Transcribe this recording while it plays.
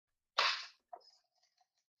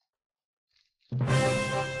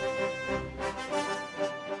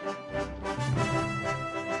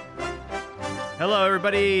Hello,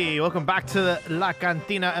 everybody. Welcome back to the La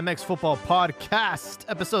Cantina MX Football Podcast,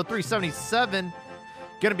 episode 377.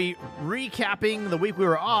 Going to be recapping the week we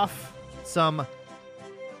were off. Some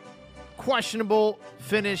questionable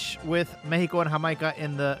finish with Mexico and Jamaica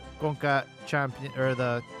in the Cocca champion, or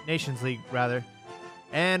the Nations League, rather.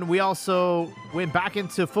 And we also went back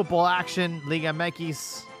into football action. Liga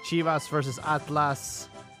MX, Chivas versus Atlas.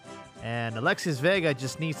 And Alexis Vega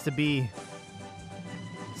just needs to be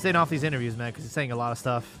staying off these interviews, man, because he's saying a lot of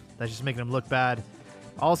stuff that's just making him look bad.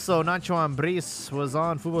 Also, Nacho Ambriz was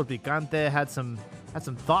on Fútbol Picante, had some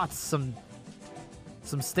thoughts, some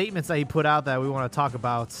statements that he put out that we want to talk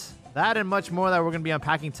about. That and much more that we're going to be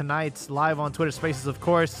unpacking tonight, live on Twitter Spaces, of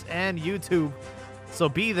course, and YouTube. So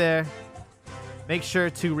be there. Make sure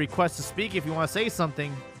to request to speak if you want to say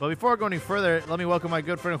something. But before I go any further, let me welcome my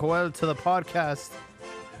good friend Joel to the podcast.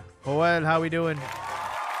 Joel, how we doing?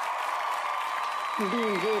 I'm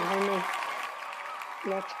doing good, Jaime.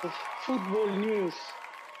 Lots of football news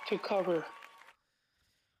to cover.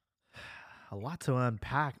 A lot to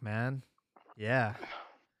unpack, man. Yeah.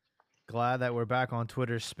 Glad that we're back on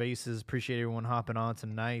Twitter Spaces. Appreciate everyone hopping on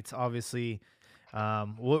tonight. Obviously,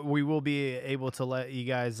 we will be able to let you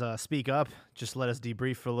guys speak up. Just let us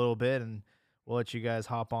debrief for a little bit, and we'll let you guys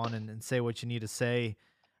hop on and say what you need to say.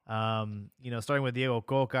 Starting with Diego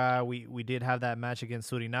Cocca, we did have that match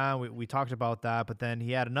against Suriname. We talked about that, but then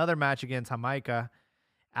he had another match against Jamaica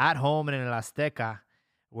at home in El Azteca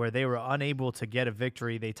where they were unable to get a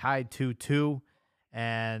victory. They tied 2-2,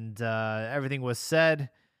 and everything was said.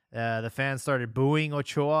 The fans started booing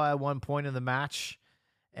Ochoa at one point in the match,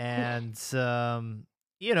 and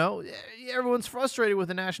everyone's frustrated with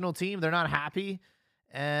the national team. They're not happy,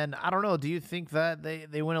 and I don't know. Do you think that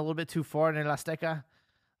they went a little bit too far in El Azteca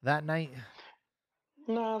that night?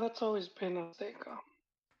 No, that's always been Azteca.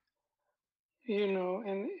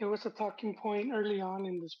 And it was a talking point early on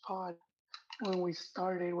in this pod when we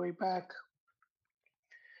started way back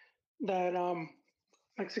that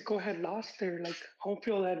Mexico had lost their home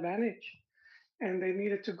field advantage, and they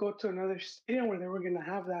needed to go to another stadium where they were going to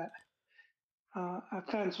have that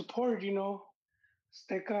fan support.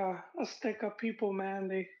 Azteca people, man,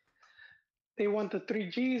 they want the 3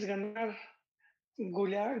 Gs: ganar,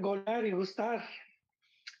 golear, y gustar.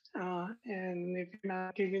 And if you're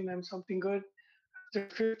not giving them something good,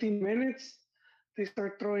 after 15 minutes, they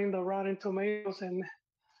start throwing the rotten tomatoes and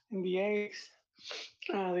the eggs.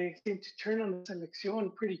 They seem to turn on the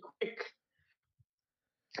selección pretty quick,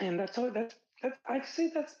 and that's I'd say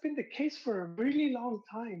that's been the case for a really long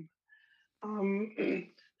time.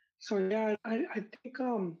 So yeah, I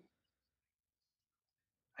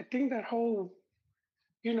think that whole,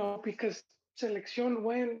 because selección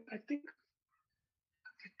went, I think,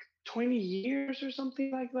 20 years or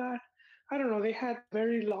something like that. I don't know. They had a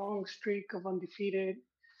very long streak of undefeated,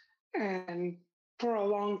 and for a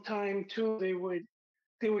long time too, they would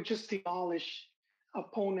just demolish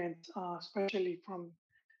opponents, especially from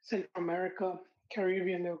Central America,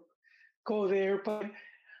 Caribbean. They'll go there, but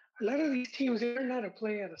a lot of these teams, they learn how to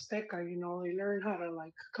play at Azteca. They learn how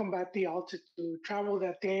to combat the altitude, travel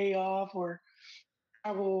that day off, or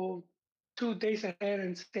travel 2 days ahead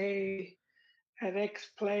and stay at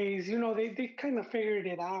X place. They kind of figured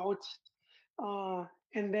it out.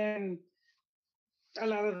 And then a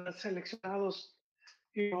lot of the seleccionados,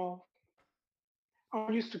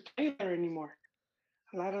 aren't used to play there anymore.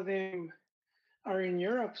 A lot of them are in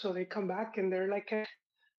Europe, so they come back and they're like,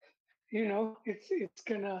 it's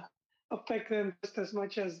gonna affect them just as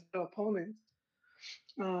much as the opponents.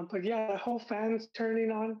 But yeah, the whole fans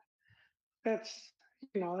turning on, that's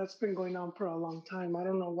been going on for a long time. I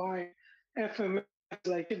don't know why FMS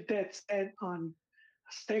is dead set on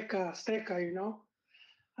Azteca.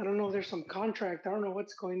 I don't know if there's some contract. I don't know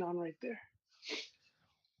what's going on right there.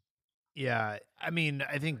 Yeah, I mean,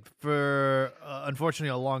 I think for unfortunately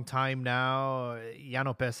a long time now, ya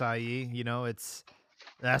no pesa ahí. It's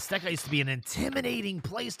the Azteca used to be an intimidating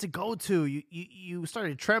place to go to. You started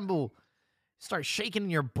to tremble, start shaking in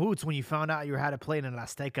your boots when you found out you had to play in an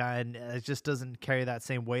Azteca, and it just doesn't carry that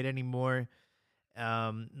same weight anymore.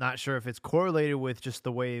 Not sure if it's correlated with just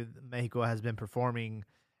the way Mexico has been performing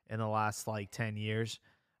in the last 10 years,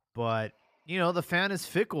 but the fan is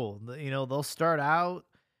fickle. They'll start out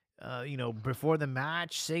before the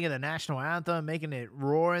match, singing the national anthem, making it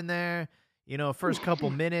roar in there. First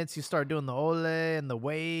couple minutes, you start doing the ole and the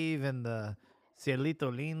wave and the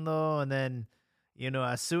cielito lindo. And then,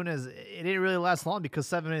 as soon as it didn't really last long because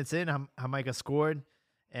 7 minutes in, Jamaica scored.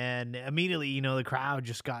 And immediately, the crowd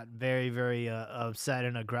just got very, very upset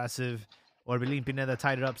and aggressive. Orbelin Pineda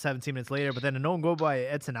tied it up 17 minutes later, but then an own goal by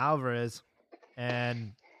Edson Alvarez,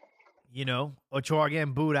 and Ochoa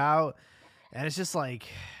getting booed out, and it's just like,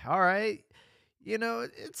 all right,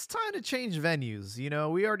 it's time to change venues.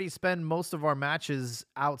 We already spend most of our matches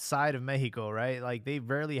outside of Mexico, right? Like they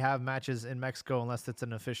rarely have matches in Mexico unless it's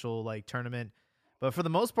an official like tournament. But for the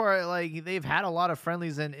most part, like they've had a lot of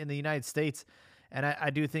friendlies in the United States. And I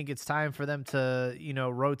do think it's time for them to,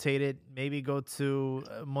 rotate it. Maybe go to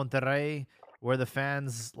Monterrey where the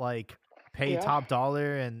fans like pay Yeah, top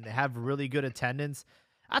dollar and have really good attendance.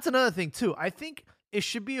 That's another thing too. I think it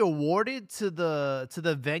should be awarded to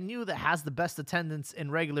the venue that has the best attendance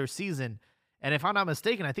in regular season. And if I'm not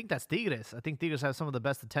mistaken, I think that's Tigres. I think Tigres have some of the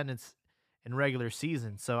best attendance in regular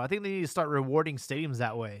season. So I think they need to start rewarding stadiums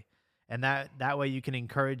that way. And that way you can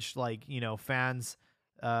encourage like, fans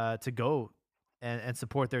to go and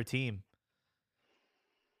support their team.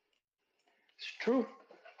 it's true.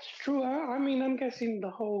 It's true. I mean, I'm guessing the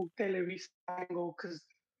whole Televisa angle because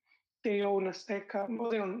they own Azteca. Well,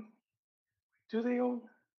 they don't. Do they own?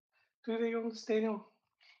 Do they own the stadium?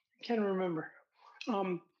 I can't remember.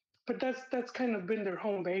 Um, but that's kind of been their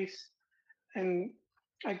home base, and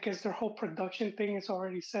I guess their whole production thing is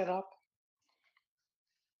already set up.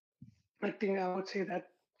 I think I would say that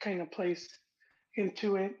kind of plays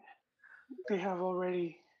into it. They have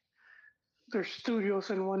already their studios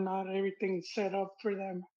and whatnot, everything set up for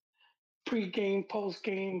them, pre-game,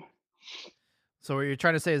 post-game. So what you're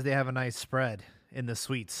trying to say is they have a nice spread in the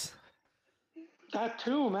suites. That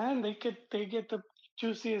too, man. They get the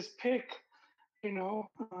juiciest pick, you know.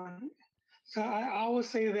 So I would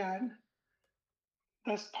say that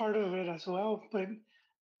that's part of it as well. But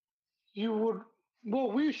you would,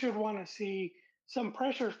 well, we should want to see some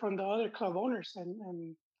pressure from the other club owners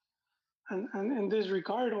and in this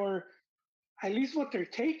regard, or at least what their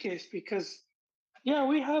take is, because yeah,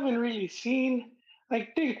 we haven't really seen.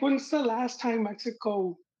 Like, think when's the last time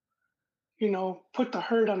Mexico, put the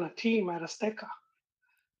hurt on a team at Azteca,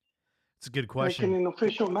 It's a good like in question. an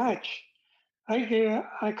official match?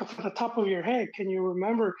 Like off the top of your head, can you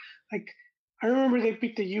remember? Like, I remember they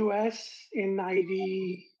beat the U.S. in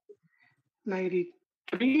 93.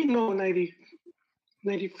 No, 90.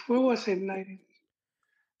 What was it? 93.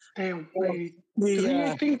 I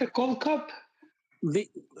The think the Gold Cup. the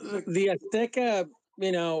Like, the Azteca,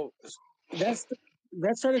 you know, that's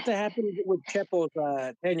that started to happen with Chepo's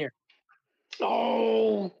tenure.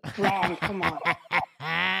 oh, Ron, come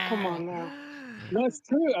on now. No, it's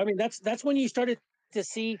true. I mean, that's when you started to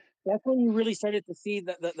see. That's when you really started to see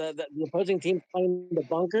the opposing team playing the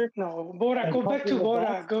bunker No, Bora, and go back to pumping the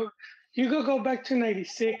Bora. butts. Go back to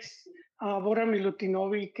 96. Bora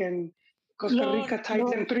Milutinovic and Costa No, Rica tied no,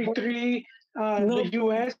 them 3-3. no. The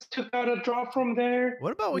U.S. took out a draw from there.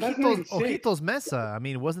 What about That's Ojitos 96. Ojitos Mesa? I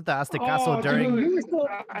mean, wasn't the Aztecaso Oh, I mean, during? dude.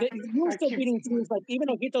 you were I still keep. beating teams like even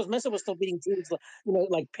Ojitos Mesa was still beating teams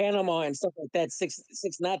like Panama and stuff like that 6-0,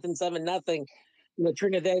 7-0.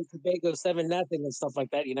 Trinidad and Tobago 7-0 and stuff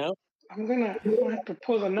like that. I'm gonna have to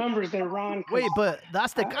pull the numbers there, Ron, because Wait, but the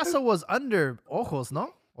Aztecaso was under Ojos,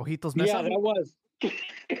 no? Ojitos Yeah, Mesa. that was.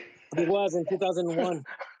 He was in 2001.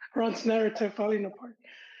 Ron's narrative falling apart.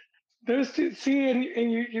 See, and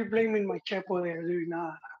you're blaming my Chepo there, dude.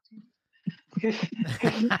 Nah, his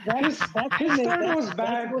That's his that's his when they start that's was that's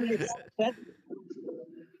bad. when they that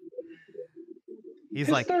He's His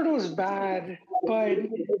like, start was bad, but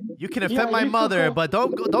you can yeah, offend my you could mother, go. but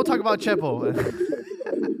don't talk about Chepo.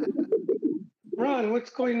 Ron, what's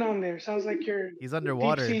going on there? Sounds like you're He's deep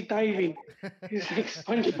underwater. sea diving. He's like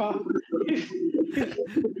SpongeBob. He's,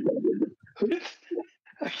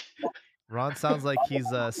 Ron sounds like he's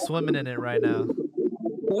swimming in it right now.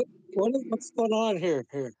 what's going on here?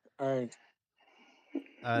 Here, all right,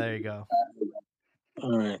 There you go.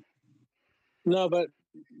 all right. No, but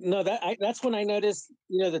no, that's when I noticed.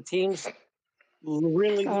 The teams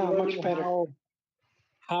really much learning better.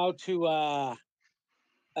 how to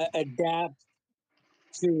adapt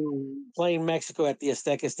to playing Mexico at the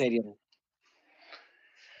Azteca Stadium,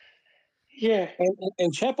 Yeah,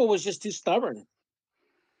 and Chepo was just too stubborn.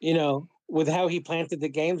 With how he planted the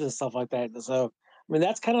games and stuff like that. So, I mean,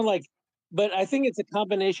 that's kind of like, but I think it's a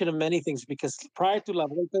combination of many things because prior to La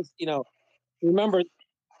Volpe, remember,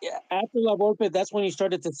 after La Volpe, that's when you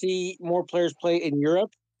started to see more players play in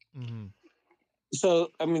Europe. Hmm. So,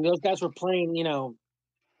 I mean, those guys were playing,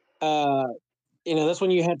 uh, that's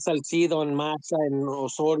when you had Salcido and Maxa and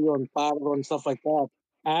Osorio and Pardo and stuff like that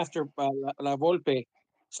after La Volpe.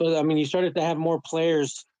 So, I mean, you started to have more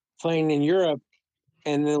players playing in Europe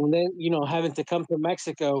and then having to come to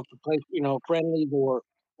Mexico to play friendlies or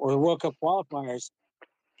the World Cup qualifiers.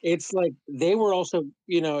 it's like they were also,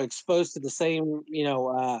 exposed to the same,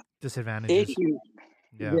 Disadvantages. issue,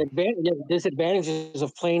 Yeah. yeah, disadvantages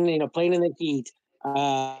of playing in the heat,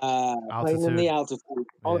 playing in the Altitude. altitude,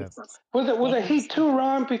 all Yeah. that stuff. Was the And Heat too,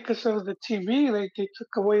 Ron, because of the TV? Like they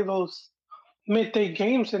took away those midday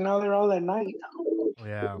games, and now they're all at night.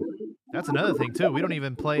 Yeah. That's another thing too. We don't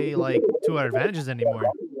even play like to our advantages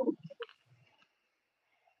anymore.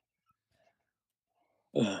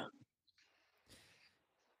 uh,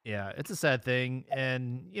 Yeah, it's a sad thing.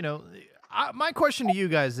 And, my question to you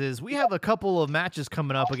guys is we have a couple of matches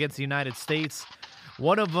coming up against the United States.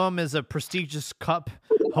 One of them is a prestigious cup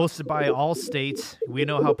hosted by all states. We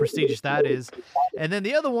know how prestigious that is. And then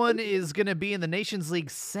the other one is going to be in the Nations League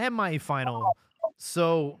semifinal.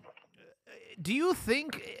 So, do you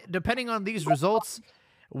think, depending on these results,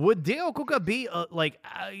 would Dale Cocca be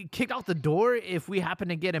kicked out the door if we happen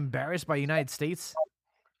to get embarrassed by United States?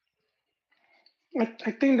 I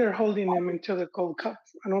think they're holding them until the Gold Cup.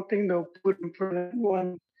 I don't think they'll put them for that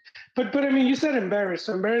one. But I mean, you said embarrassed.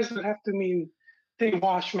 So embarrassed would have to mean they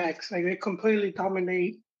wash Max, like they completely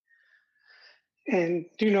dominate, and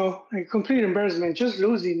like complete embarrassment. Just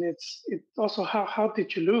losing, it's also how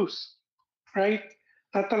did you lose, right?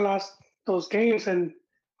 Tata lost those games, and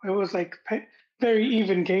it was like very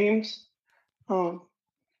even games. Um,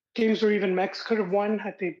 Games where even Max could have won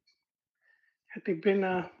had they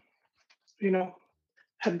been you know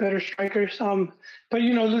had better strikers. But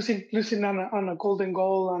losing on a golden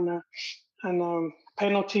goal on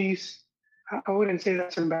penalties, I wouldn't say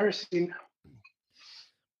that's embarrassing.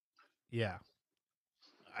 Yeah.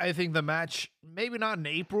 I think the match, maybe not in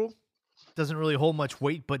April, doesn't really hold much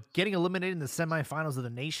weight, but getting eliminated in the semifinals of the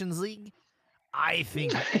Nations League, I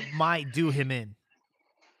think might do him in.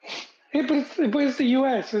 Hey, but it's the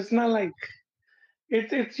U.S. It's not like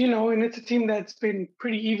and it's a team that's been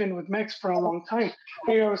pretty even with Mex for a long time.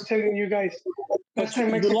 Hey, I was telling you guys but last you, time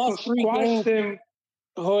you Mexico lost three squashed games. them.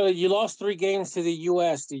 You lost 3 games to the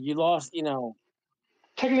U.S. Dude. You lost,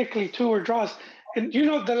 Technically, two were draws, and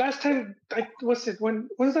the last time was it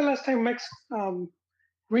when's the last time Mex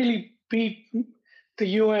really beat the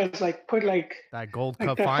U.S. like put That Gold like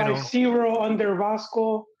Cup that five final. zero under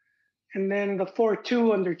Vasco, and then the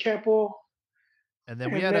 4-2 under Chepo, And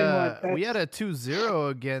then we and had then what? a we That's had a 2-0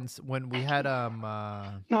 against when we had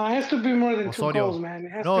no, it has to be more than two Osorio. goals, man.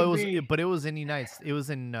 It has No, to it was be. but it was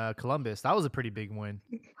in Columbus. That was a pretty big win.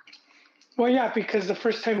 Well, yeah, because the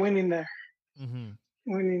first time winning there, Mhm.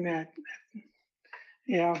 winning that,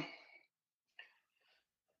 yeah,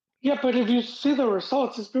 yeah. But if you see the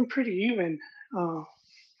results, it's been pretty even. Uh,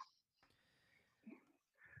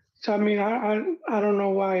 so I mean, I don't know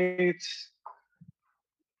why it's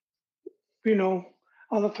you know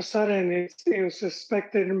all of a sudden it was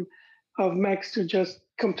suspected of Max to just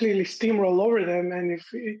completely steamroll over them, and if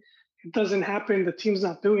it doesn't happen, the team's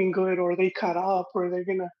not doing good, or they caught up, or they're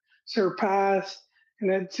gonna surpass, and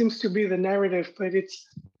that seems to be the narrative. But it's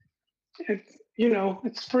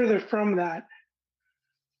further from that.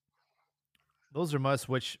 Those are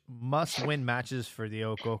must win matches for the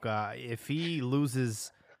Okoka. If he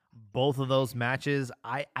loses both of those matches,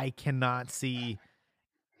 I cannot see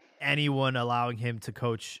anyone allowing him to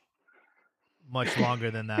coach much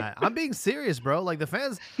longer than that. I'm being serious, bro. Like the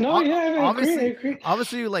fans, No, yeah, I agree. I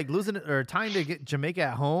obviously, agree. like losing or tying to get Jamaica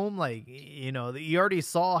at home. Like you already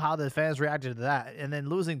saw how the fans reacted to that, and then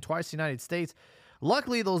losing twice to the United States.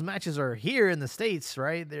 Luckily, those matches are here in the States,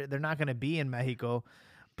 right? They're not going to be in Mexico,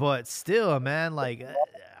 but still, man. Like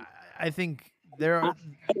I think I,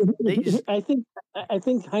 they just I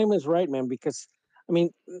think Jaime's right, man. Because I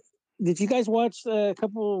mean, did you guys watch a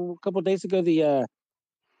couple days ago the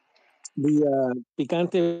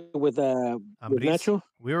picante with Ambris. Nacho?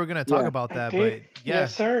 We were going to talk Yeah. about I that, did. but yeah,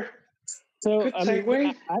 Yes, sir. So Good I mean,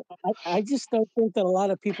 segue. I just don't think that a lot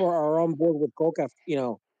of people are on board with Coca.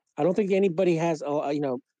 I don't think anybody has.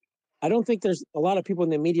 I don't think there's a lot of people in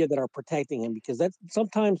the media that are protecting him because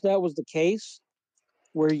sometimes that was the case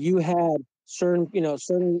where you had certain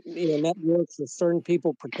networks or certain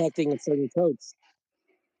people protecting a certain coach,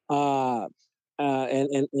 uh,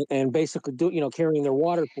 and basically carrying their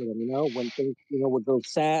water for them. When things would go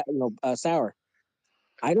sour.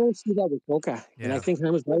 I don't see that with Boca, and I yeah, think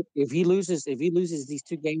Herman's right. If he loses these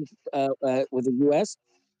 2 games with the U.S.,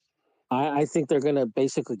 I think they're going to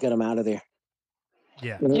basically get him out of there.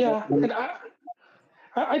 yeah, Yeah, and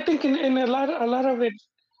I think in a lot of it,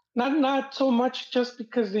 not so much just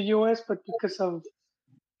because the U.S., but because of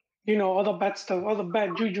all the bad stuff, all the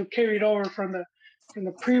bad juju carried over from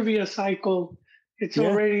the previous cycle. It's Yeah,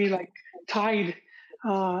 already like tied.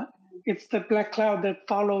 Uh, it's the black cloud that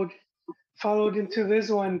followed into this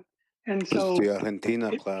one. And It's the so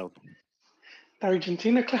Argentina it, cloud. the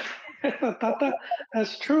Argentina club, Tata,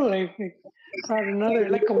 that's true. They brought another,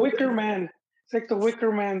 like a wicker man. It's like the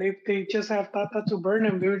wicker man. They just have Tata to burn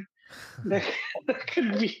him, dude. That, that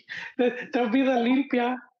could be that'll be the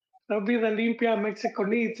limpia. That'll be the limpia Mexico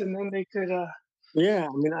needs, and then they could Yeah,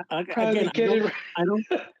 I mean, probably again, get it. I don't,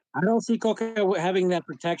 I don't see Coca having that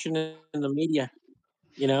protection in the media.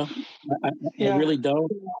 You know, I Yeah. really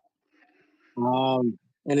don't.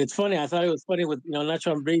 And it's funny. I thought it was funny with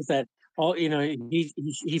Nacho Ambriz that all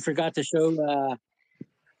he forgot to show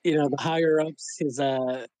the higher ups his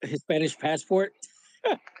Spanish passport.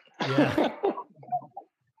 Yeah.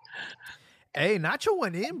 Hey, Nacho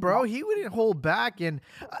went in, bro. He wouldn't hold back, and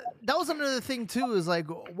that was another thing too. Is like,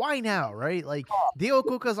 why now, right? Like, Diego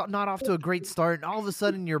Coca's not off to a great start, and all of a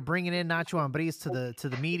sudden you're bringing in Nacho Ambriz to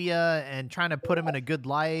the media and trying to put him in a good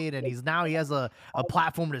light, and he has a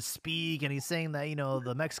platform to speak, and he's saying that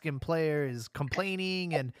the Mexican player is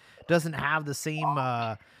complaining and doesn't have the same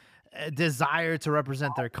desire to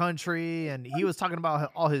represent their country, and he was talking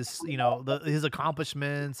about all his his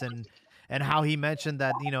accomplishments and how he mentioned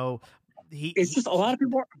that It's just a lot of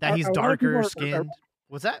people that he's a lot of people darker are skinned.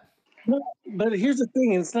 What's that? no, but here's the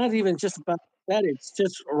thing: it's not even just about that. It's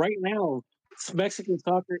just right now, Mexican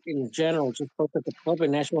soccer in general, just both at the club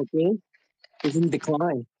and national team, is in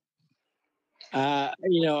decline. I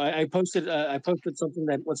posted something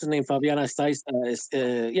that what's the name, Fabiana Stais, Fabiana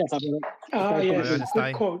Stais Yes, Fabián posted. está good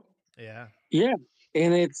ahí. quote. Yeah. Yeah,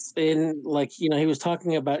 and it's in like he was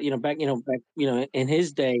talking about back in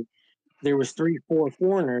his day there was 3 4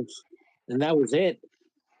 foreigners and that was it.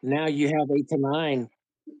 Now you have 8 to 9,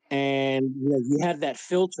 and you had that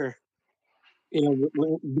filter.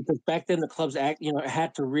 Because back then the clubs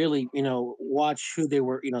had to really watch who they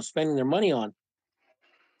were spending their money on,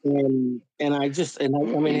 and I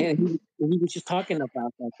mean and he was just talking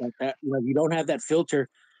about that you don't have that filter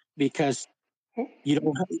because you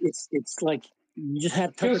don't have, it's like you just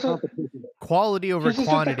have tougher Just, competition. Quality over just like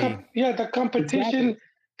quantity. the Exactly.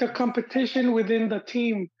 competition within the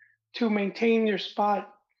team to maintain your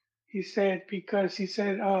spot. He said because he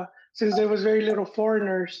said since there was very little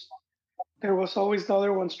foreigners, there was always the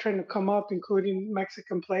other ones trying to come up, including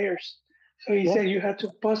Mexican players. So he Yeah. said you had to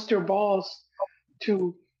bust your balls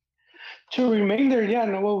to remain there. Yeah,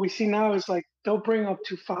 no, what we see now is like they'll bring up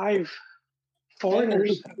to 5 And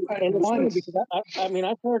foreigners at it's funny once. because I mean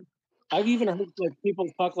I've even heard like people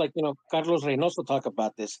talk like Carlos Reynoso talk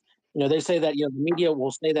about this. They say that the media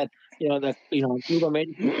will say that Club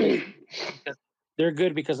America they're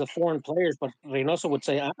good because of foreign players, but Reynoso would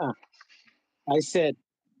say I said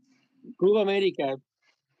Club America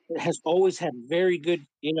has always had very good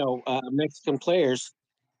Mexican players,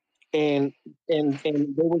 and they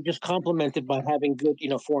were just complemented by having good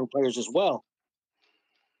foreign players as well.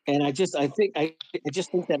 And I just think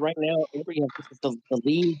that right now the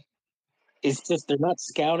league is just they're not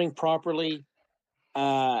scouting properly.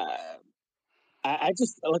 I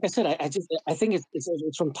just like I said I think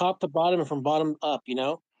it's from top to bottom and from bottom up.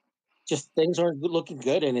 Just things aren't looking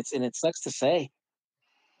good, and it sucks to say.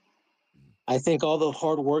 I think all the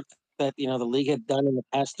hard work that the league had done in the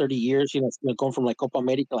past 30 years, going from like Copa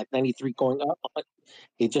America like '93 going up,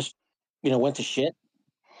 it just went to shit.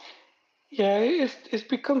 Yeah, it's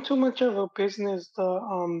become too much of a business.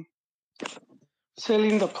 The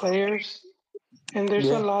selling the players, and there's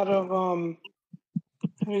a Yeah, lot of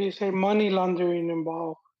how do you say money laundering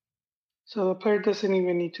involved. So the player doesn't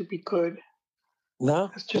even need to be good. no,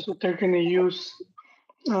 That's just what they're going to use,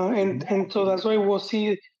 and so that's why we'll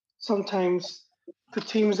see sometimes the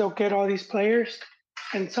teams they'll get all these players,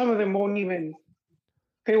 and some of them won't even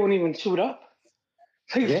suit up.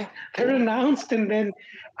 Like yeah, they're announced, and then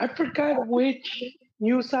I forgot which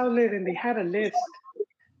news outlet, and they had a list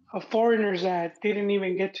of foreigners that didn't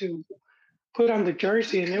even get to put on the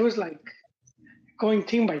jersey, and it was like going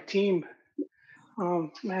team by team.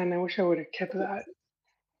 Man, I wish I would have kept that.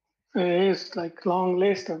 It is like long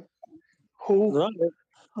list who no.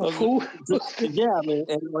 of who. Yeah, I mean,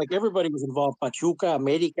 and like everybody was involved. Pachuca,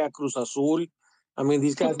 America, Cruz Azul. I mean,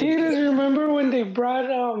 these guys. But Tigres, remember when they brought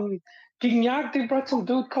Gignac? They brought some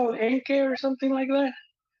dude called Enke or something like that.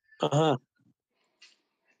 Uh-huh.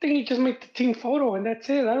 I think he just made the team photo and that's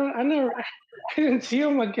it. I didn't see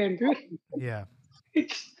him again, dude. Yeah. He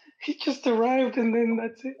just he just arrived and then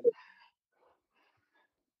that's it.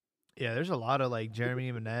 Yeah, there's a lot of like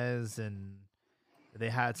Jeremy Menez, and they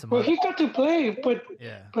had some Well, other. he got to play,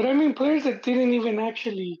 Yeah. but I mean players that didn't even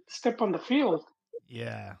actually step on the field.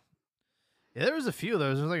 Yeah. Yeah, there was a few. There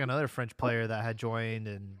was like another French player that had joined,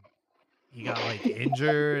 and he got like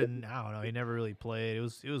injured, and I don't know. He never really played. It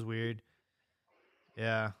was weird.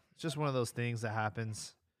 Yeah. It's just one of those things that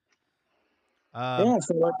happens. Yeah,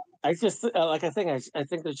 so I just like I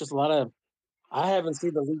think there's just a lot of I haven't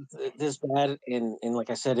seen the league this bad in like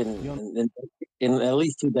I said in at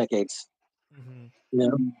least 2 decades. Mhm. You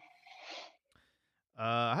know,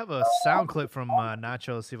 I have a sound clip from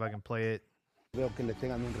Nacho. Let's see if I can play it. Veo que le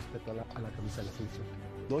tengan un respeto a la camisa de la selección.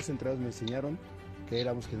 Dos entregados me enseñaron que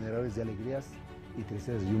éramos generadores de alegrías y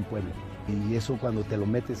tristezas de un pueblo. Y eso cuando te lo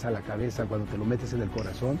metes a la cabeza, cuando te lo metes en el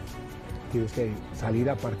corazón, tienes que salir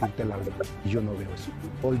a partirte la alma. Y yo no veo eso.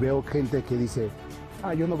 Hoy veo gente que dice,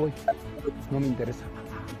 yo no voy, no me interesa.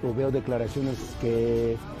 O veo declaraciones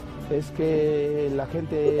que es que la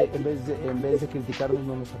gente en vez de criticarnos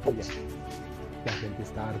no nos apoya. La gente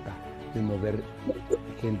está harta de no ver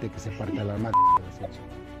gente que se parta la madre.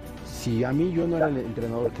 Si a mí yo no era el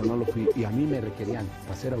entrenador, que no lo fui, y a mí me requerían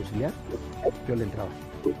para ser auxiliar, yo le entraba.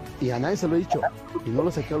 Y a nadie se lo he dicho, y no lo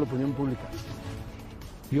saqué a la opinión pública.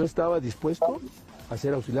 Yo estaba dispuesto a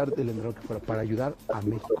ser auxiliar del entrenador que fuera para ayudar a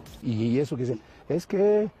México. Y eso que dice, es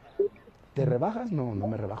que te rebajas, no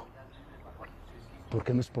me rebajo.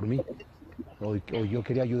 Porque no es por mí. O yo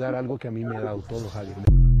quería ayudar a algo que a mí me ha dado todo, Javier.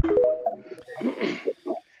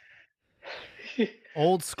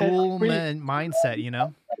 Old school mindset, you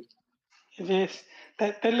know? It is.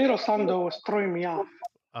 That little song though was throwing me off.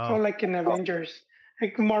 Oh. Felt like an Avengers,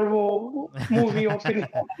 like Marvel movie opening.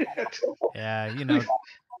 Yeah, you know,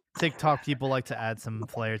 TikTok people like to add some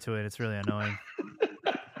flair to it. It's really annoying.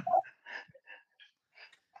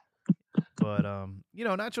 But you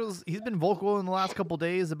know, Nacho's he's been vocal in the last couple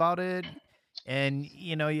days about it, and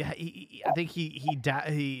you know, I think he dug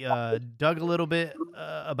a little bit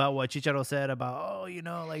about what Chicharo said about you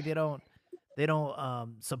know, like they don't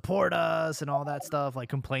support us and all that stuff, like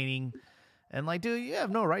complaining. And like, dude, you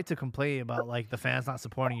have no right to complain about like the fans not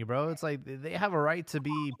supporting you, bro. It's like they have a right to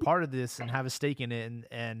be part of this and have a stake in it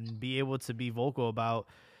and be able to be vocal about,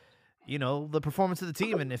 you know, the performance of the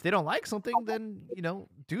team. And if they don't like something, then, you know,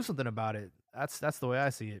 do something about it. That's the way I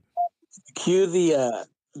see it. Cue the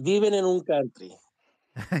viven en un country.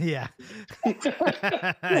 Yeah.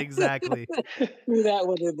 Exactly. Do that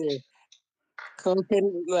one in there.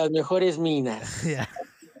 Compren las mejores minas. Yeah.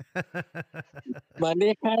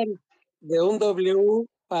 Manejan de un W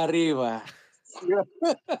para arriba.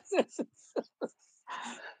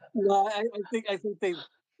 No, I think they.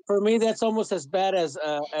 For me, that's almost as bad as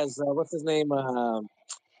what's his name,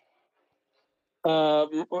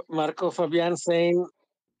 Marco Fabian saying,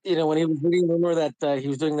 you know, when he was reading, remember that he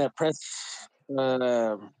was doing that press.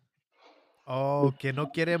 Oh, que no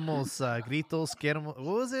queremos gritos, queremos.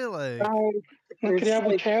 What was it like? No quería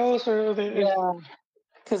bucheos or yeah,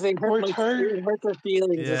 because they hurt their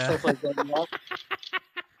feelings and stuff like that. You know?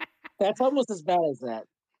 That's almost as bad as that.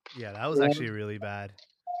 Yeah, that was actually really bad.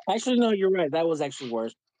 Actually, no, you're right. That was actually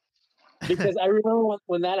worse. Because I remember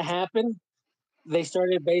when that happened, they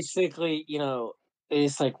started basically, you know,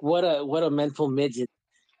 it's like what a mental midget.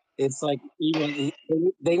 It's like, you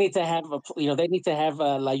know, they need to have they need to have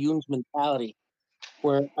a Layun's mentality,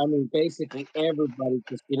 where I mean, basically everybody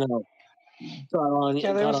just there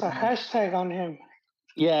was a hashtag on him.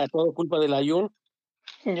 Yeah, todo culpa de Layun.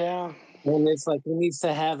 Yeah, and it's like he needs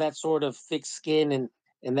to have that sort of thick skin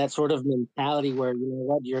and that sort of mentality where you know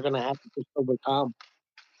what you're gonna have to just overcome.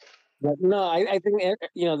 But no, I think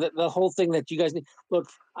you know the whole thing that you guys need. Look,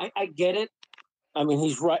 I get it. I mean,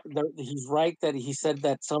 he's right. He's right that he said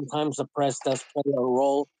that sometimes the press does play a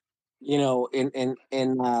role, you know, you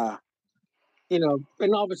know,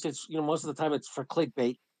 and obviously it's you know most of the time it's for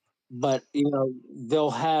clickbait, but you know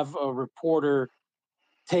they'll have a reporter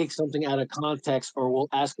take something out of context or will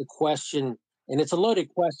ask a question, and it's a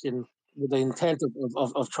loaded question with the intent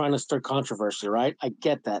of trying to stir controversy. Right? I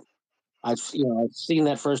get that. I've seen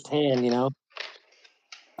that firsthand. You know.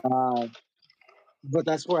 But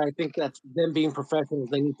that's where I think that's them being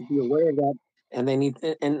professionals. They need to be aware of that, and they need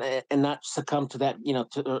and not succumb to that. You know,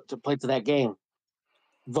 to play to that game.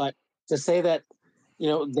 But to say that, you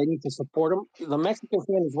know, they need to support them. The Mexican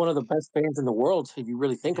fan is one of the best fans in the world, if you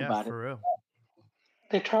really think about it. For real.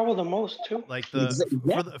 They travel the most too. Like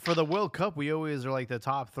for the World Cup, we always are like the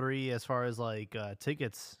top 3 as far as like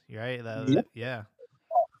tickets, right? Yeah.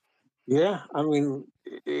 I mean,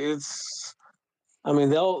 it's. I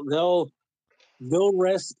mean, they'll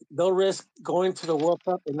risk going to the World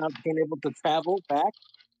Cup and not being able to travel back.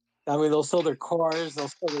 I mean, they'll sell their cars. They'll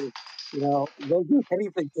sell their, you know, they'll do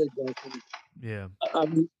anything to go. Yeah. I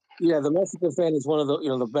mean, yeah, the Mexican fan is one of the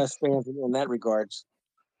the best fans in that regards.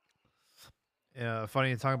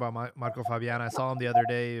 Funny to talk about Marco Fabian. I saw him the other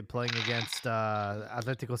day playing against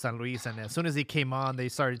Atletico San Luis, and as soon as he came on, they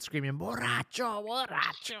started screaming "Borracho,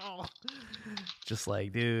 borracho!" Just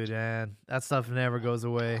like, dude, man, that stuff never goes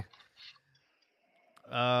away.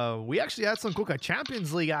 We actually had some Cocca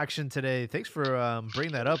Champions League action today. Thanks for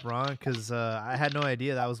bringing that up, Ron, because I had no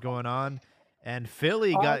idea that was going on. And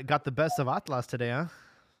Philly got the best of Atlas today, huh?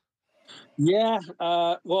 Yeah.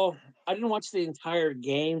 Well, I didn't watch the entire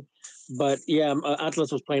game, but yeah,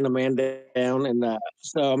 Atlas was playing a man down, and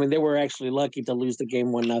so I mean they were actually lucky to lose the game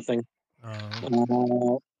 1-0.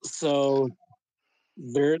 So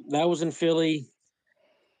there, that was in Philly.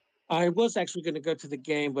 I was actually going to go to the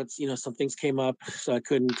game, but some things came up, so I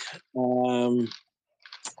couldn't. And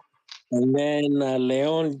then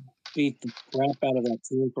Leon beat the crap out of that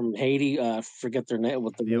team from Haiti. Forget their name.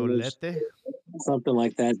 What the name is? Violette. Something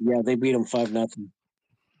like that. Yeah, they beat them 5-0.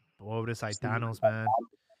 Pobres Haitanos, man.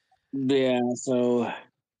 Yeah, so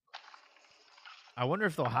I wonder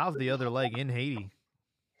if they'll have the other leg in Haiti.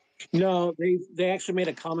 no, they actually made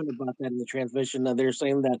a comment about that in the transmission. They're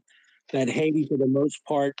saying that Haiti, for the most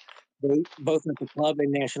part, they both at the club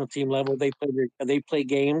and national team level, they play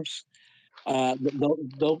games.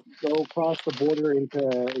 They'll cross the border into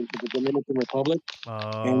the Dominican Republic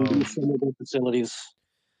and use some of their facilities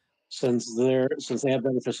since they have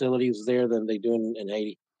better facilities there than they do in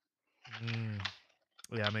Haiti.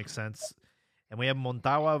 Yeah, makes sense. And we have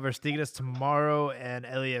Montagua versus Tigres tomorrow, and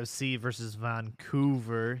LAFC versus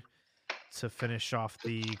Vancouver to finish off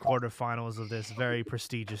the quarterfinals of this very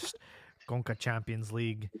prestigious Conca Champions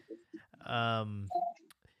League.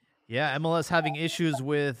 Yeah, MLS having issues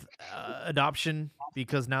with adoption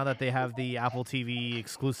because now that they have the Apple TV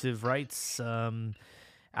exclusive rights,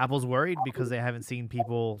 Apple's worried because they haven't seen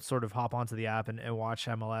people sort of hop onto the app and watch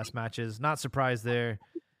MLS matches. Not surprised there.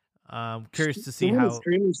 Curious to see how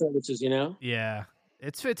streaming services, Yeah,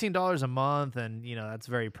 it's $15 a month, and that's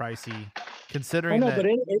very pricey. Considering I know, that, but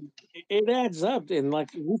it adds up, and like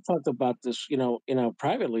we've talked about this,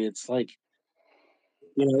 privately. It's like,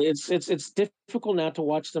 it's difficult now to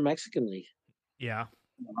watch the Mexican league. Yeah,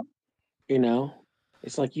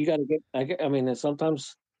 it's like you got to get. I mean,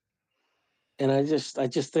 sometimes, and I just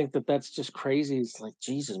think that that's just crazy. It's like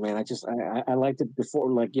Jesus, man. I liked it before,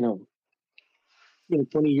 like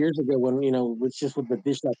 20 years ago when it's just with the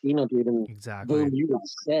Dish Latino dude, and exactly. boom, you were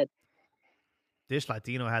set. Dish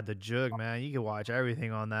Latino had the jug, man. You could watch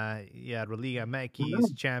everything on that. You had Liga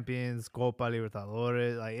MX, Champions, Copa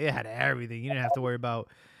Libertadores. Like, it had everything. You didn't have to worry about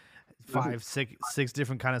 5, 6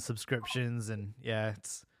 different kind of subscriptions. And yeah,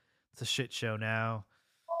 it's a shit show now.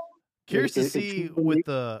 Curious to see with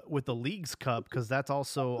the Leagues Cup, because that's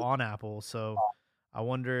also on Apple. So I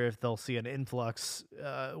wonder if they'll see an influx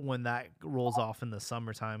when that rolls off in the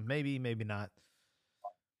summertime. Maybe, maybe not.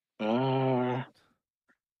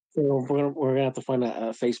 So we're gonna have to find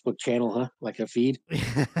a Facebook channel, huh? Like a feed.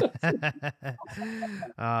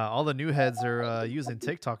 All the new heads are using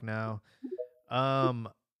TikTok now.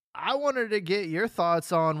 I wanted to get your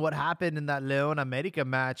thoughts on what happened in that Leon America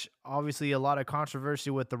match. Obviously, a lot of controversy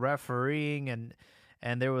with the refereeing, and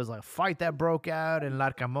there was a fight that broke out, and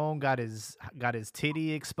Larcamón got his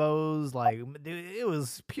titty exposed. Like, it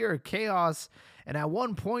was pure chaos. And at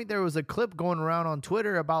one point, there was a clip going around on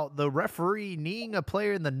Twitter about the referee kneeing a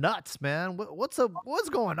player in the nuts. Man, what's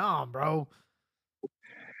going on, bro?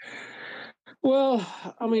 Well,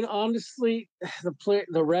 I mean, honestly,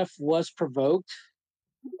 the ref was provoked,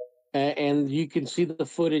 and you can see the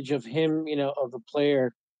footage of him, of the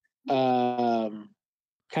player, kind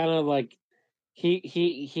of like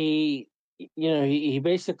he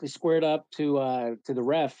basically squared up to the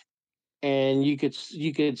ref, and you could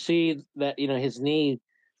see that his knee,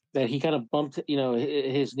 that he kind of bumped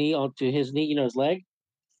his knee onto his knee, his leg,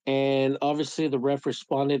 and obviously the ref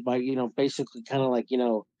responded by basically kind of like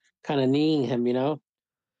kind of kneeing him.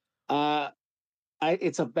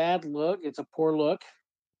 It's a bad look, it's a poor look,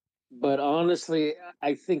 but honestly,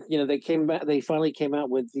 I think they finally came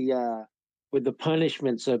out with the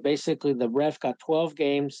punishment. So basically, the ref got 12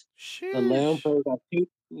 games. Sheesh. The Leon player got 2.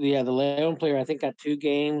 Yeah, the Leon player I think got 2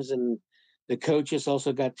 games, and the coaches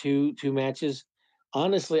also got two matches.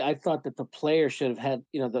 Honestly, I thought that the player should have had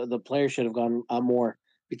the player should have gone more,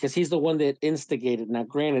 because he's the one that instigated. Now,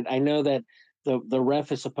 granted, I know that the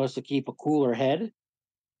ref is supposed to keep a cooler head,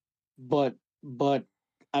 but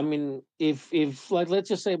I mean, if like, let's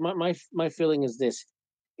just say my feeling is this: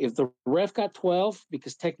 if the ref got 12,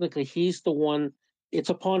 because technically he's the one, it's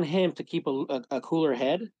upon him to keep a cooler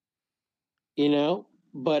head,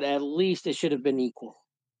 but at least it should have been equal.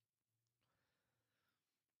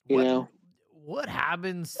 what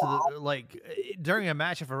happens to the during a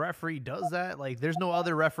match if a referee does that? Like, there's no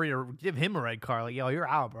other referee to give him a red card. Like, yo, you're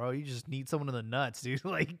out, bro. You just need someone in the nuts, dude.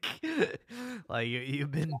 Like,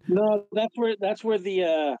 you've been. No, that's where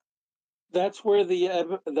the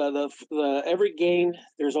every game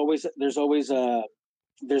there's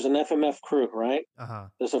an FMF crew, right? Uh-huh.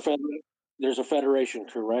 There's a federation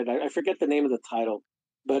crew, right? I forget the name of the title,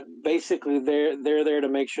 but basically they're there to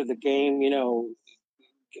make sure the game,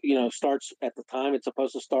 starts at the time it's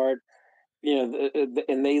supposed to start. And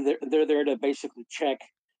they're there to basically check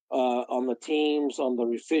on the teams, on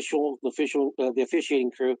the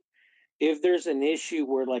officiating crew. If there's an issue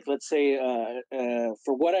where, like, let's say,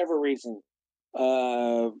 for whatever reason,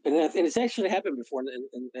 and it's actually happened before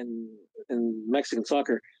in Mexican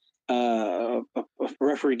soccer, a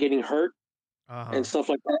referee getting hurt Uh-huh. and stuff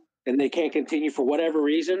like that, and they can't continue for whatever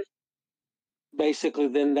reason. Basically,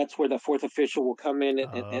 then that's where the fourth official will come in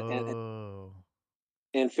Oh.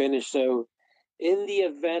 and finish. So, in the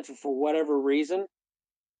event, for whatever reason,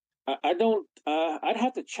 I don't. I'd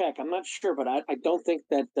have to check. I'm not sure, but I don't think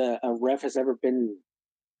that a ref has ever been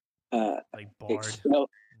Like, barred. expelled.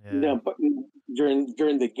 Yeah. But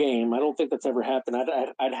during the game, I don't think that's ever happened.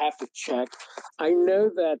 I'd have to check. I know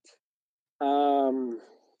that.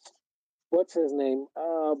 What's his name?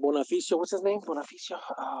 Bonifacio. What's his name? Bonifacio.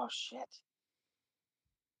 Oh shit.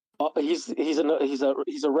 Oh,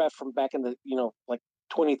 he's a ref from back in the like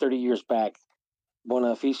 20, 30 years back.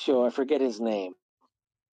 Bonifacio. I forget his name.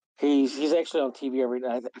 He's actually on TV every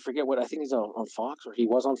night. I forget what. I think he's on Fox, or he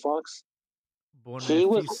was on Fox. He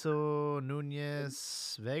was. Bonificio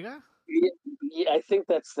Nunez Vega? Yeah, yeah, I think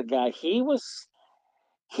that's the guy. He was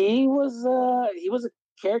a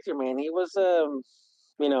character, man. He was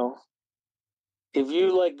you know if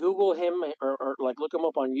you like Google him, or like look him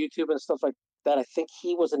up on YouTube and stuff like that, I think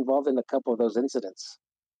he was involved in a couple of those incidents.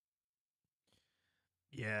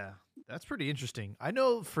 Yeah. That's pretty interesting. I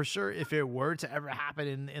know for sure if it were to ever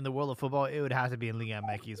happen in the world of football, it would have to be in Liga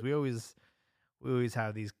MX. We always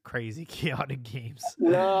have these crazy chaotic games.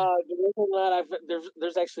 No, believe it or not,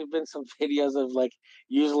 there's actually been some videos of, like,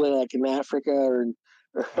 usually like in Africa, or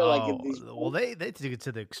like in Oh, these. well, they took it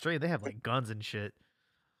to the extreme. They have like guns and shit.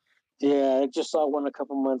 Yeah, I just saw one a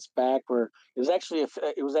couple months back where it was actually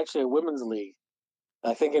a women's league.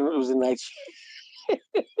 I think it was in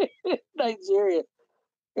Nigeria,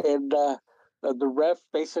 and the ref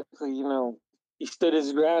basically, he stood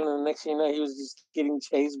his ground, and the next thing you know, he was just getting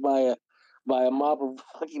chased by a mob of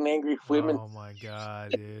fucking angry women. Oh my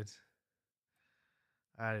god, dude.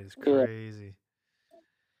 That is Yeah, crazy.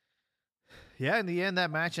 Yeah, in the end,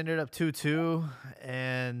 that match ended up 2-2,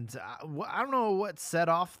 and I don't know what set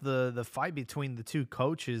off the fight between the two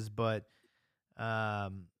coaches, but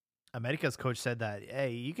America's coach said that,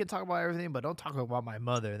 hey, you can talk about everything, but don't talk about my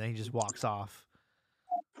mother, and then he just walks off.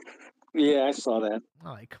 yeah, I saw that.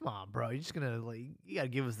 I'm like, come on, bro, you're just gonna you gotta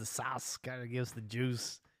give us the sauce, gotta give us the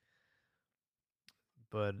juice.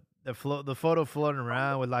 But the photo floating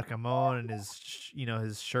around with Lacamon, and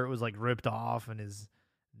his shirt was like ripped off and his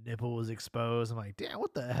nipple was exposed. I'm like, damn,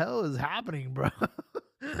 what the hell is happening, bro?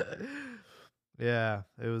 Yeah,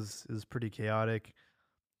 it was pretty chaotic.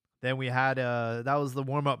 Then we had that was the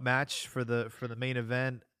warm up match for the main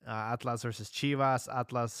event, Atlas versus Chivas.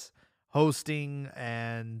 Atlas hosting,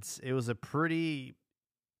 and it was a pretty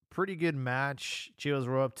good match. Chivas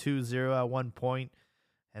were up 2-0 at one point.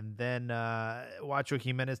 And then Wacho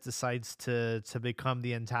Jimenez decides to become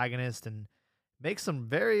the antagonist and make some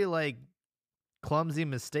very clumsy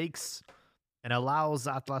mistakes and allows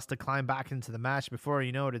Atlas to climb back into the match. Before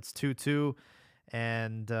you know it, it's 2-2,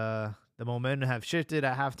 and the momentum have shifted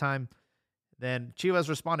at halftime. Then Chivas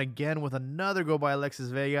respond again with another goal by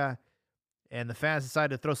Alexis Vega, and the fans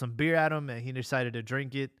decided to throw some beer at him, and he decided to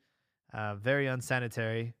drink it. Very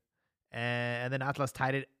unsanitary. And then Atlas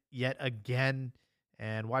tied it yet again.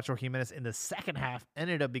 And Wacho Jimenez in the second half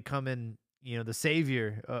ended up becoming, the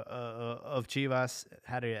savior of Chivas.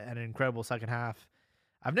 Had an incredible second half.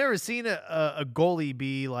 I've never seen a goalie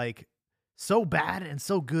be so bad and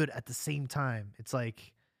so good at the same time. It's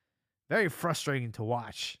very frustrating to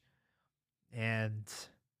watch. And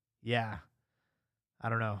yeah, I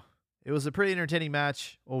don't know. It was a pretty entertaining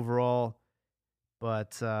match overall.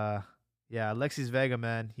 But yeah, Alexis Vega,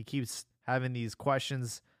 man, he keeps having these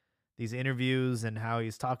questions, these interviews, and how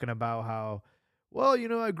he's talking about how, well,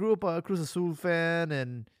 I grew up a Cruz Azul fan,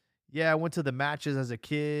 and yeah, I went to the matches as a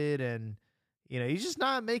kid, and he's just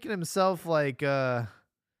not making himself a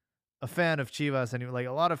fan of Chivas, and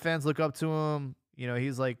a lot of fans look up to him.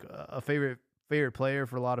 He's like a favorite player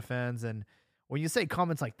for a lot of fans, and when you say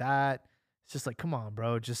comments like that, it's just like, come on,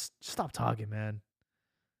 bro, just stop talking, man.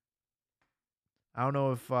 I don't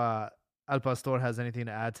know if Al Pastor has anything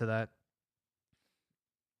to add to that.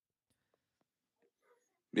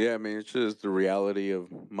 Yeah, I mean, it's just the reality of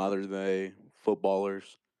modern day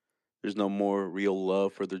footballers. There's no more real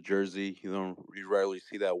love for the jersey. You rarely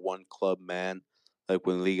see that one club man, like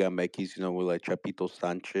when Liga MX, with like Chapito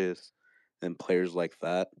Sanchez and players like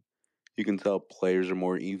that. You can tell players are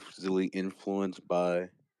more easily influenced by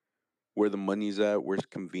where the money's at, where it's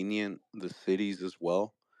convenient, the cities as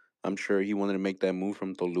well. I'm sure he wanted to make that move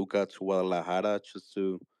from Toluca to Guadalajara just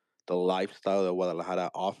to the lifestyle that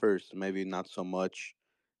Guadalajara offers. Maybe not so much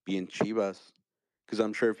being Chivas. Because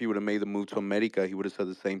I'm sure if he would have made the move to America, he would have said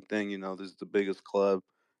the same thing. This is the biggest club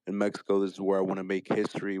in Mexico. This is where I want to make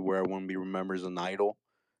history, where I want to be remembered as an idol.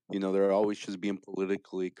 They're always just being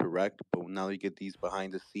politically correct. But now you get these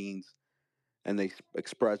behind the scenes and they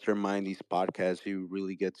express their mind, these podcasts, you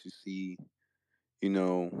really get to see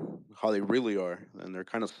how they really are, and they're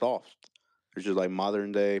kind of soft. They're just like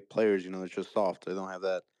modern day players. They're just soft. They don't have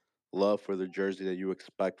that love for the jersey that you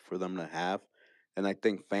expect for them to have, and I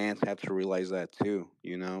think fans have to realize that too.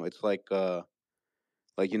 It's like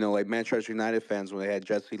Manchester United fans when they had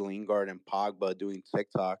Jesse Lingard and Pogba doing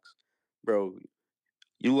TikToks, bro.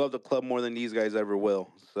 You love the club more than these guys ever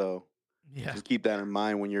will. So Yeah. just keep that in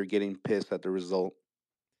mind when you're getting pissed at the result.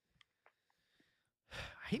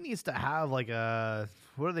 He needs to have like a,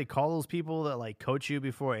 what do they call those people that like coach you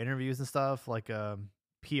before interviews and stuff? Like a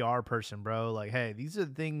PR person, bro. Like, hey, these are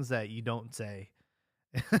the things that you don't say.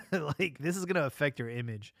 Like, this is gonna affect your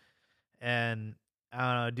image. And I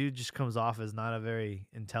don't know, dude just comes off as not a very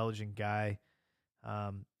intelligent guy.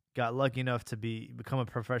 Got lucky enough to become a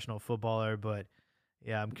professional footballer, but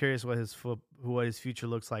yeah, I'm curious what his future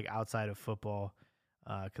looks like outside of football,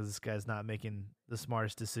 because this guy's not making the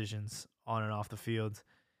smartest decisions on and off the field.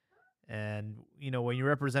 And when you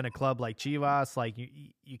represent a club like Chivas, like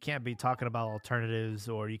you can't be talking about alternatives,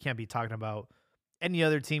 or you can't be talking about any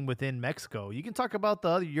other team within Mexico. You can talk about the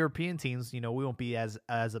other European teams. We won't be as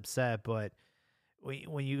upset, but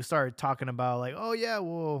when you start talking about like, oh yeah,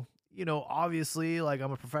 well, obviously, like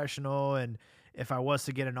I'm a professional, and if I was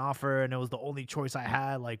to get an offer and it was the only choice I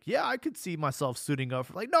had, like, yeah, I could see myself suiting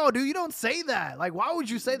up. Like, no, dude, you don't say that. Like, why would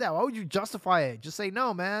you say that? Why would you justify it? Just say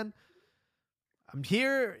no, man. I'm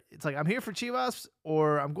here. It's like I'm here for Chivas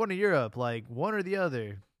or I'm going to Europe. Like one or the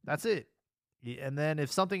other. That's it. And then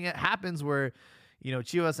if something happens where,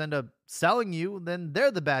 Chivas end up selling you, then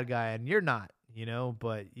they're the bad guy and you're not.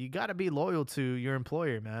 But you got to be loyal to your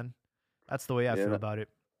employer, man. That's the way I feel Yeah. about it.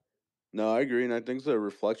 No, I agree, and I think it's a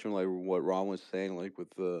reflection, like what Ron was saying, like with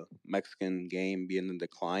the Mexican game being in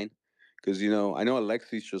decline. Because I know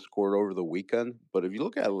Alexis just scored over the weekend, but if you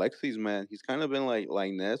look at Alexis, man, he's kind of been like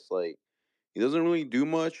this. Like he doesn't really do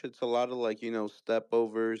much. It's a lot of like step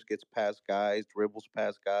overs, gets past guys, dribbles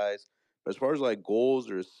past guys. But as far as like goals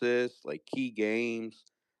or assists, like key games,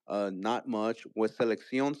 not much. With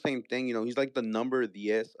Selección, same thing. He's like the number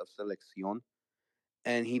 10 of Selección,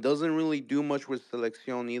 and he doesn't really do much with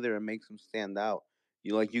Selección either. It makes him stand out.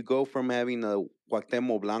 You go from having a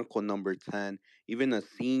Cuauhtémoc Blanco number 10, even a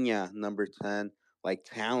Ciña number 10, like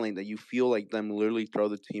talent that you feel like them literally throw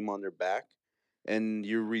the team on their back, and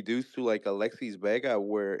you're reduced to like Alexis Vega,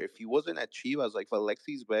 where if he wasn't at Chivas, like if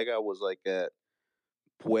Alexis Vega was like at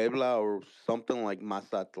Puebla or something like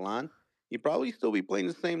Mazatlan, he'd probably still be playing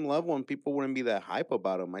the same level and people wouldn't be that hype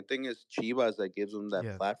about him. I think it's Chivas that gives him that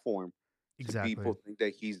Yeah, platform to exactly. people think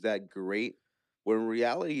that he's that great, when in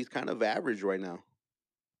reality he's kind of average right now.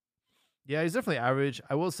 Yeah, he's definitely average.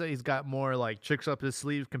 I will say he's got more like tricks up his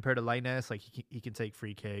sleeve compared to Lightness. Like he can take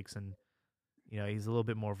free kicks, and he's a little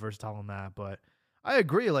bit more versatile on that. But I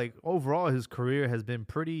agree. Like overall, his career has been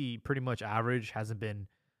pretty much average. Hasn't been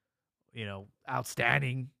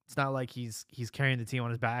outstanding. It's not like he's carrying the team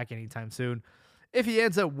on his back anytime soon. If he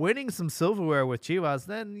ends up winning some silverware with Chivas,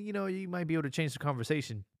 then you might be able to change the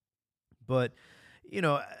conversation. But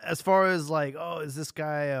as far as like, oh, is this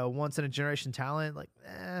guy a once in a generation talent? Like,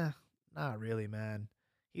 not really, man.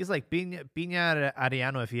 He's like Pina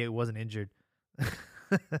Ariano if he wasn't injured.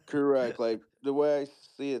 Correct. Like the way I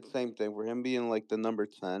see it, same thing. For him being like the number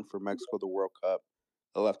 10 for Mexico, the World Cup,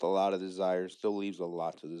 it left a lot of desire. Still leaves a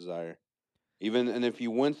lot to desire. Even and if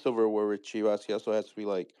you win silverware with Chivas, he also has to be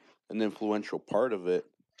like an influential part of it.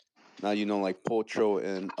 Now like Pocho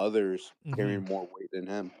and others carrying more weight than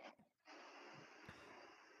him.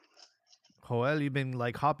 Joel, you've been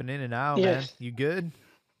like hopping in and out, man. Yes. You good?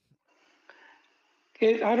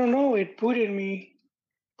 I don't know. It booted me,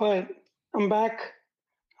 but I'm back.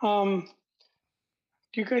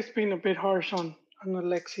 You guys been a bit harsh on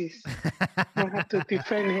Alexis. I have to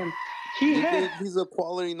defend him. he Do you had think he's a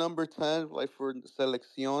quality number 10, like for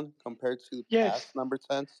selección, compared to yes. past number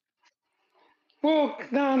 10s? Well,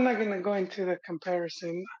 no, I'm not gonna go into the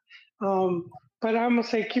comparison. But I'm gonna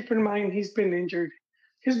say keep in mind he's been injured.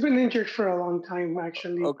 He's been injured for a long time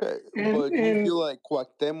actually, Okay, and but do you feel like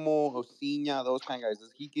Cuauhtemoc, Osinha, those kind of guys,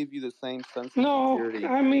 does he give you the same sense of no, security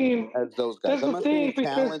I mean as those guys? that's I'm the not thing saying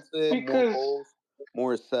talented, more because goals,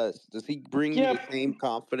 more assists. Does he bring you yeah, the same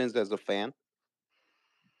confidence as a fan?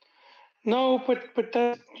 no, but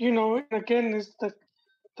that again is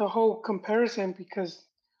the whole comparison because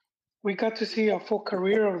we got to see a full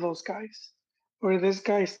career of those guys, where this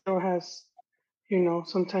guy still has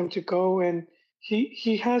some time to go, and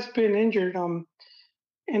he has been injured.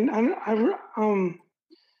 And I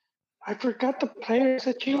forgot the player. It's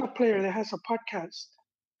a Chile player that has a podcast,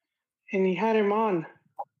 and he had him on.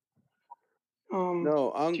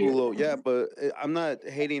 No, Do you, Angulo, yeah, but I'm not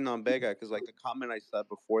hating on Vega because, like the comment I said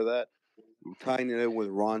before that, tying it with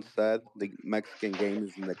Ron said, the Mexican game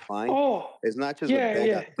is in decline. oh, It's not just a yeah, Vega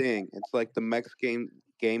yeah, thing. It's like the Mexican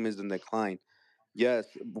game is in decline. Yes,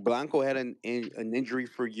 Blanco had an injury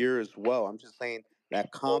for a year as well. I'm just saying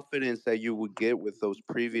that confidence that you would get with those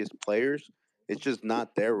previous players, it's just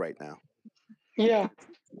not there right now. yeah.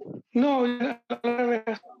 No, a lot of it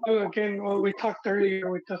has to do again. What we talked earlier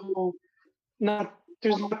with the whole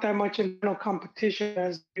there's not that much internal competition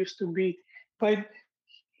as there used to be, but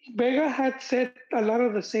Vega had said a lot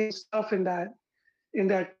of the same stuff in that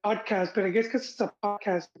podcast. But I guess because it's a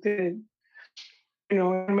podcast, it didn't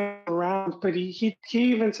make around. But he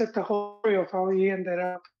even said the whole story of how he ended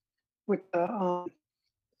up with the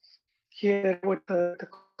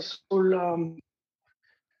school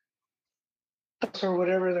or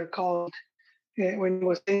whatever they're called when he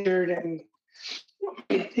was injured, and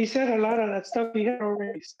he said a lot of that stuff. He had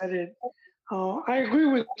already said it. I agree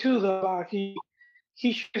with you too, though. He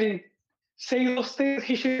shouldn't say those things.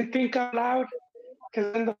 He shouldn't think out loud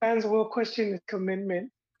because then the fans will question his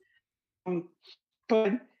commitment.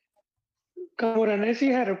 But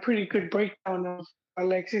Moranesi had a pretty good breakdown of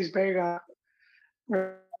Alexis Vega,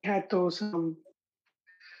 where he had those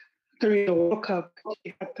during the World Cup.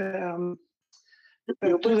 He had You're do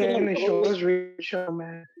the breaking up. end show. It was really show,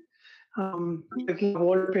 man. With La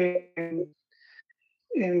Volpe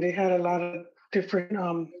and they had a lot of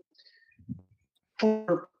different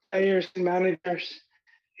former players and managers.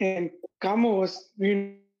 And Gamo was,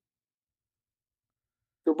 You're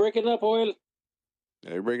breaking up, Oil.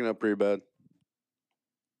 Yeah, you're breaking up pretty bad.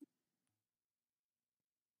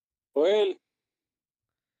 Oil.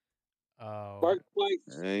 Oh. Bark twice.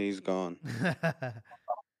 Hey, he's gone.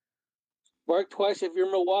 Bark twice if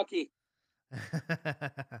you're Milwaukee.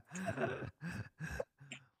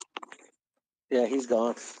 Yeah, he's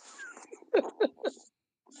gone.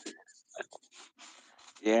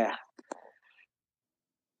 Yeah.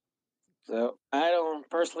 So I don't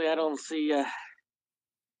see. I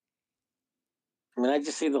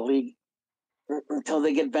just see the league until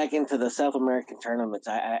they get back into the South American tournaments.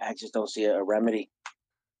 I just don't see a remedy.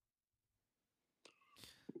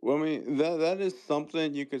 Well, I mean that is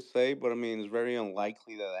something you could say, but I mean it's very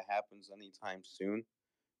unlikely that it happens anytime soon.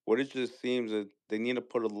 What it just seems that they need to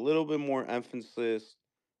put a little bit more emphasis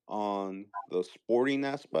on the sporting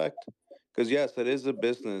aspect. Because yes, it is a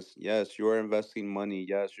business. Yes, you are investing money.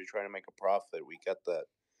 Yes, you're trying to make a profit. We get that.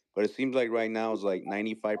 But it seems like right now it's like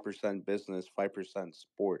 95% business, 5%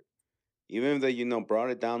 sport. Even if they, brought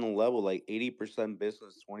it down a level, like 80%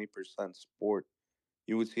 business, 20% sport,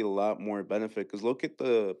 you would see a lot more benefit. Because look at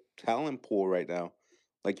the talent pool right now.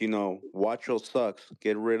 Like, Wacho sucks.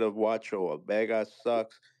 Get rid of Wacho. Vega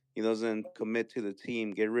sucks. He doesn't commit to the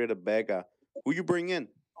team. Get rid of Vega. Who you bring in?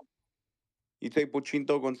 You take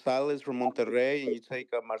Pochinto Gonzalez from Monterrey and you take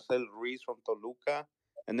Marcel Ruiz from Toluca.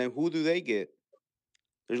 And then who do they get?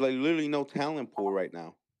 There's like literally no talent pool right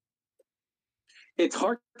now. It's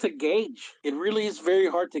hard to gauge. It really is very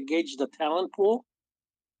hard to gauge the talent pool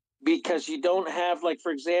because you don't have, like,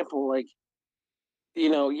 for example, like,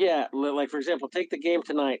 like, for example, take the game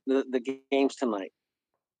tonight, the games tonight.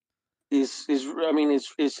 Is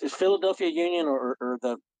Philadelphia Union or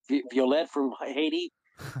the Violet from Haiti?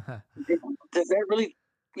 Does that really,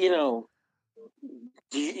 you know,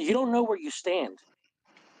 you don't know where you stand.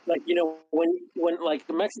 Like, when like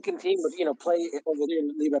the Mexican team would, play over there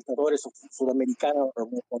in Libertadores or Sudamericana or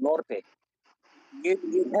Norte,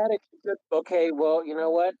 you had it. Okay, well, you know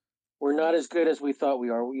what? We're not as good as we thought we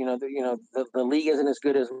are. The league isn't as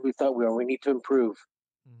good as we thought we are. We need to improve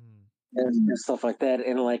Mhm. and stuff like that.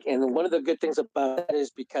 And one of the good things about that is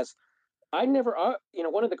because I never,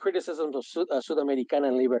 one of the criticisms of Sudamericana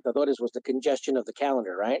and Libertadores was the congestion of the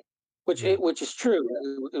calendar, right? Yeah. which is true.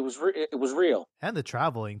 It was real, And the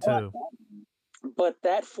traveling but too.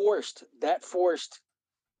 that forced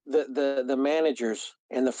the managers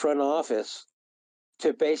and the front office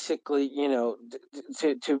to basically,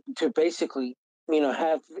 to basically,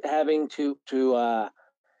 having to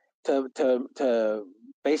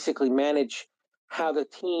basically manage how the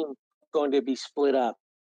team going to be split up,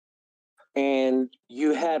 and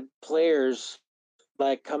you had players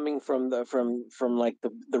like coming from like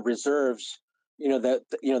the reserves, that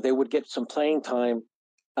they would get some playing time,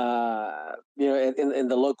 in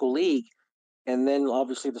the local league, and then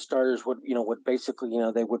obviously the starters would basically,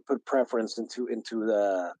 they would put preference into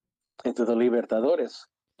the Libertadores.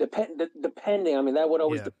 Depending, I mean, that would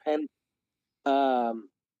always Yeah. depend, um,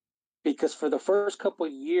 because for the first couple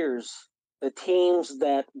of years, the teams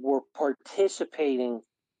that were participating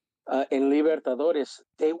in Libertadores,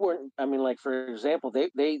 they weren't. I mean, like for example,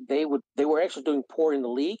 they were actually doing poor in the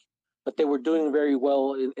league, but they were doing very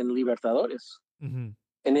well in Libertadores. Hmm.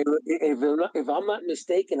 And if I'm not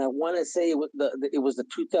mistaken, I want to say it was the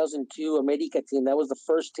 2002 America team. That was the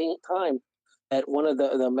first time that one of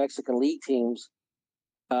the Mexican league teams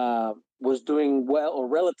was doing well or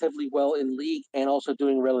relatively well in league, and also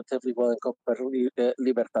doing relatively well in Copa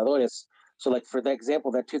Libertadores. So, like for that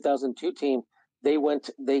example, that 2002 team, they went.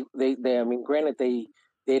 They I mean, granted, they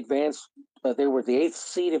advanced. They were the eighth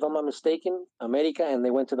seed, if I'm not mistaken, America, and they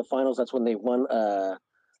went to the finals. That's when they won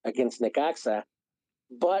against Necaxa.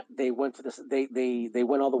 But they went to the they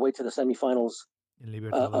went all the way to the semifinals In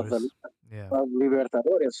of the Libertadores. Yeah. of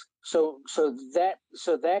Libertadores. So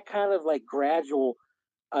that kind of like gradual.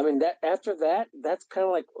 I mean, that after that, that's kind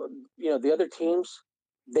of like, the other teams.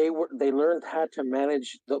 They learned how to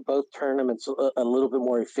manage both tournaments a little bit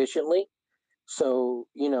more efficiently. So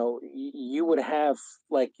you would have,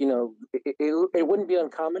 like, it wouldn't be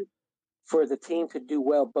uncommon for the team to do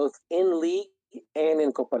well both in league and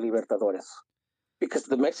in Copa Libertadores, because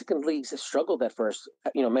the Mexican leagues have struggled at first,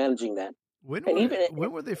 managing that. When And were even at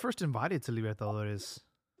when were they first invited to Libertadores?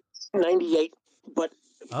 98, but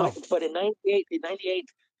but Oh. but in 98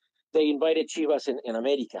 they invited Chivas in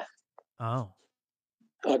America. Oh.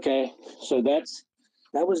 Okay, so that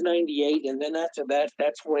was 98, and then after that,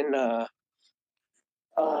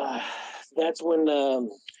 uh that's when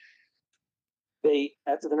they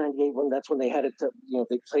after the 98 one, that's when they had it to,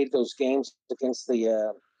 they played those games against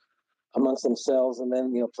the amongst themselves, and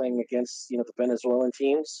then playing against the Venezuelan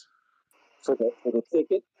teams for the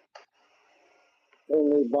ticket.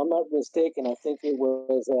 And if I'm not mistaken, I think it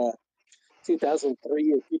was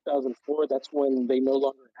 2003 or 2004. That's when they no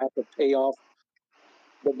longer had to pay off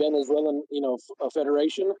the Venezuelan,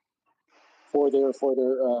 federation for their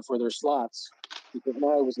slots, because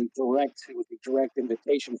now it was a direct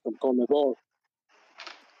invitation from CONMEBOL,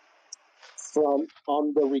 from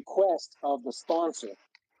on the request of the sponsor.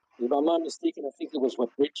 If I'm not mistaken, I think it was what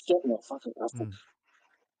Bridgestone. No, fucking, Mm.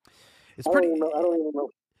 It's I don't pretty even know. I don't even know.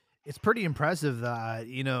 it's pretty impressive that,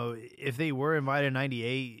 if they were invited in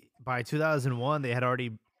 98, by 2001 they had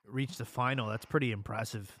already reached the final. That's pretty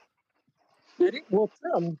impressive. Did it? Well,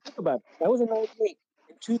 sure, I mean, think about it. That was in '98.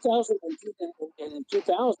 In 2000, and in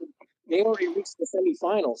 2000, they already reached the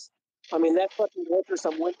semifinals. I mean, that fucking Walter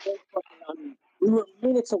Samuel, I mean, we were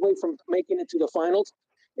minutes away from making it to the finals,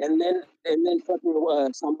 and then fucking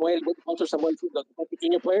Walter Samuel, the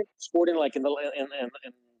Pequeño player, scored in like in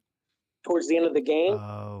towards the end of the game,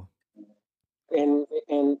 Oh. and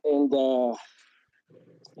and and uh,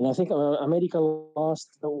 and I think America won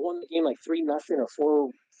the game like 3-0 or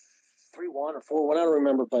 3-1 or 4-1. I don't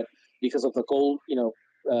remember, but because of the goal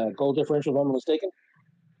differential, if I'm not mistaken,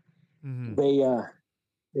 Hmm.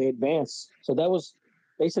 they advanced. So that was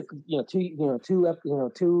basically, two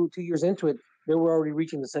years into it, they were already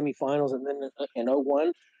reaching the semifinals, and then in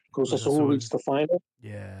 '01, Cruz Cruz Azul Azul. reached the final,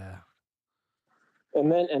 Yeah.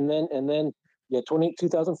 and then yeah,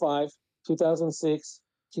 2005, 2006,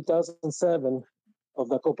 2007 of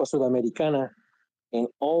the Copa Sudamericana. In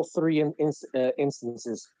all three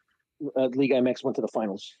instances, Liga MX went to the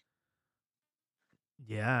finals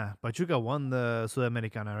Yeah. Pachuca won the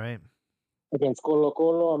Sudamericana, right? against Colo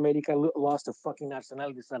Colo. America lost to fucking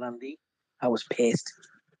Arsenal de Sarandí. I was pissed.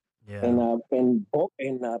 Yeah. And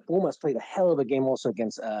Pumas played a hell of a game also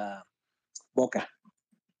against Boca.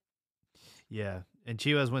 Yeah. And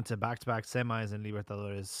Chivas went to back-to-back semis in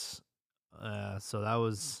Libertadores. So that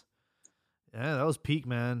was peak,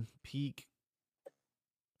 man. Peak.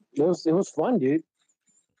 It was fun, dude.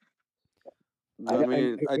 I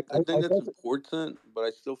mean, I I think that's felt it. important, but I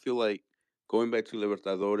still feel like going back to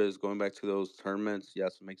Libertadores, going back to those tournaments,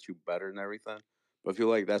 yes, it makes you better and everything. But I feel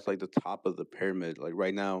like that's like the top of the pyramid. Like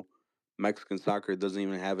right now, Mexican soccer doesn't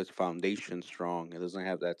even have its foundation strong. It doesn't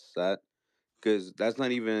have that set because that's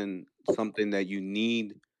not even something that you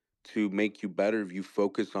need to make you better if you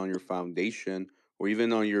focus on your foundation or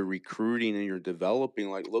even on your recruiting and your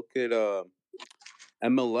developing. Like look at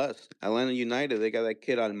MLS, Atlanta United. They got that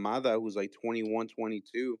kid Almada who's like 21,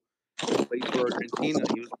 22, who plays for Argentina.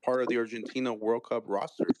 He was part of the Argentina World Cup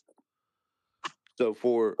roster. So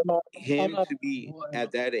for I'm not, I'm him not, to be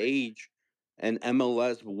at that age and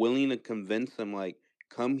MLS willing to convince him like,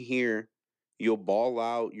 come here, you'll ball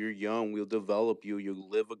out, you're young, we'll develop you, you'll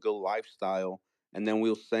live a good lifestyle, and then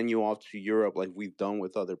we'll send you off to Europe like we've done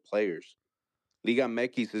with other players. Liga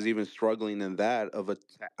MX is even struggling in that of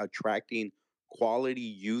attracting quality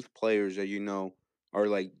youth players that are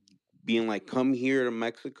like being like, come here to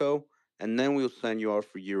Mexico, and then we'll send you off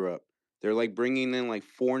for Europe. They're like bringing in like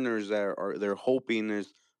foreigners that are they're hoping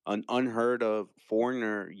is an unheard of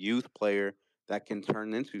foreigner youth player that can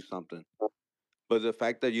turn into something. But the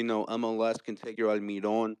fact that MLS can take your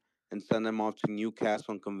Almiron and send them off to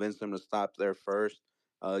Newcastle and convince them to stop there first.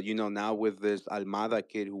 Now with this Almada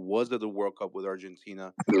kid who was at the World Cup with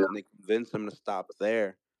Argentina, and they convinced him to stop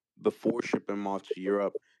there before shipping him off to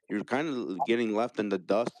Europe. You're kind of getting left in the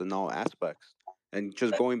dust in all aspects. And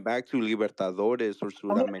just going back to Libertadores or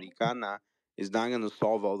I'm not, Sudamericana is not going to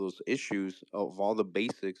solve all those issues of all the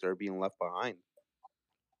basics that are being left behind.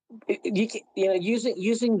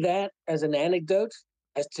 using that as an anecdote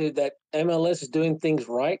as to that MLS is doing things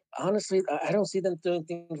right. Honestly, I don't see them doing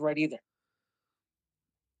things right either.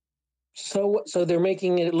 So they're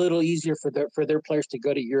making it a little easier for their players to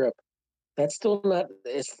go to Europe. That's still not,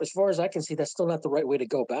 as far as I can see, that's still not the right way to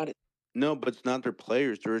go about it. No, but it's not their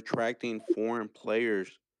players. They're attracting foreign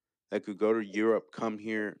players that could go to Europe, come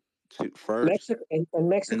here to first, And and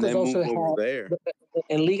Mexico's then also move over had, there.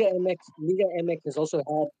 and Liga MX has also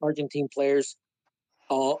had Argentine players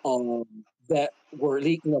that were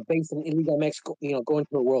based in Liga MX, going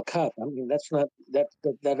to a World Cup. I mean, that's not that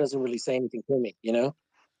doesn't really say anything to me,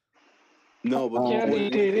 No, but the Yeah, they point is,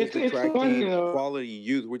 did. it's It's funny attracting though. quality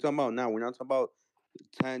youth. We're talking about now. We're not talking about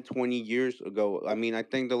 10, 20 years ago. I mean, I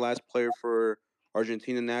think the last player for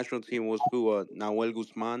Argentina national team was who? Nahuel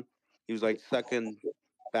Guzman. He was like second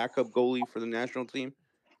backup goalie for the national team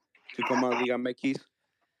to come out of Liga MX.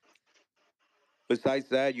 Besides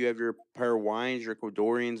that, you have your Paraguayans, your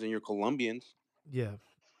Ecuadorians, and your Colombians, Yeah.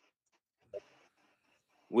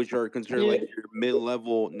 which are considered Yeah, like your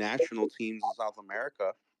mid-level national teams in South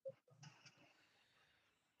America.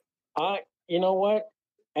 You know what?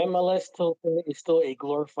 MLS is still a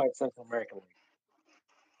glorified Central American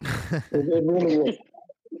league. It really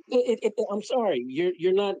is. I'm sorry,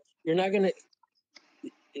 you're not gonna.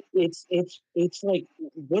 It's like,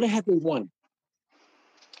 what have they won?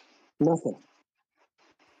 Nothing.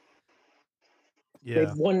 They've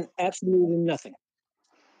Yeah. won absolutely nothing.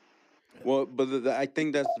 Well, but I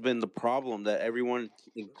think that's been the problem that everyone,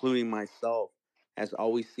 including myself, has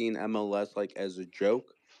always seen MLS like as a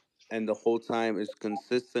joke, and the whole time it's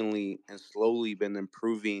consistently and slowly been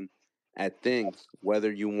improving at things.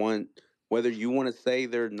 Whether you want to say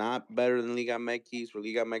they're not better than Liga MX or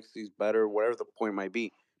Liga MX is better, whatever the point might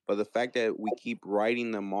be, but the fact that we keep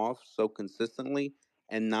writing them off so consistently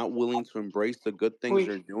and not willing to embrace the good things we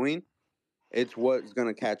they're doing, it's what's going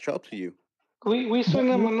to catch up to you. we But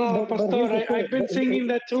suena manada but here's pastor. the thing. I've been singing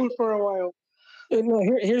that tune for a while. No,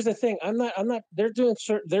 here's the thing. I'm not. They're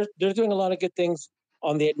doing a lot of good things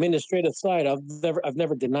on the administrative side. I've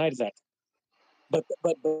never denied that. But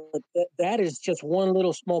that is just one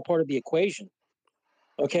little small part of the equation.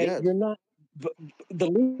 Okay, Yes. you're not. The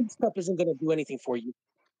League Cup isn't going to do anything for you.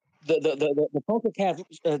 The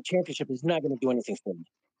CONCACAF championship is not going to do anything for you.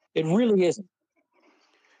 It really isn't.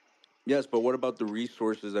 Yes, but what about the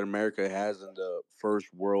resources that America has and the first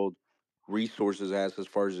world resources has as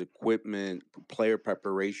far as equipment, player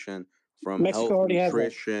preparation, from Mexico health, already has that.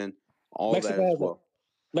 nutrition, all that Mexico as has that. well?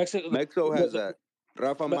 Mexico. Mexico has The, that.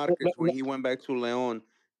 Rafa the, the, Marquez, when the, he went back to Leon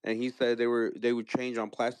and he said they would change on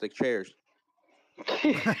plastic chairs.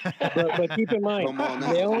 but keep in mind, Come on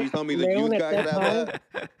now. So Leon you tell me the Leon youth at guys that have time.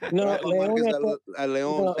 that? No, Rafa Leon Marquez at that. at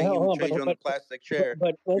Leon No, saying he would hold on, change on the plastic chair.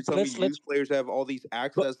 but You tell me let's youth players have all these but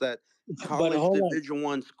access that but college hold on, Division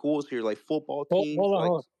One schools here, like football hold, teams, hold on, like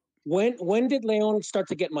hold on. When did Leon start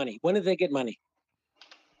to get money? When did they get money?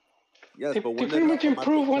 yes, they, but they when did pretty much Rafa Marquez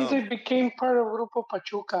improved once they come? became part of Grupo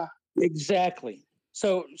Pachuca. Exactly.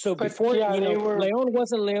 So But before, yeah, they were Leon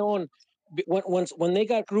wasn't Leon. When they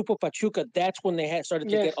got Grupo Pachuca, that's when they had started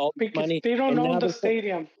to get yes all this because money, they don't and own now the they.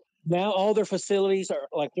 stadium. Now all their facilities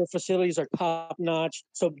are top notch.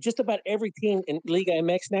 So just about every team in Liga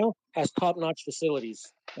MX now has top notch facilities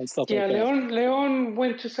and stuff Yeah, like that. Leon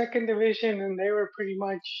went to second division, and they were pretty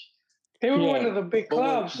much they were one Yeah. of the big But when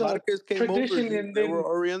clubs. Marquez came over, Tradition, and they were then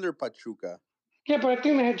already under Pachuca. yeah, but I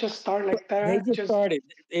think they had just started like They that. just Just started.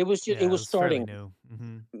 It Yeah, it was was fairly starting. new.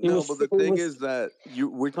 No, but the It thing was is that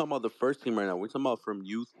we're talking about the first team right now. We're talking about from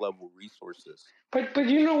youth level resources. but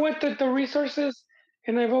you know what the resources,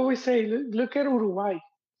 and I've always say look at Uruguay.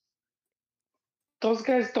 Those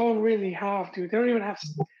guys don't really have, dude. They don't even have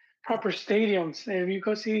proper stadiums. If you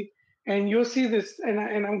go see, and you'll see this, and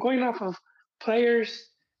I'm going off of players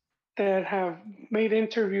that have made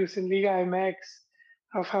interviews in Liga MX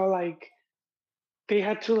of how like they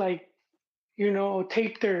had to like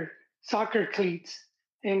tape their soccer cleats,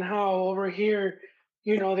 and how over here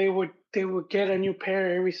they would get a new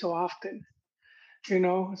pair every so often,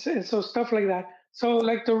 so stuff like that. So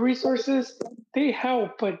like the resources, they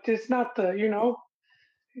help, but it's not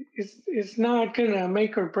it's not gonna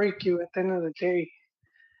make or break you at the end of the day.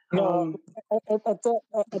 no um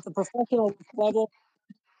at the professional level.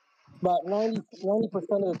 About 90%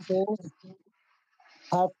 of the teams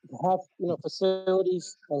have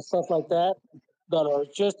facilities and stuff like that that are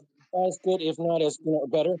just as good, if not as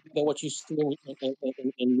better than what you see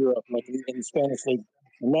in Europe, like in the Spanish league.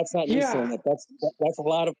 And that's not me saying yeah, that. That's a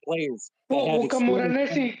lot of players that well have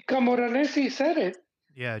extremely. Camoranesi said it.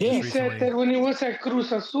 Yeah, Yeah, just He said recently that when he was at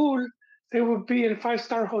Cruz Azul, they would be in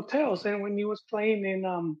five-star hotels, and when he was playing in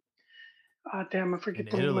damn, I in forget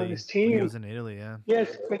the name of Italy his when he team. was in Italy. Yeah,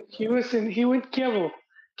 Yes, but he went Chievo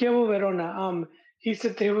Verona. He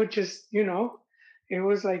said they would just it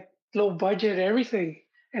was like low budget everything,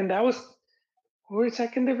 and that was we're in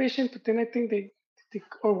second division, but then I think they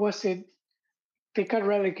or was it they got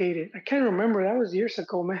relegated. I can't remember. That was years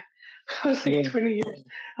ago, man. That was like yeah. 20 years.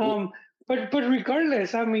 But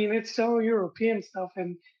regardless, I mean, it's all European stuff.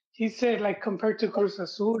 And he said, like, compared to Cruz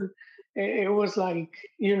Azul, it was like,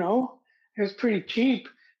 it was pretty cheap.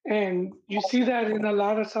 And you see that in a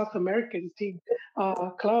lot of South American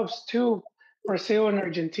clubs too, Brazil and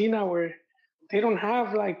Argentina, where they don't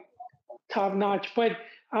have like top notch. But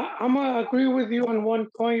I'm gonna agree with you on one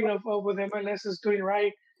point of what MLS is doing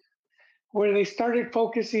right, where they started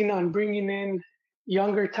focusing on bringing in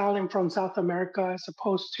younger talent from South America as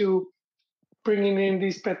opposed to bringing in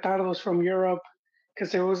these petardos from Europe,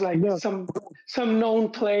 because there was like Yeah. some known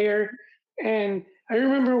player. And I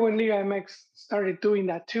remember when Liga MX started doing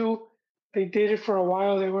that too. They did it for a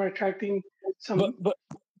while. They were attracting But some but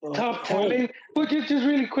top hold on. talent. But just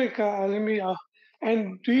really quick, let me.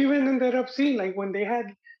 And we even ended up seeing like when they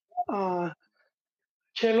had uh,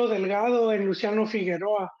 Chelo Delgado and Luciano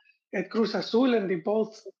Figueroa at Cruz Azul, and they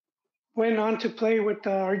both went on to play with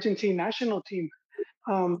the Argentine national team.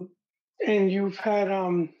 Um, and you've had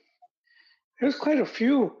there's quite a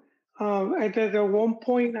few. At one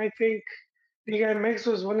point, I think Liga MX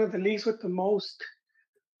was one of the leagues with the most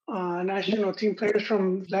national team players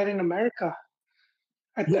from Latin America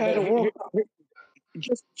Yeah, at but a World Cup.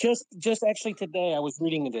 just actually today I was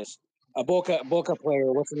reading this. A Boca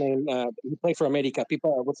player, what's the name? He played for America.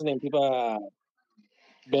 People, what's the name? People,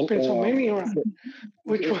 It's Ben, been so many around.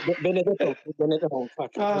 Which one? Benedetto.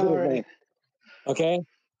 Fuck, I forget All his right. name. Okay,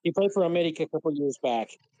 he played for America a couple years back.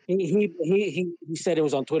 He said it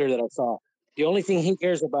was on Twitter that I saw. The only thing he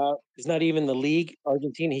cares about is not even the league,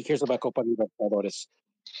 Argentina. He cares about Copa Libertadores.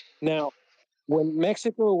 Now, when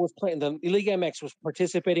Mexico was playing, the Liga MX was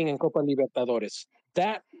participating in Copa Libertadores.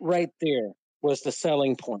 That right there was the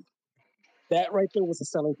selling point. That right there was the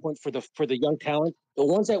selling point for the young talent. The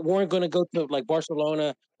ones that weren't going to go to like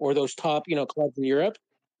Barcelona or those top clubs in Europe,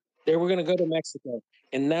 they were going to go to Mexico,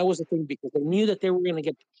 and that was the thing because they knew that they were going to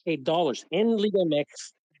get paid dollars in Liga MX,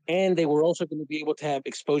 and they were also going to be able to have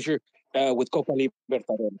exposure with Copa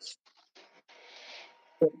Libertadores.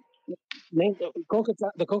 But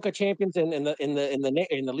the Conca champions in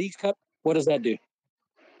the Leagues Cup. What does that do?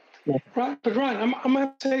 Ron, I'm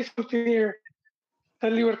gonna say something here. The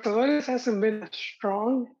Libertadores hasn't been as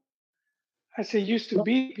strong as it used to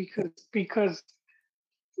be because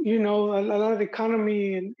a lot of the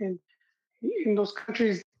economy in those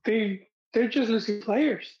countries, they're just losing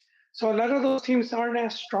players. So a lot of those teams aren't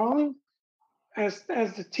as strong as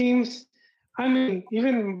the teams. I mean,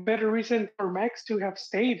 even better reason for Max to have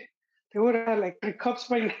stayed. They would have had like 3 cups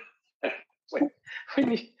by now. when,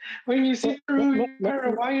 when you when you see Peruvian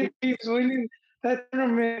Paraguayan teams winning that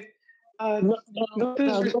tournament, uh, no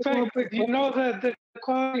disrespect, but you know that the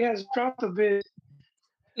quality has dropped a bit.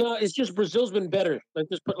 No, it's just Brazil's been better. Let's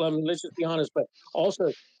just be honest. But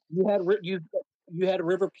also, you had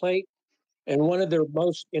River Plate and one of their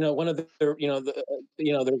most, one of their,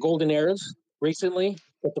 their golden eras recently.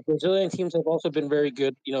 But the Brazilian teams have also been very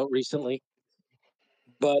good, recently.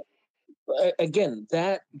 But again,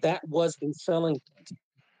 that was a selling point.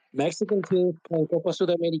 Mexican teams playing Copa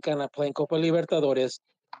Sudamericana, playing Copa Libertadores,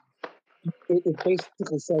 it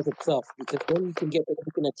basically sells itself because then you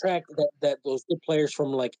can attract that those good players from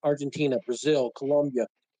like Argentina, Brazil, Colombia,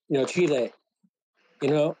 Chile, you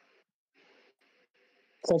know.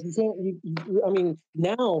 So you can't. I mean,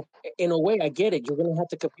 now in a way, I get it. You're going to have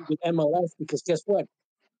to compete with MLS because guess what?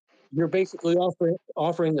 You're basically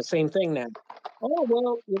offering the same thing now. Oh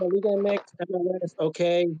well, Liga MX, MLS,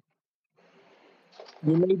 okay.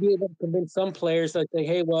 You may be able to convince some players that say,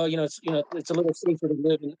 "Hey, well, it's a little safer to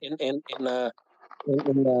live in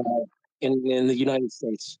the United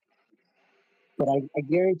States." But I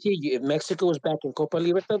guarantee you, if Mexico is back in Copa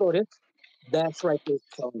Libertadores, that's right there's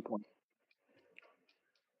the selling point.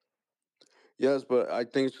 Yes, but I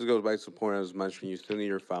think it just goes back to the point I was mentioning. You still need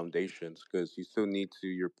your foundations because you still need to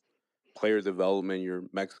your player development, your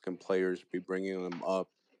Mexican players, be bringing them up,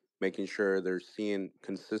 making sure they're seeing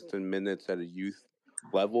consistent minutes at a youth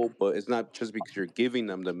level. But it's not just because you're giving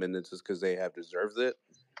them the minutes; it's because they have deserved it.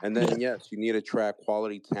 And Yeah. then yes, you need to track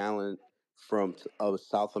quality talent from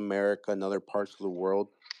South America and other parts of the world.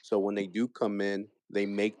 So when they do come in, they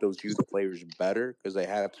make those youth players better because they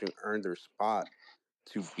have to earn their spot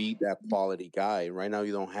to beat that quality guy. Right now,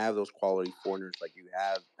 you don't have those quality foreigners like you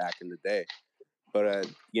have back in the day. But at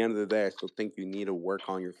the end of the day, I still think you need to work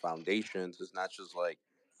on your foundations. It's not just like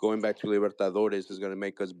going back to Libertadores is going to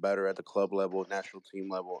make us better at the club level, national team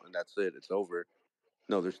level, and that's it. It's over.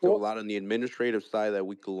 No, there's still a Well, lot on the administrative side that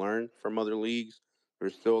we could learn from other leagues.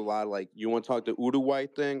 There's still a lot like you want to talk the Uruguay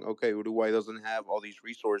thing. Okay, Uruguay doesn't have all these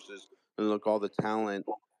resources and look all the talent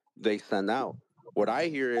they send out. What I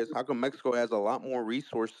hear is how come Mexico has a lot more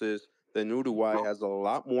resources than Uruguay, has a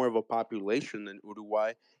lot more of a population than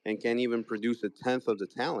Uruguay, and can't even produce a tenth of the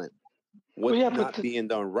talent? Well, What's yeah, not being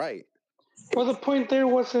done right? the point there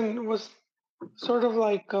was sort of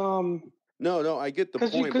like No, I get the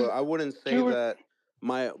point, because but I wouldn't say you were that.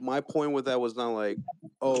 My point with that was not like,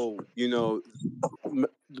 oh,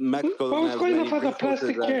 Mexico well, doesn't it's have as going many off of the resources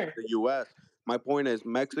plastic as chair. the U.S. My point is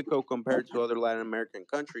Mexico compared to other Latin American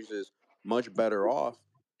countries is much better off,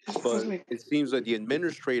 It's but like, it seems that the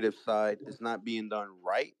administrative side is not being done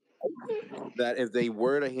right. That if they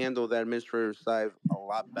were to handle that administrative side a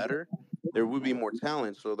lot better, there would be more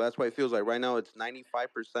talent. So that's why it feels like right now it's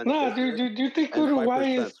 95% nah, business do you think and five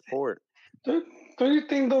Uruguay percent is? sport. Do, don't you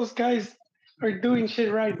think those guys are doing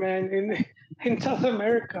shit right, man? In South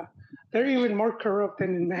America, they're even more corrupt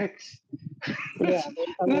than in Mex. yeah, It's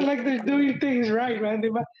I not mean, like they're doing things right, man.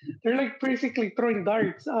 They're like basically throwing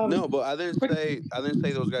darts. No, but But I didn't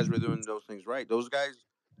say those guys were doing those things right. Those guys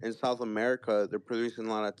in South America, they're producing a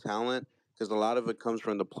lot of talent because a lot of it comes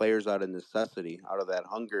from the players out of necessity, out of that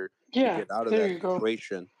hunger to yeah, get out of there that you go.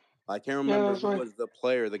 situation. I can't Yeah, remember that's who right. was the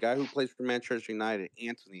player, the guy who plays for Manchester United,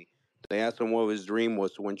 Anthony. They asked him what his dream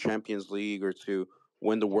was to win Champions League or to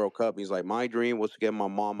win the World Cup. He's like, my dream was to get my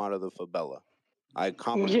mom out of the favela. I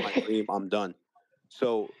accomplished my Yeah, dream. I'm done.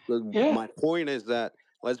 So yeah. my point is that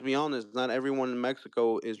let's be honest, not everyone in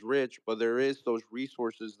Mexico is rich, but there is those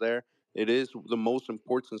resources there. It is the most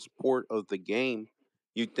important sport of the game.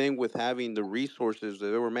 You think with having the resources that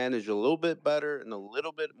they were managed a little bit better and a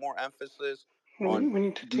little bit more emphasis on We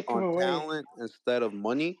need to take him away. talent instead of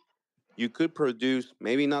money, you could produce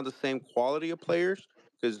maybe not the same quality of players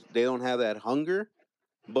because they don't have that hunger,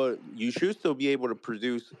 but you should still be able to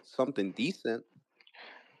produce something decent.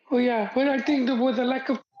 Oh yeah, but I think with the lack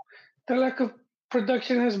of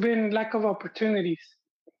production has been lack of opportunities.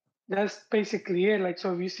 That's basically it. Like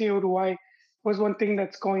so, if you see Uruguay was one thing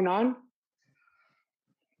that's going on,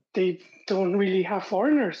 they don't really have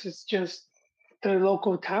foreigners. It's just the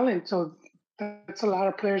local talent. So that's a lot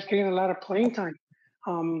of players getting a lot of playing time.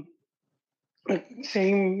 Um, like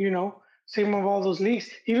same, same of all those leagues.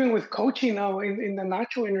 Even with coaching now in the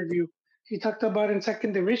Nacho interview, he talked about in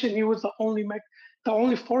second division, he was the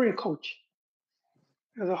only foreign coach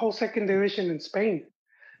of the whole second division in Spain.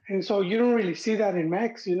 And so you don't really see that in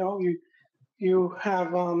Mex. You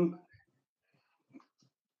have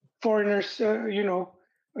foreigners,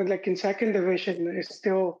 like in second division, is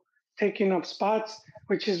still taking up spots,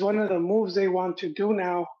 which is one of the moves they want to do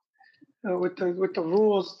now with the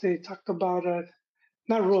rules. They talked about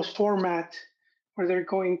not rules format, where they're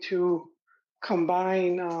going to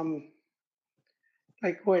combine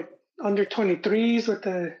like what under 23s with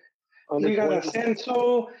the under Liga de 20.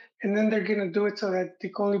 Ascenso, and then they're gonna do it so that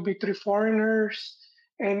there can only be three foreigners,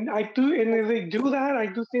 And and if they do that, I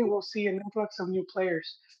do think we'll see an influx of new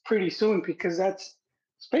players pretty soon because it's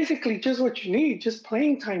basically just what you need, just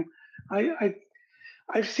playing time. I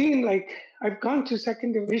I've seen I've gone to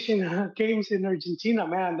second division games in Argentina.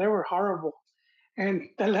 Man, they were horrible, and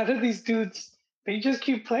a lot of these dudes they just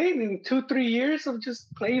keep playing. In 2 3 years of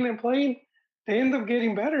just playing and playing, they end up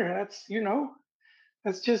getting better. That's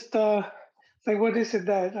just it's like what is it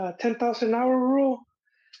that 10,000 hour rule?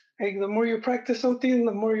 Like the more you practice something,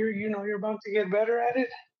 the more you're bound to get better at it.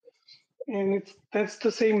 And that's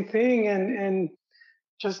the same thing. And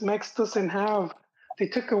just Mex doesn't have. They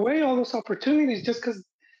took away all those opportunities just because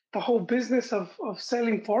the whole business of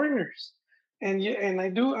selling foreigners. And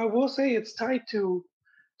I will say it's tied to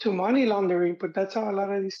money laundering, but that's how a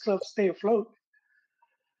lot of these clubs stay afloat.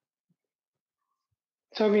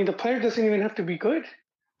 So I mean, the player doesn't even have to be good.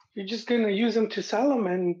 You're just gonna use them to sell them,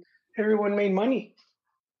 and everyone made money.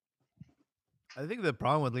 I think the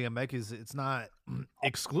problem with Liga MX is it's not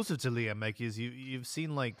exclusive to Liga MX. You've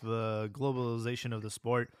seen like the globalization of the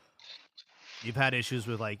sport. You've had issues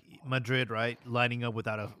with like Madrid, right, lining up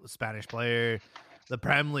without a Spanish player. The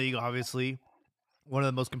Prem League, obviously, one of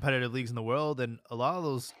the most competitive leagues in the world, and a lot of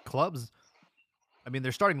those clubs, I mean,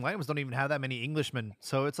 their starting lineups don't even have that many Englishmen.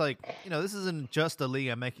 So it's like, this isn't just a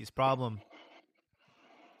Liga MX problem.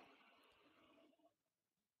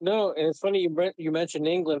 No, and it's funny you mentioned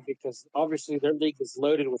England because obviously their league is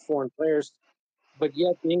loaded with foreign players, but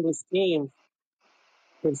yet the English team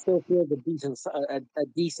can still field a decent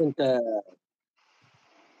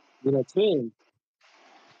team,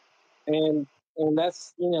 and and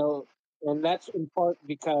that's and that's in part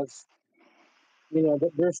because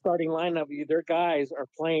their starting lineup, their guys are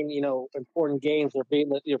playing important games. They're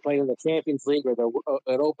playing in the Champions League or the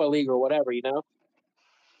Europa League or whatever,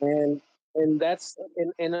 and that's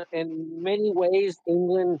in many ways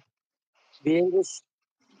the English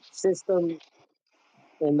system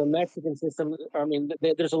and the Mexican system. I mean,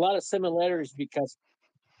 there's a lot of similarities because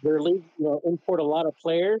their league import a lot of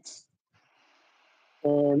players,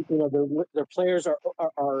 and their players are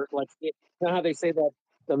like, how they say that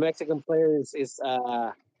the Mexican player is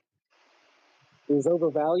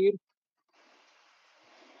overvalued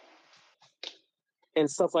and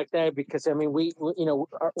stuff like that, because I mean we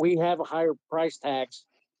have a higher price tags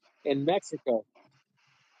in Mexico,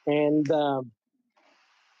 and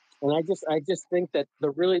I just think that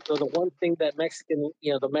the one thing that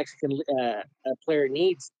the Mexican player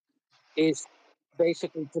needs is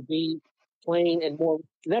basically to be playing and more.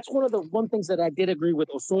 That's one things that I did agree with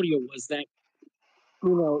Osorio was that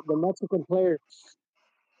the Mexican player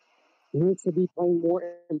needs to be playing more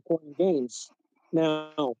important games.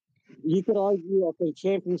 Now, you could argue, okay,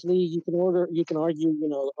 Champions League. You can argue, the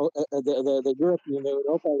European, the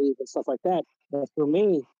Europa League and stuff like that. But for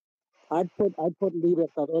me, I'd put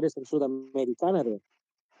Libertadores and Sudamericana there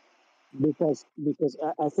because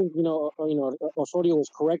I think Osorio was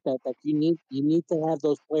correct that you need to have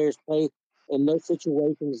those players play in those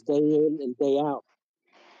situations day in and day out.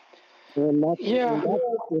 And that's Yeah, and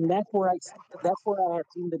that's and that's where I have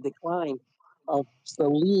seen the decline of the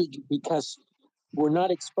league because we're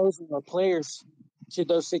not exposing our players to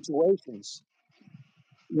those situations.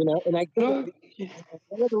 And I get no, it.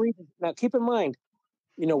 One of the reasons. Now, keep in mind,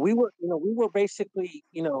 we were basically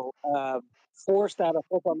forced out of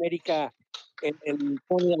Copa America in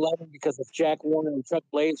 2011 because of Jack Warner and Chuck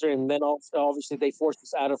Blazer, and then also obviously they forced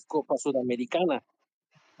us out of Copa Sudamericana.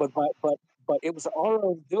 But it was our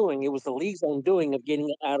own doing. It was the league's own doing of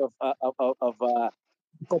getting out of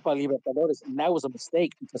Copa Libertadores, and that was a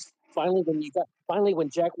mistake because finally when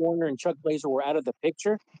Jack Warner and Chuck Blazer were out of the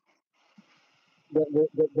picture, there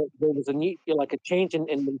was a change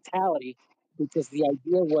in mentality because the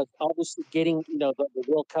idea was obviously getting the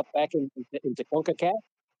World Cup back into CONCACAF.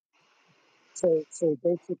 So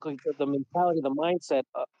basically the mentality, the mindset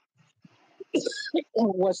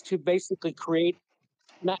was to basically create,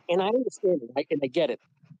 not, and I understand it, and I get it,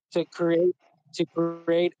 to create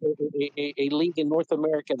a league in North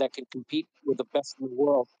America that can compete with the best in the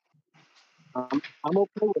world. I'm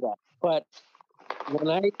okay with that, but when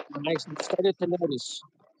I started to notice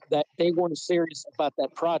that they weren't serious about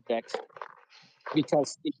that project,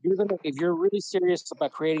 because if you're really serious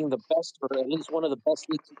about creating the best or at least one of the best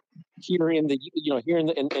leagues here in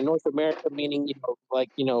North America, meaning like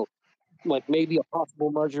maybe a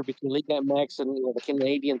possible merger between Liga MX and the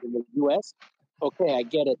Canadians and the US. Okay, I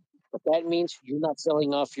get it, but that means you're not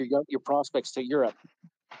selling off your prospects to Europe.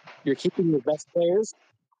 You're keeping your best players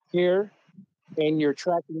here, and you're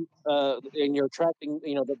attracting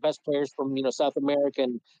the best players from South America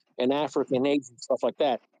and Africa and Asia and stuff like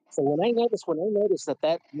that. So when I noticed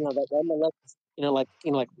that MLS like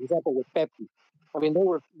for example with Pepsi. I mean, they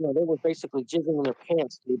were basically jiggling in their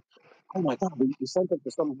pants, dude. Oh my God, we sent them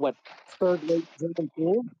to some what third rate German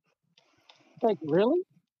team? Like really?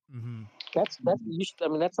 Hmm. That's you should, I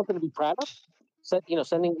mean that's something to be proud of.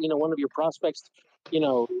 Sending one of your prospects,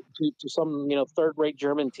 to some third rate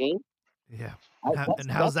German team. Yeah. I, And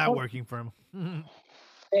how's that's that kind working for him?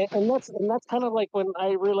 and that's kind of like when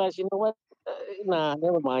I realized, you know what, nah,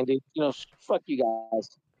 never mind, dude. Fuck you guys.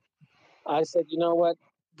 I said, you know what,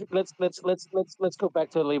 let's go back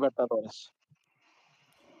to the Libertadores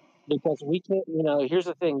because we can't. Here's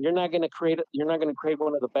the thing: you're not going to create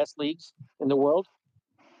one of the best leagues in the world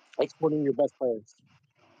exporting your best players.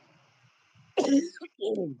 But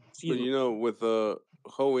Excuse me. with the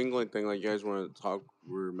whole England thing, like you guys want to talk,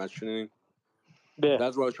 we're mentioning. Yeah,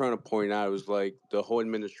 That's what I was trying to point out. It was like the whole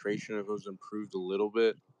administration, if it was improved a little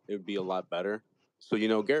bit, it would be a lot better. So,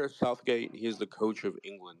 Gareth Southgate, he's the coach of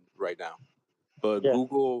England right now. But yeah,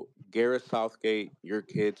 Google Gareth Southgate, your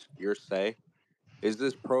kids, your say. Is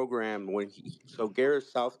this program so Gareth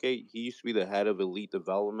Southgate, he used to be the head of elite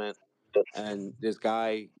development, and this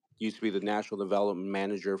guy used to be the national development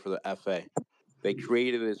manager for the FA. They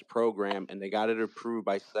created this program and they got it approved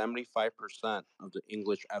by 75% of the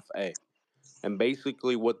English FA. And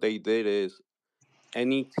basically, what they did is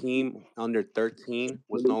any team under 13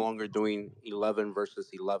 was no longer doing 11 versus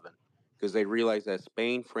 11 because they realized that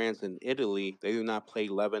Spain, France, and Italy, they do not play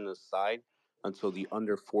 11 aside until the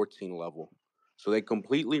under 14 level. So they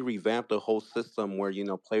completely revamped the whole system where,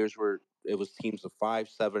 players it was teams of 5,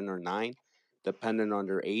 7, or 9, depending on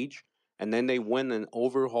their age. And then they went and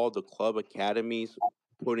overhauled the club academies,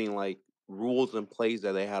 putting like rules and plays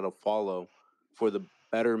that they had to follow for the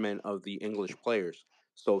betterment of the English players.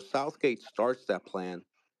 So Southgate starts that plan,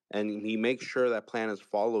 and he makes sure that plan is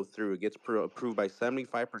followed through. It gets approved by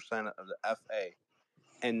 75% of the FA.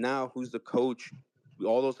 And now, who's the coach?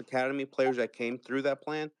 All those academy players that came through that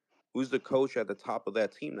plan, who's the coach at the top of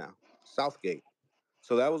that team now? Southgate.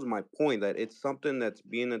 So that was my point, that it's something that's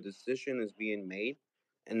being a decision is being made,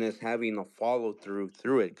 and it's having a follow through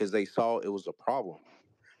it because they saw it was a problem.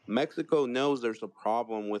 Mexico knows there's a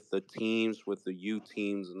problem with the teams, with the U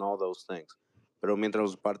teams, and all those things. Pero mientras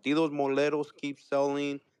los partidos moleros keep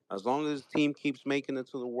selling, as long as the team keeps making it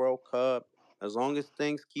to the World Cup, as long as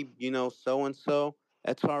things keep, so and so,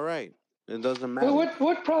 that's all right. It doesn't But matter.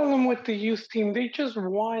 what problem with the youth team? They just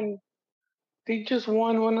won. They just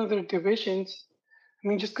won one of their divisions. I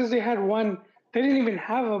mean, just because they had one, they didn't even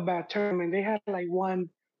have a bad tournament. They had like one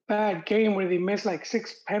bad game where they missed like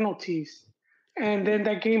 6 penalties, and then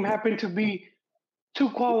that game happened to be two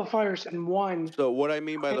qualifiers in one. So what I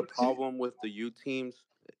mean by the It's, problem with the U teams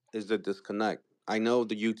is the disconnect. I know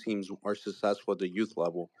the U teams are successful at the youth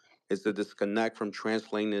level. It's the disconnect from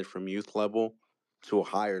translating it from youth level to a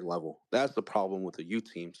higher level. That's the problem with the U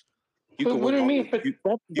teams. You but could what win do you all mean? the But you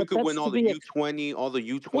but could win that's all to the be U20, all the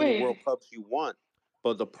U20 World wait, Cups you want,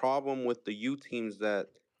 but the problem with the U teams that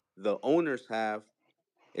the owners have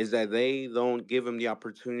is that they don't give them the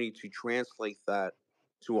opportunity to translate that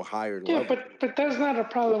to a higher yeah, level. but that's not a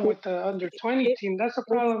problem it, with the under 20 it, team. That's a it's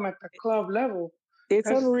problem at the club level. it's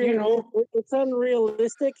That's it's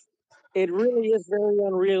unrealistic. It really is very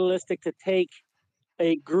unrealistic to take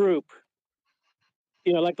a group.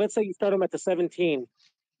 Like let's say you start them at the 17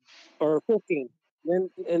 or 15,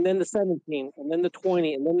 and then the 17, and then the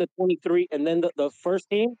 20, and then the 23, and then the first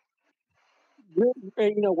team.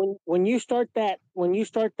 When you start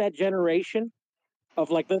that generation of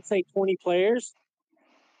like let's say 20 players,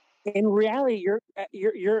 in reality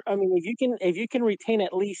you're I mean if you can retain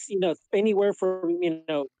at least anywhere from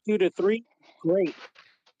 2 to 3, great.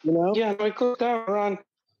 you know yeah. No, it goes down, Ron.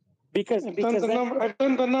 because I've done because the that's number. I've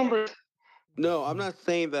done the numbers. No, I'm not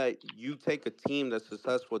saying that you take a team that's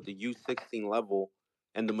successful at the U16 level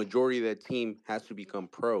and the majority of that team has to become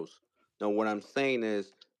pros. No, what I'm saying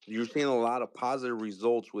is you're seeing a lot of positive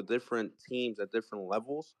results with different teams at different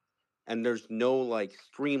levels, and there's no like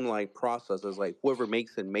streamlined process. It's like whoever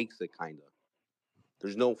makes it, kind of.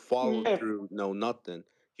 There's no follow Yeah, through, no nothing.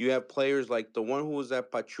 You have players like the one who was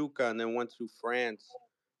at Pachuca and then went to France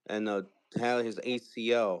and had his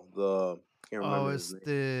ACL. Can't Oh, remember his it's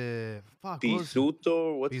name. the fuck. What was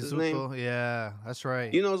Bisuto, what's his name? Pizzuto? Yeah, that's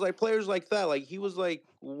right. It's like players like that. Like he was like,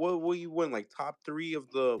 what you win? Like top three of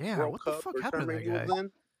the Yeah, World what the Cup fuck or happened to tournament that he was guy?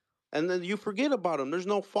 in, and then you forget about him. There's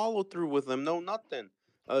no follow through with him. No nothing.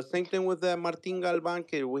 Same thing with that Martin Galvan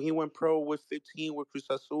kid when he went pro with 15 with Cruz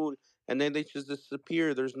Azul, and then they just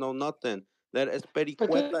disappear. There's no nothing. That but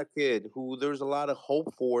Espericueta kid who there's a lot of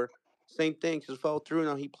hope for. Same thing, just fell through.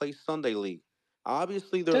 Now he plays Sunday league.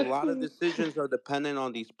 Obviously, there are a that lot of decisions are dependent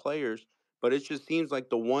on these players, But it just seems like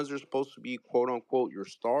the ones that are supposed to be quote unquote your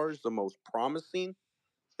stars, the most promising,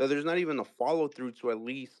 that there's not even a follow through to at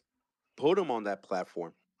least put them on that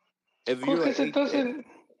platform. If Well, you're like, because it hey kid, doesn't.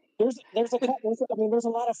 It, I mean, there's a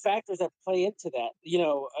lot of factors that play into that.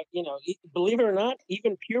 Believe it or not,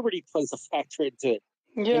 even puberty plays a factor into it.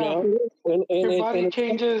 You yeah, know, your and body it's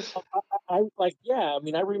changes. I like yeah. I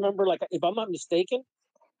mean, I remember like if I'm not mistaken,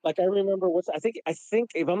 like I remember I think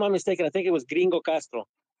if I'm not mistaken, I think it was Gringo Castro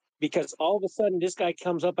because all of a sudden this guy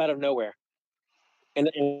comes up out of nowhere. And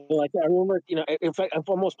like I remember, in fact, I'm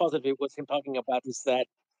almost positive it was him talking about is that,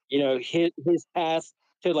 his path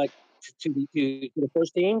to like to the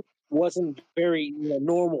first team wasn't very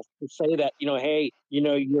normal to say that hey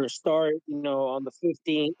you're a star on the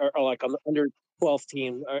 15 or like on the under 12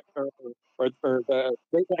 team I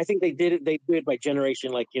think they did by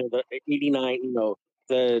generation like the 89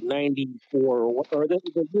 the 94 or the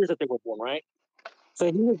years that they were born, right? So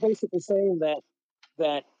he was basically saying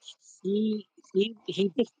that he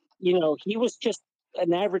just he was just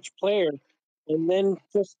an average player, and then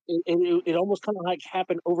just it almost kind of like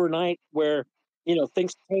happened overnight where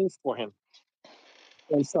things changed for him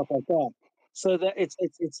and stuff like that. So that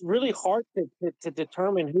it's really hard to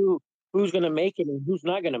determine who's going to make it and who's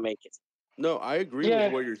not going to make it. no, I agree with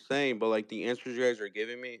Yeah. what you're saying, but like the answers you guys are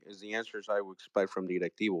giving me is the answers I would expect from the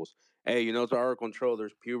directivos. Hey, it's our control.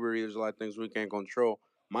 There's puberty. There's a lot of things we can't control.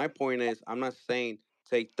 My point is, I'm not saying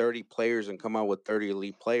take 30 players and come out with 30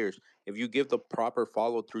 elite players. If you give the proper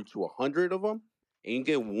follow through to 100 of them and you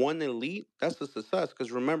get one elite, that's a success.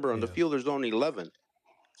 Because remember, on the Yeah. field, there's only 11.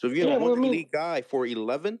 So if you get Yeah. Well, one I mean, elite guy for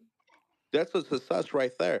 11, that's a success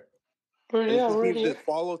right there. but And it yeah, just seems already. this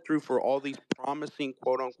follow through for all these promising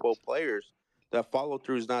quote unquote players. That follow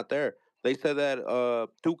through is not there. They said that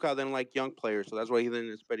Tuca didn't like young players, so that's why he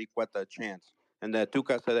didn't expect Quetta a chance. And that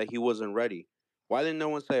Tuca said that he wasn't ready. Why didn't no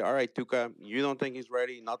one say, all right, Tuca, you don't think he's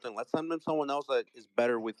ready? Nothing. Let's send him someone else that is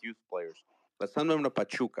better with youth players. Let's send him to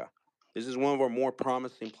Pachuca. This is one of our more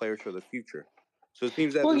promising players for the future. So it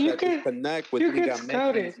seems that Well, there's that disconnect with you get Liga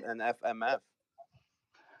scouted. MX and FMF.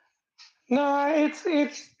 No, it's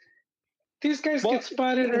these guys Well, get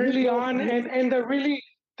spotted and early on, and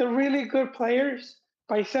the really good players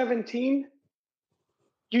by 17,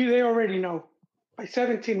 they already know. By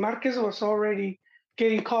 17, Marquez was already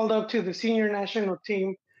getting called up to the senior national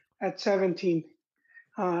team at 17.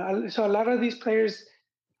 So a lot of these players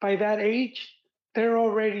by that age, they're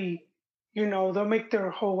already, they'll make their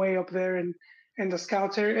whole way up there, and the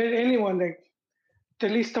scouts are anyone that the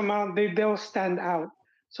least amount they'll stand out.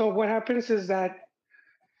 So what happens is that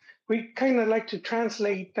we kind of like to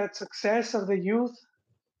translate that success of the youth,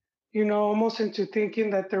 almost into thinking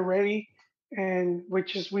that they're ready, and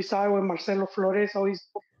which is we saw it with Marcelo Flores. Always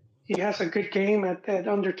he has a good game at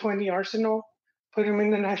under 20 Arsenal, put him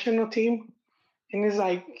in the national team, and it's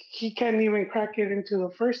like he can't even crack it into the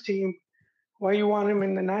first team. Why you want him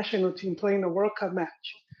in the national team playing a World Cup match?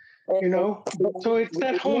 and, You and, know, so it's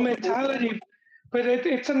that whole mentality. But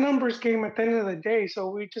it's a numbers game at the end of the day. So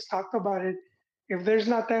we just talked about it. If there's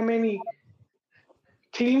not that many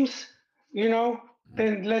teams,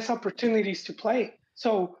 then less opportunities to play.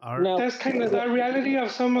 So Are now, that's kind of the reality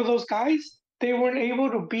of some of those guys. They weren't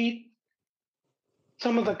able to beat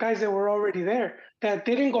some of the guys that were already there that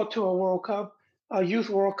didn't go to a World Cup, a Youth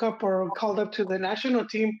World Cup, or called up to the national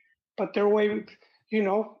team, but their way,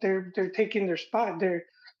 they're taking their spot. They're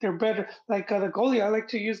better. Like the goalie, I like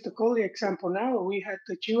to use the goalie example now. We had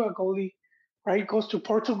the Chua goalie, right? Goes to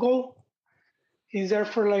Portugal. He's there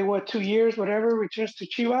for like what 2 years, whatever. Returns to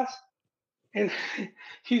Chivas, and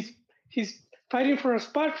he's he's fighting for a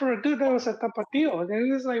spot for a dude that was a Tapatio.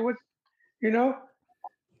 And it's like what you know.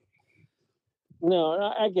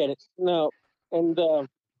 no, I get it. No, and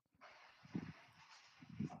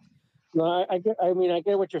no, I get. I mean, I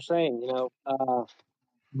get what you're saying.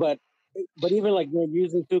 But even like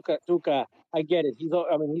using Tuca, I get it.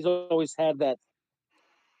 I mean, he's always had that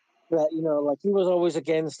like he was always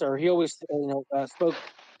against, or he always spoke.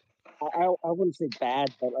 I wouldn't say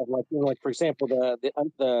bad, but of like like for example the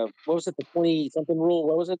what was it, the 20 something rule?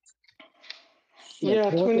 What was it? Yeah,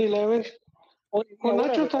 2011. Yeah, Well, Nacho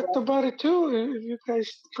whatever. talked about it too. If you guys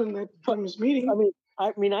But from his meeting.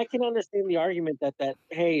 I can understand the argument that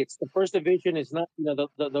hey, it's the first division is not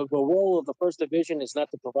the role of the first division is not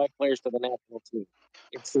to provide players to the national team.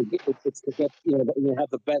 It's to get you have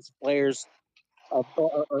the best players or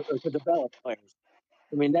to develop players.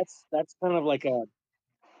 I mean that's kind of like a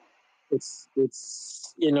it's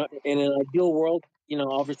in an ideal world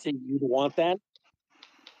obviously you'd want that,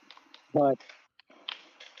 but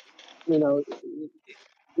you know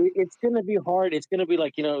it's going to be hard. It's going to be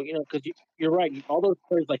like because you're right. All those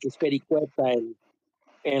players like Espericueta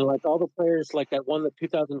and like all the players like that won the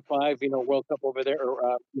 2005 World Cup over there,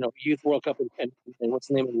 or Youth World Cup and what's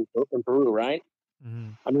the name in Peru, right?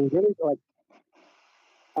 Mhm. I mean, really, like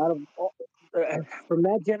out of from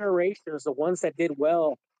that generation, is the ones that did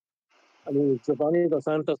well. I mean, Giovanni Dos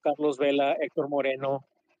Santos, Carlos Vela, Hector Moreno,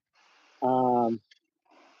 um,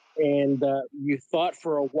 and you thought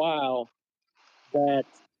for a while that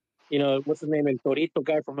what's his name, El Torito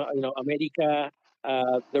guy from America.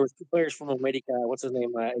 There was two players from America. What's his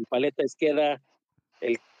name? El Paleta Izquierda,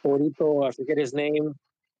 El Torito. I forget his name.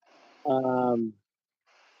 Um,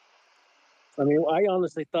 I mean, I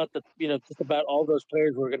honestly thought that just about all those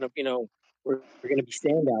players were gonna were gonna be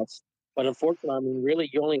standouts. But unfortunately, I mean, really,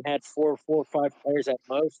 you only had four or five players at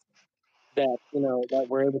most that that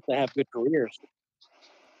were able to have good careers.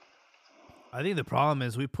 I think the problem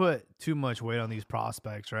is we put too much weight on these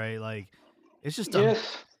prospects, right? Like it's just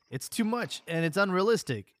Yes. it's too much and it's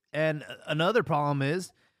unrealistic. And another problem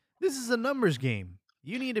is this is a numbers game.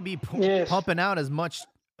 You need to be Yes. pumping out as much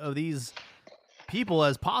of these people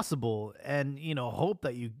as possible, and hope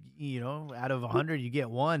that out of 100 you get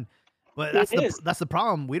one. But It is. that's the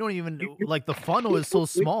problem. We don't even You- like the funnel is so we, we,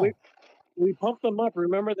 small. we pumped them up.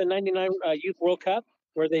 Remember the '99 Youth World Cup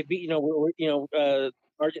where they beat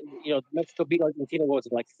Mexico beat Argentina. What was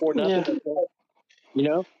it, like 4-0?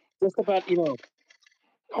 Yeah. Just about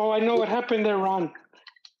Oh, I know what happened there, Ron.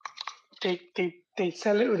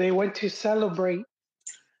 They went to celebrate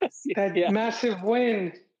that yeah massive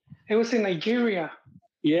win. It was in Nigeria,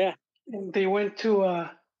 yeah, and they went to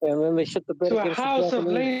and then they shut the bed a against the house of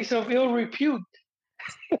Japanese. ladies of ill repute,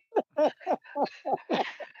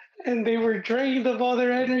 and they were drained of all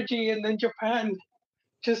their energy. And then Japan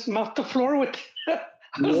just mopped the floor with. I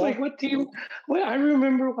was like, "What team?" Well, I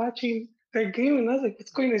remember watching that game, and I was like,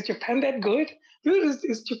 "What's going? Is Japan that good? Dude,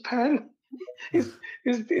 is Japan? Is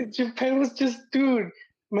Japan was just dude?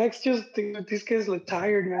 Max just these guys look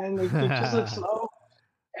tired, man. Like they just look slow."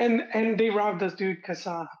 And they robbed us, dude. Cause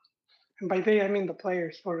and by they I mean the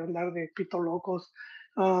players for now they Pito Locos.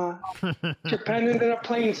 Japan ended up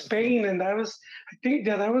playing Spain, and I think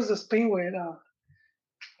that was the Spain with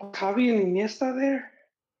Javi and Iniesta there.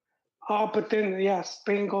 But then yeah,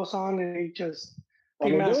 Spain goes on and I they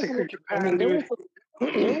mean, massacred Japan, dude.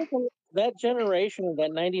 there was that generation,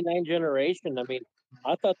 that '99 generation. I mean,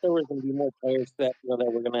 I thought there was going to be more players that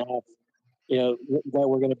that were going to have that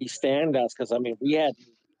were going to be standouts because I mean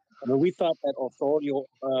we thought that Osorio,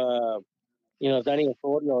 Danny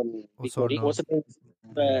Osorio and Vitorino, Osorno. what's the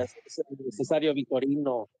name? Cesario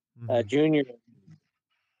Vitorino Mhm. Jr.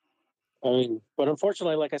 I mean, but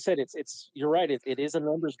unfortunately, like I said, it's you're right. It is a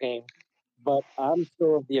numbers game, but I'm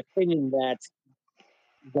still of the opinion that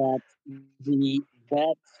that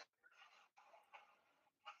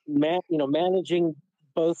managing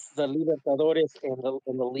both the Libertadores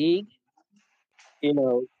and the league,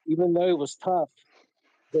 even though it was tough,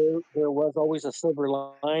 there was always a silver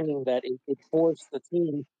lining that it forced the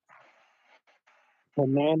team to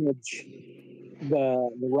manage the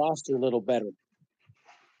roster a little better,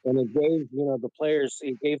 and it gave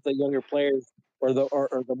it gave the younger players or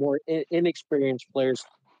the more inexperienced players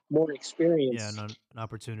more Yeah, experience. an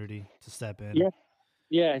opportunity to step in. Yeah,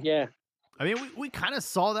 yeah, yeah, I mean, we kind of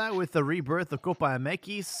saw that with the rebirth of Copa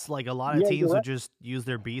MX. Like a lot of yeah. You're teams right. would just use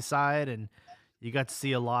their B side, and you got to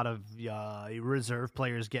see a lot of reserve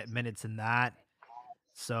players get minutes in that.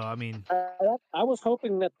 So I mean, I was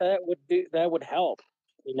hoping that would help,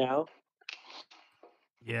 you know.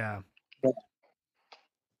 yeah, But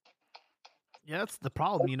yeah, that's the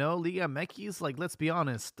problem. Liga MX. Like, let's be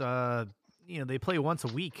honest. They play once a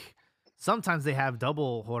week. Sometimes they have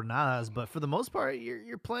double jornadas, but for the most part,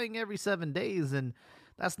 you're playing every 7 days, and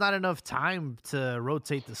that's not enough time to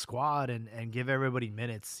rotate the squad and give everybody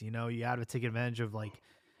minutes. You have to take advantage of like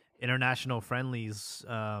international friendlies,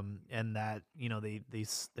 and that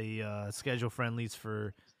they schedule friendlies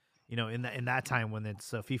for in that time when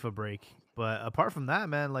it's a FIFA break. But apart from that,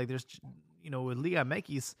 man, like there's with Liga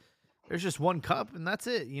MX, there's just one cup and that's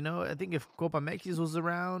it. I think if Copa MX was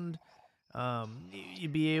around,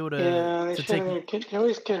 you'd be able Yeah, they to take. should they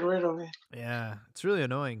always get rid of it. Yeah, it's really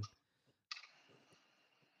annoying.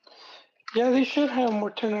 Yeah, they should have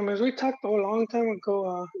more tournaments. We talked a long time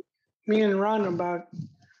ago, me and Ron, about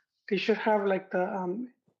they should have like the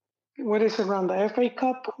what is it, around the FA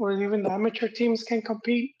Cup where even the amateur teams can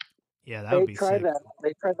compete. Yeah, that would they be tried sick. that.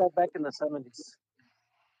 They tried that back in the '70s.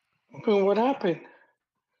 And what happened?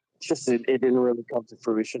 Just it didn't really come to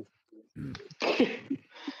fruition.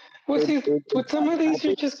 Well, see, It, with some of I these,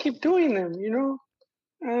 you think just keep doing them.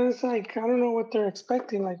 And it's like I don't know what they're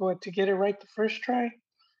expecting. Like what to get it right the first try?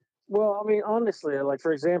 Well, I mean, honestly, like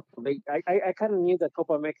for example, I kind of knew that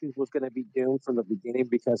Copa Mexicans was going to be doomed from the beginning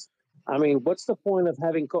because, I mean, what's the point of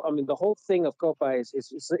having? I mean, the whole thing of Copa is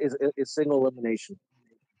single elimination,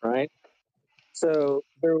 right? So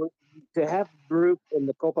there, to have group in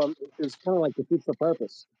the Copa is kind of like defeats the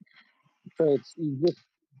purpose. So it's you just,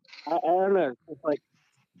 I don't know, it's like,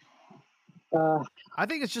 uh, I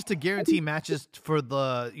think it's just to guarantee matches for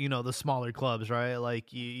the the smaller clubs, right?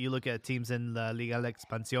 Like you look at teams in the Liga de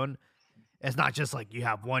Expansión. It's not just like you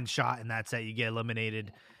have one shot and that's it, you get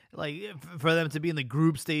eliminated. Like for them to be in the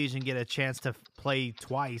group stage and get a chance to play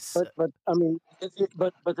twice. but I mean,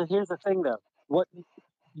 here's the thing though. What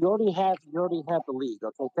you already have the league.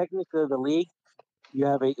 Okay, technically the league you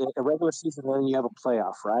have a regular season and then you have a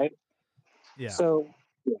playoff, right? Yeah. So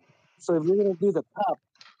so if you're going to do the cup,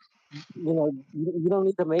 you don't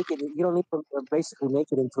need to make it. You don't need to basically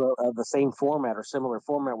make it into the same format or similar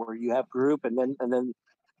format where you have group and then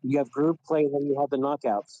you have group play and then you have the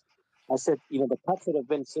knockouts. I said, the cup should have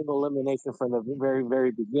been single elimination from the very,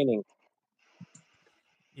 very beginning.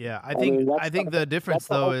 Yeah, I I think mean, I think the difference that's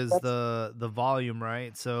the though whole. is That's the volume,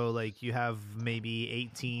 right? So like you have maybe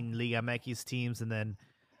 18 Liga MX teams, and then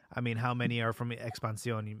I mean, how many are from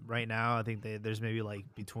Expansión right now? I think there's maybe like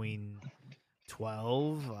between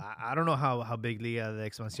 12. I don't know how big Liga de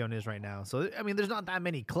Expansión is right now. So I mean, there's not that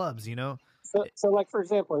many clubs, you know. so like for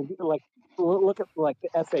example, like look at like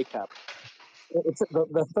the FA Cup. It's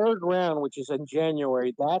the third round, which is in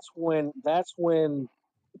January. That's when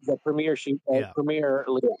the Premiership, Yeah, Premier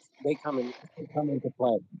League, they come into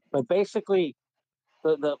play. But basically,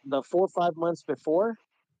 the 4 or 5 months before,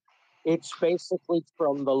 it's basically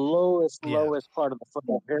from the yeah, lowest part of the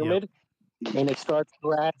football yep, pyramid, and it starts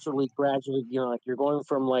gradually. Like you're going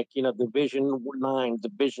from like Division 9,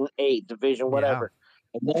 Division 8, Division yeah. whatever,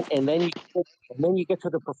 and then you get to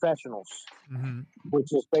the professionals, Hmm.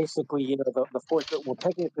 which is basically the fourth. Well,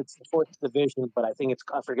 technically it's the fourth division, but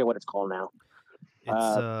I forget what it's called now. It's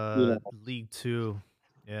You know, League Two.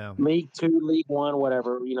 Yeah. League 2, League 1,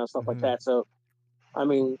 whatever, stuff like Hmm. that. So I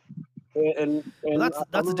mean, Well, and I that's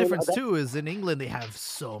the mean difference that, too. Is in England they have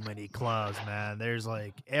so many clubs, man. There's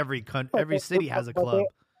like but, every city has a club.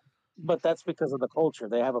 but that's because of the culture.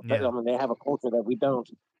 I Yeah, mean, they have a culture that we don't.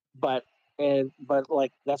 But but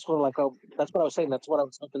like that's what I was saying. That's what I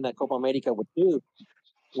was hoping that Copa America would do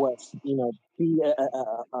was be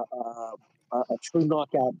a true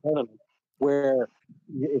knockout tournament where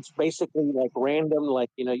it's basically like random, like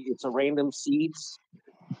it's a random seeds,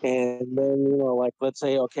 and then like let's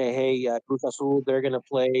say okay, hey, Cruz Azul, they're gonna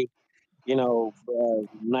play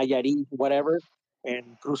Nayarit, whatever, and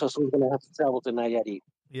Cruz Azul is gonna have to travel to Nayarit.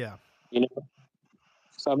 yeah, You know,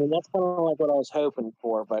 so I mean that's kind of like what I was hoping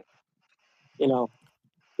for, but you know,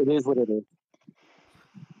 it is what it is.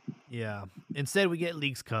 yeah. Instead, we get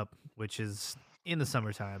Leagues Cup, which is in the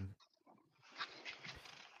summertime.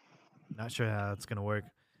 Not sure how it's gonna work.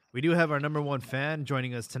 We do have our number one fan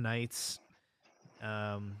joining us tonight.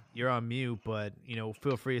 You're on mute, but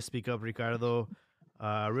feel free to speak up, Ricardo.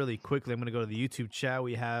 Really quickly, I'm gonna go to the YouTube chat.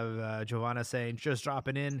 We have Giovanna saying, "Just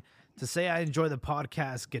dropping in to say I enjoy the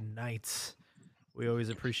podcast. Good night." We always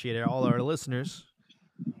appreciate it, all our listeners.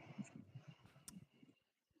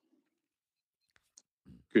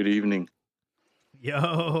 Good evening.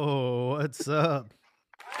 Yo, what's up?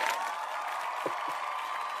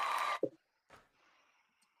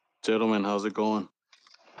 Gentlemen, how's it going?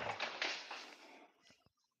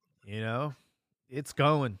 It's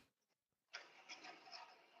going.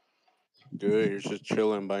 Good. You're just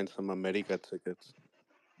chilling, buying some America tickets.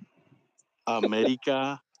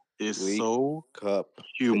 America is League so Cup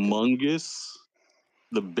humongous,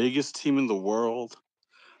 the biggest team in the world,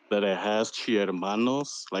 that it has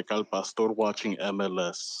Chiermanos like Al Pastor watching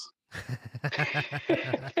MLS.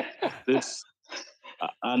 This,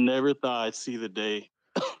 I never thought I'd see the day.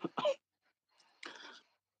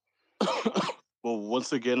 Well,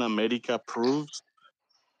 once again, America proves.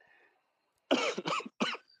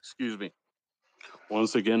 Excuse me.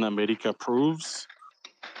 Once again, America proves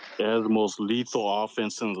it has the most lethal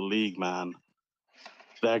offense in the league, man.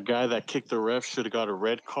 That guy that kicked the ref should have got a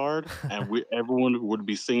red card, and everyone would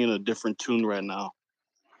be singing a different tune right now.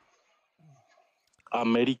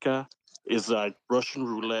 America is like Russian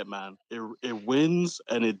roulette, man. It wins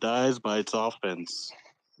and it dies by its offense,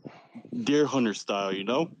 deer hunter style,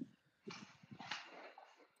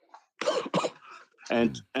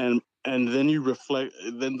 and then you reflect.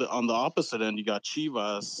 Then on the opposite end, you got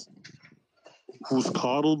Chivas, who's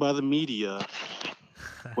coddled by the media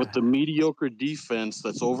with the mediocre defense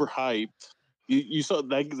that's overhyped. You saw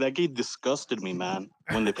that game disgusted me, man.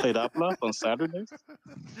 When they played Atlas on Saturday,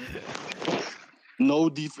 no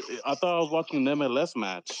I thought I was watching an MLS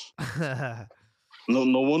match.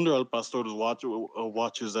 No wonder El Pastor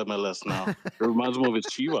watches MLS now. It reminds me of his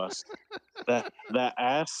Chivas. That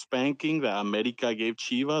ass spanking that America gave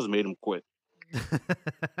Chivas made him quit.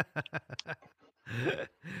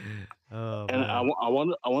 Oh And man. I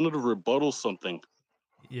wanted to rebuttal something.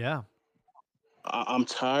 Yeah. I'm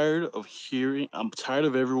tired of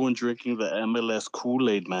everyone drinking the MLS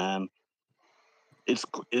Kool-Aid, man. It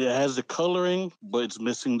has the coloring, but it's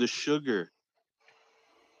missing the sugar.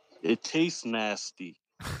 It tastes nasty.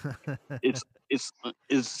 It's it's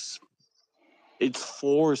it's it's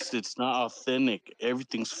forced. It's not authentic.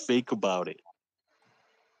 Everything's fake about it.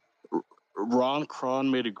 Ron Kron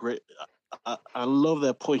made a great. I love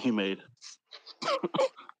that point he made.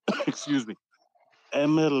 Excuse me.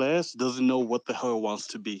 MLS doesn't know what the hell it wants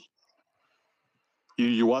to be.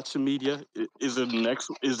 You watch the media. Is it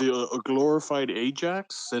a glorified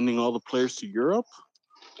Ajax sending all the players to Europe,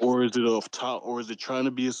 or is it trying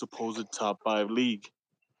to be a supposed top 5 league?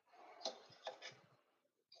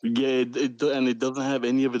 Yeah, and it doesn't have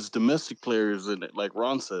any of its domestic players in it, like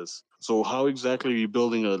Ron says. So how exactly are you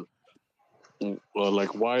building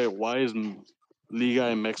like why is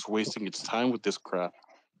Liga MX wasting its time with this crap?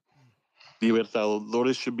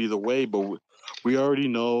 Libertadores should be the way, but we already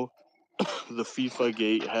know the FIFA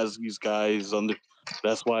gate has these guys under.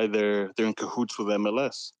 That's why they're in cahoots with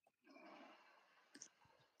MLS.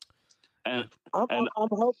 And I'm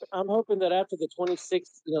hoping that after the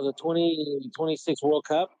 26th, the 2026 World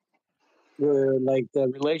Cup, where like the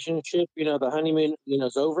relationship, the honeymoon,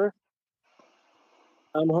 is over.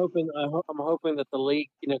 I'm hoping that the league,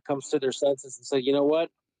 comes to their senses and say, you know what?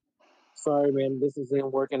 Sorry, man, this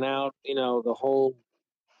isn't working out. The whole,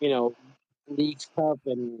 you know, Leagues Cup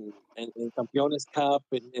and Campeones Cup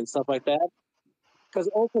and stuff like that. Because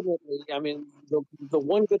ultimately, I mean, the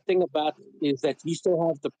one good thing about it is that you still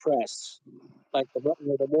have the press, like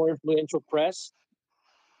the more influential press,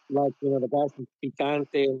 like the guys from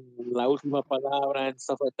Picante, La Última Palabra, and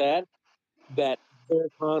stuff like that. That they're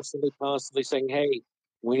constantly saying, "Hey,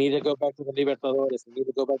 we need to go back to the Libertadores. We need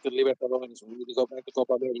to go back to the Libertadores. We need to go back to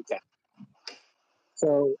Copa America."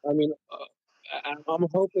 So, I mean, I'm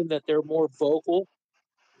hoping that they're more vocal.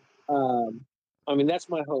 I mean, that's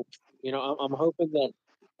my hope. I'm hoping that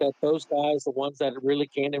those guys, the ones that really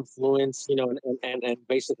can influence, and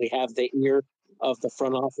basically have the ear of the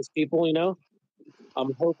front office people,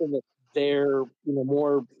 I'm hoping that they're,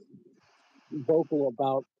 more vocal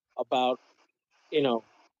about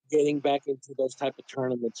getting back into those type of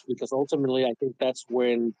tournaments, because ultimately I think that's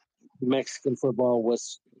when Mexican football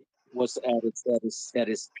was at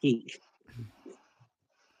its peak.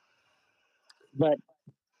 But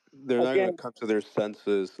They're not going to again, come to their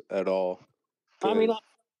senses at all. I mean,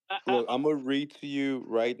 Look, I'm gonna read to you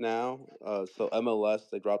right now. So MLS,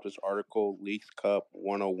 they dropped this article, Leagues Cup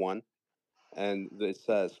 101, and it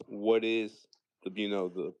says, "What is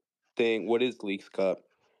the thing? What is Leagues Cup?"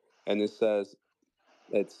 And it says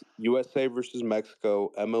it's USA versus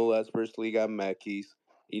Mexico, MLS versus Liga MX.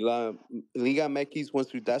 Liga MX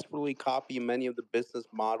wants to desperately copy many of the business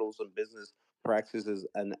models and business practices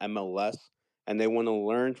in MLS, and they want to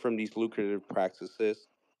learn from these lucrative practices.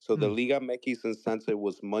 So the Liga MX incentive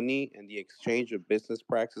was money and the exchange of business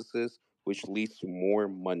practices, which leads to more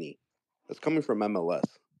money. That's coming from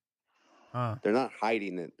MLS. They're not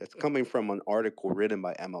hiding it. That's coming from an article written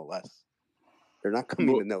by MLS. They're not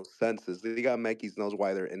coming to no senses. Liga MX knows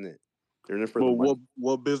why they're in it. They're in it for the money.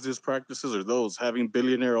 What business practices are those? Having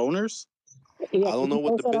billionaire owners? Yeah, I don't know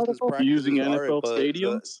what the business practices using are, NFL but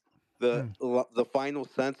stadiums. the final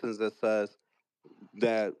sentence that says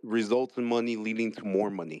that results in money leading to more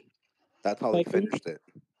money. That's how they finished it.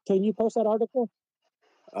 Can you post that article?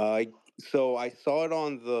 So I saw it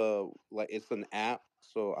on it's an app.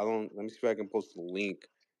 So let me see if I can post the link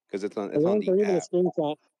because it's on the app.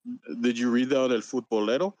 Screenshot. Did you read that on El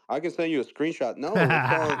Futbolero? I can send you a screenshot. No, it's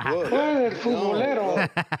on. Look, El Futbolero.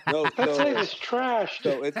 no. That site is trash.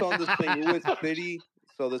 So it's on the St. Louis City.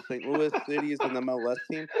 So the St. Louis City is an MLS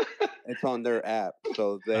team. It's on their app.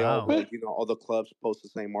 So they all all the clubs post the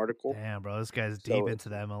same article. Damn, bro, this guy's deep into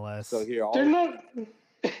the MLS. So here, they're not.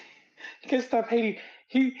 Can't stop hating.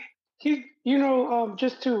 He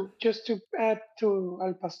just to add to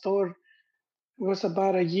Al Pastor, it was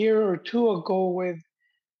about a year or two ago with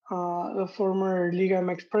the former Liga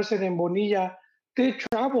MX president Bonilla did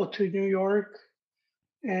travel to New York,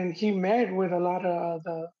 and he met with a lot of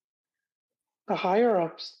the higher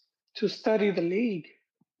ups to study the league.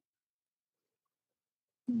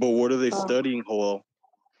 But what are they studying, Joel?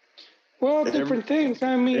 Well, every different things.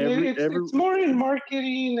 I mean, every it's more in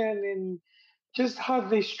marketing and in just how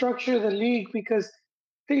they structure the league. Because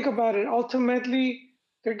think about it, ultimately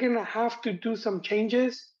they're gonna have to do some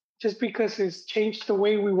changes just because it's changed the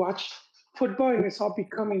way we watch football and it's all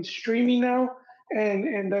becoming streaming now.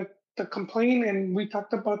 And the complaint, and we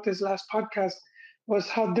talked about this last podcast, was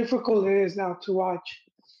how difficult it is now to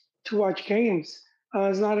watch games.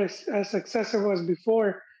 It's not as accessible as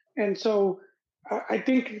before, and so I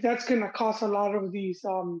think that's going to cost a lot of these.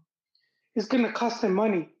 It's going to cost them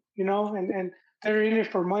money, and they're in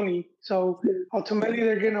it for money. So ultimately,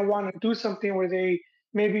 they're going to want to do something where they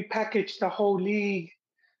maybe package the whole league,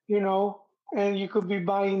 and you could be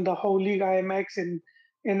buying the whole league IMX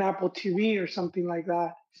in Apple TV or something like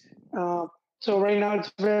that. Uh, so right now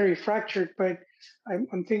it's very fractured, but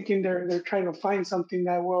I'm thinking they're trying to find something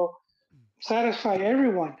that will satisfy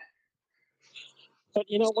everyone. But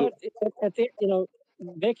you know so what?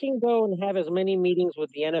 They can go and have as many meetings with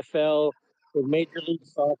the NFL, with Major League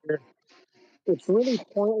Soccer. It's really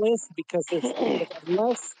pointless because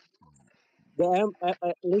unless the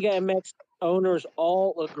Liga MX owners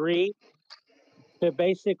all agree to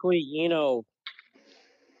basically,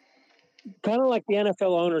 kind of like the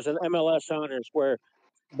NFL owners and MLS owners, where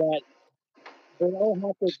that they all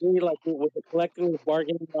have to agree, like with the collective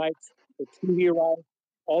bargaining rights, the TV rights,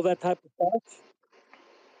 all that type of stuff.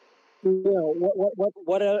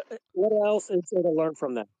 What else is there to learn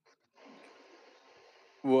from that?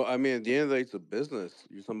 Well, I mean, at the end of the day, it's a business.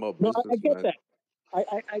 You're talking about No, I business, get man. that.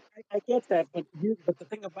 I get that, but the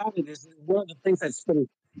thing about it is one of the things that's been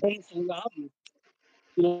painfully obvious,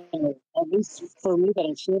 at least for me that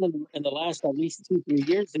I've seen in the last at least 2 3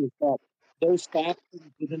 years is that those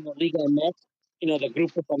factions within the Liga MX, the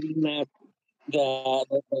Grupo Salinas,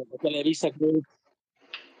 the Televisa group,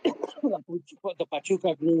 the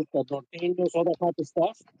Pachuca group, the Norteños, all that type of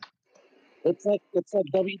stuff. It's like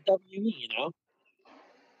WWE.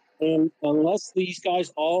 And unless these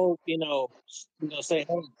guys all, say,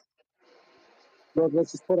 hey, Lord,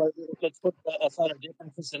 let's put aside our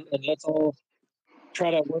differences and let's all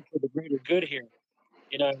try to work for the greater good here.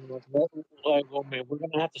 Like, well, man, we're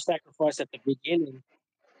going to have to sacrifice at the beginning,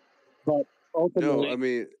 but No, I ultimately,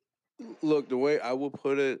 mean, look, the way I will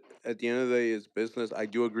put it at the end of the day is business. I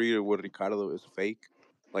do agree with Ricardo is fake.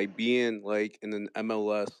 Like being like in an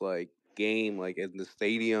MLS like game, like in the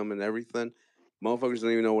stadium and everything, motherfuckers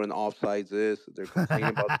don't even know what an offsides is. They're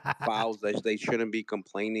complaining about fouls that they shouldn't be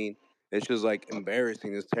complaining. It's just like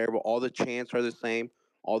embarrassing. It's terrible. All the chants are the same.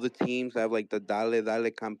 All the teams have like the Dale Dale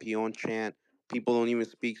Campeón chant. People don't even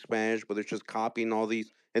speak Spanish, but they're just copying all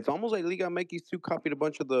these. It's almost like Liga MX too copied a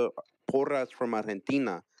bunch of the porras from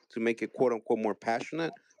Argentina to make it quote unquote more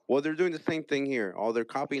passionate. Well, they're doing the same thing here. All they're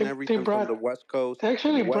copying They everything from the brought West Coast, they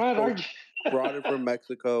and the actually West brought Coast Arj. brought it from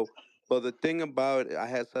Mexico. But the thing about it, I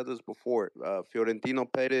had said this before. Fiorentino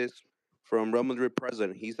Perez from Real Madrid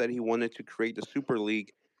president, he said he wanted to create the Super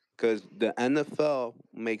League because the NFL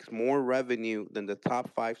makes more revenue than the top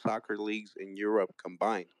five soccer leagues in Europe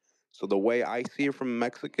combined. So the way I see it from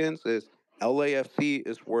Mexicans is LAFC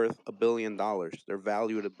is worth $1 billion. They're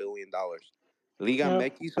valued $1 billion. Liga Yeah.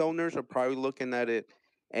 MX owners are probably looking at it.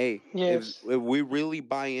 Hey, Yes. if we really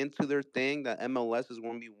buy into their thing that MLS is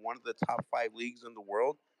going to be one of the top five leagues in the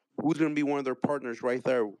world, who's going to be one of their partners right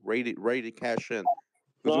there, ready to cash in?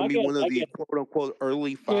 Who's no, going to I be get it. one of I the get it. quote unquote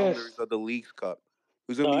early Yes. founders of the Leagues Cup?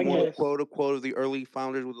 Who's going No, to be I one get of it. the Yes. quote unquote of the early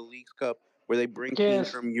founders with the Leagues Cup, where they bring teams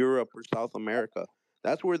Yes. from Europe or South America?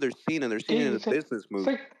 That's where they're seen, and they're seen in a It's like, business it's move.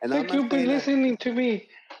 like, it's And like you've been listening to me.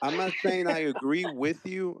 I'm not saying I agree with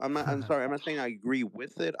you. I'm sorry. I'm not saying I agree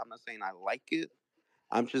with it. I'm not saying I like it.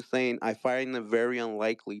 I'm just saying I find it very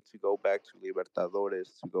unlikely to go back to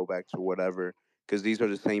Libertadores, to go back to whatever, because these are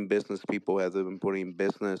the same business people that have been putting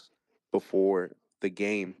business before the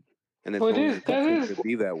game, and it's But only going to continue to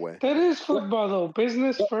be that way. that is football though.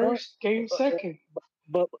 Business But, uh, first, game uh, second.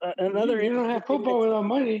 another You don't interesting have thing that football without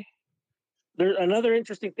money. another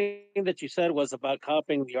interesting thing that you said was about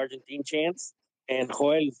copying the Argentine chants, and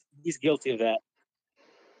Joel, he's guilty of that.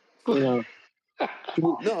 You know, he,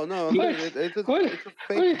 No, no, I'm he, saying what? it's a What are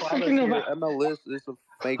fake you product talking here. about? MLS is a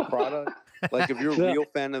fake product. Like if you're a the, real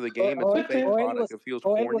fan of the game, it's a What fake the? product. It feels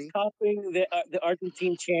Joel was corny. copying the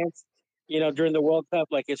Argentine chants, during the World Cup,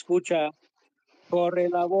 like "Escucha, corre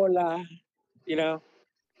la bola," you know.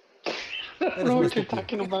 I don't Eres know un what you're estúpido.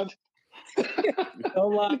 talking about.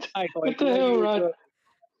 Don't lie, what, Joel. what You the know you hell, were Rod? good.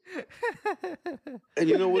 And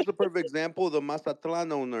you know what's the perfect example? The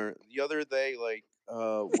Mazatlan owner the other day, like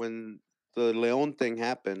when the Leon thing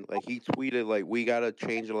happened, like he tweeted like we gotta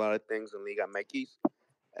change a lot of things in Liga MX,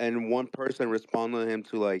 and one person responded to him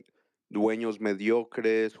to like dueños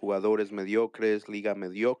mediocres, jugadores mediocres, liga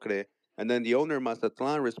mediocre. And then the owner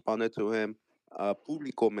Mazatlan responded to him,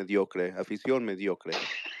 público mediocre, afición mediocre.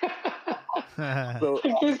 So,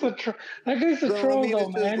 That guy's the so I troll mean, though,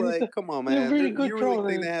 it's just man. like, come on, He's a man. pretty good You really troll.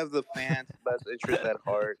 think they have the fans' best interest at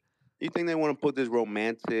heart? You think they want to put this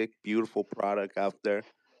romantic, beautiful product out there?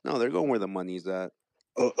 No, they're going where the money's at.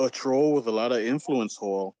 A troll with a lot of influence.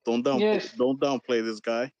 Hall. Yes. Don't downplay this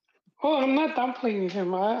guy. Oh, I'm not downplaying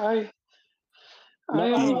him. No, I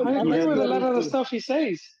He agree has with a lot of the Richie. stuff he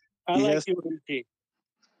says. I he like has you, Richie.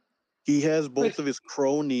 he has But both of his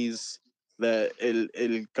cronies, that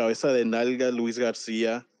el cabeza de nalga Luis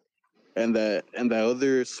Garcia, and that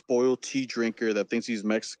other spoiled tea drinker that thinks he's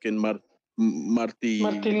Mexican, Martinoli,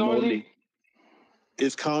 Martinoli.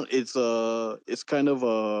 It's kind of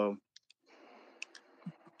a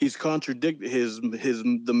he's contradict his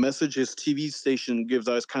the message his TV station gives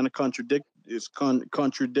out is kind of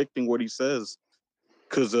contradicting what he says,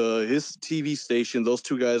 because his TV station, those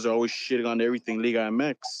two guys are always shitting on everything Liga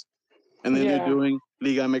MX, and then they're yeah, doing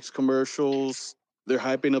Liga MX commercials. They're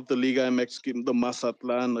hyping up the Liga MX game, the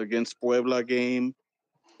Mazatlan against Puebla game.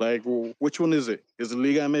 Like, which one is it? Is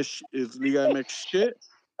Liga MX shit,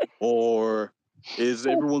 or is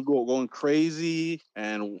everyone going crazy?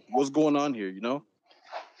 And what's going on here? You know?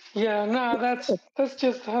 yeah. No, that's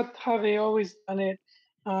just how they always done it.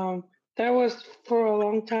 Um, that was for a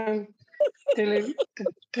long time. They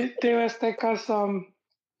Azteca's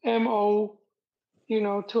mo,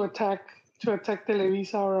 to attack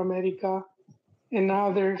Televisa or America, and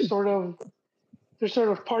now they're sort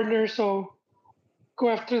of partners. So go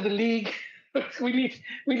after the league. we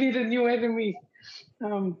need a new enemy.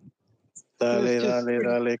 Um, it was Dale, just dale,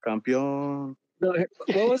 dale, campeón. No,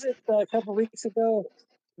 what was it a couple weeks ago?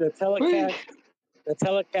 The we,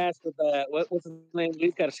 telecast with what's his name,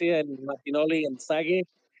 Luis Garcia and Martinoli and Sagi,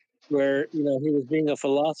 where he was being a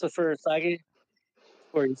philosopher, Sagi,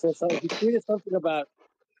 where he said something. He tweeted something about,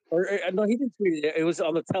 or no, he didn't tweet it. It was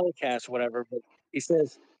on the telecast, whatever. But he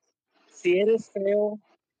says, "Si eres feo,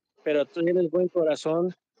 pero tienes buen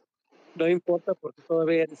corazón, no importa porque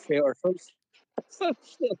todavía eres feo," or some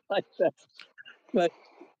shit like that. But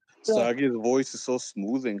Sagi's voice is so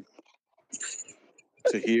smoothing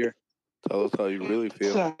to hear. Tell us how you really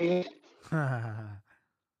feel. Sorry.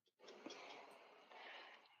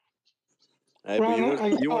 Hey, but Ron,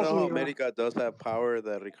 you want to know how me, Ron. America does have power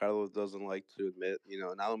that Ricardo doesn't like to admit?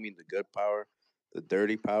 And I don't mean the good power, the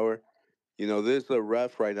dirty power. There's a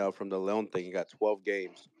ref right now from the Leon thing. He got 12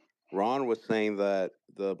 games. Ron was saying that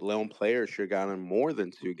the Leon players should have gotten more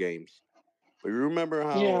than 2 games. But you remember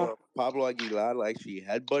how Yeah. Pablo Aguilar actually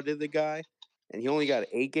headbutted the guy, and he only got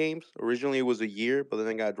 8 games. Originally, it was a year, but then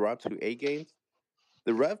it got dropped to 8 games.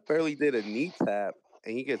 The ref barely did a knee tap,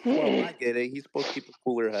 and he gets 12. I get it. He's supposed to keep a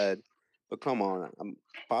cooler head. But come on.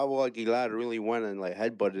 Pablo Aguilar really went and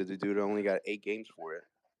headbutted the dude and only got 8 games for it.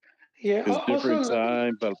 Yeah. It's different Also,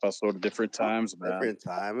 time, Pastor, different times, man. Different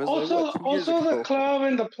time. It was also, 2 years also, the ago? club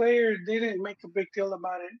and the player didn't make a big deal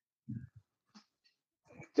about it,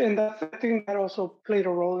 and I think that also played a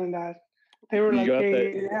role in that. They were You like, got "Hey,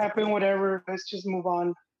 that. it happened. Whatever. Let's just move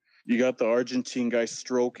on." You got the Argentine guy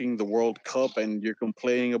stroking the World Cup, and you're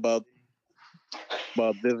complaining about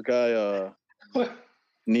this guy But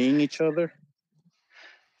kneeing each other.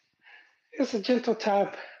 it's a gentle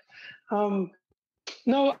tap. Um,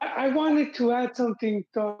 no, I wanted to add something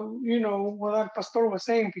to what Pastor was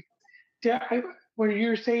saying. Yeah, where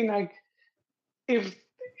you're saying like if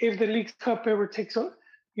the League's Cup ever takes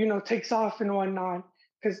off and whatnot,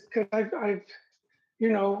 because I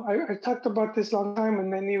talked about this long time,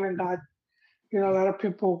 and then even got a lot of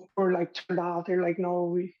people were like turned off. They're like,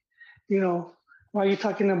 no, you know, why are you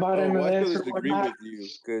talking about Oh, well, I still MLS or disagree whatnot? with you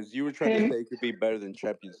because you were trying to And say it could be better than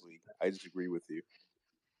Champions League. I disagree with you.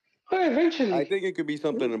 well, I eventually, think it could be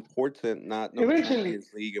something important, not no eventually, Champions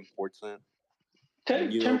League important.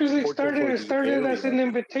 Champions League Important for started the started as area.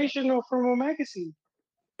 an invitational from a magazine,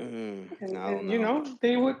 I don't and know.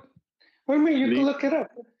 they would. Well, I mean, you can League look it up.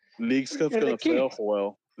 League's Cup's And they gonna fail, keep.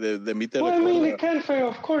 Joel. De mí te Well, I mean, recuerda. it can fail,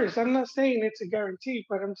 of course. I'm not saying it's a guarantee,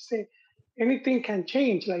 but I'm saying anything can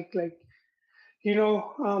change.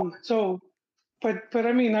 So, but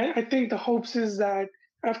I mean, I think the hopes is that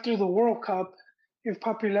after the World Cup, if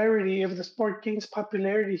the sport gains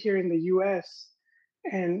popularity here in the U.S.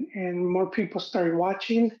 and more people start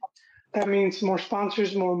watching, that means more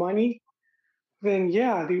sponsors, more money. Then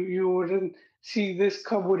yeah, you wouldn't see this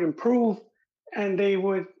cup would improve, and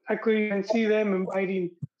I could even see them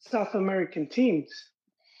inviting South American teams,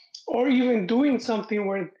 or even doing something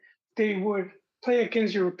where they would play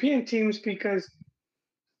against European teams because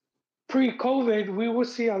pre-COVID, we would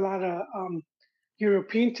see a lot of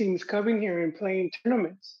European teams coming here and playing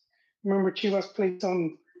tournaments. Remember, Chivas played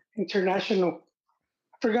some international.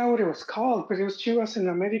 I forgot what it was called, but it was Chivas in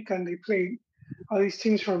America, and they played all these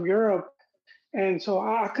teams from Europe. And so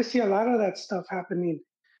I could see a lot of that stuff happening.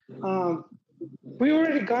 Um, we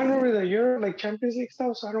already gone over the Euro like Champions League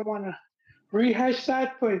stuff, so I don't want to rehash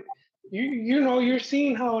that. But you're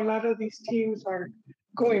seeing how a lot of these teams are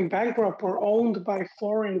going bankrupt or owned by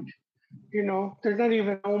foreign. They're not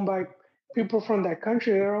even owned by people from that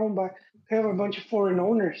country. They have a bunch of foreign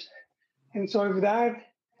owners. And so if that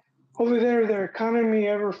over there their economy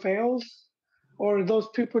ever fails, or those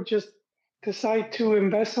people just decide to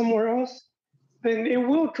invest somewhere else, then it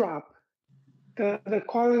will drop. The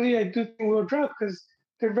quality I do think will drop because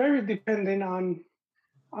they're very dependent on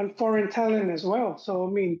foreign talent as well. So I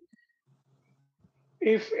mean,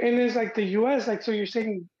 if and it's like the U.S. like so you're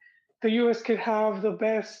saying the U.S. could have the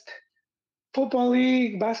best football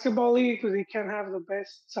league, basketball league, but they can't have the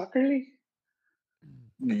best soccer league.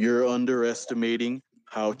 You're underestimating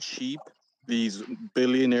how cheap these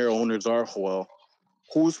billionaire owners are, Joel.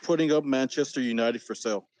 Who's putting up Manchester United for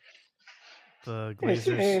sale? The It's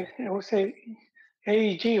Glazers. I would say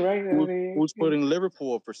AEG, right? Who's putting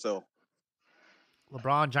Liverpool up for sale?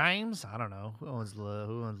 LeBron James? I don't know. Who owns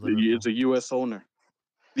Liverpool? It's a U.S. owner.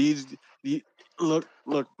 The look.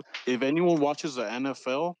 If anyone watches the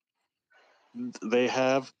NFL, they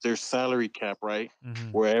have their salary cap, right?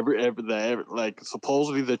 Mm-hmm. Wherever like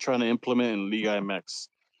supposedly they're trying to implement in Liga MX.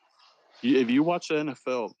 If you watch the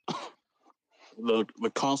NFL, the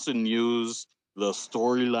constant news, the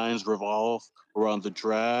storylines revolve around the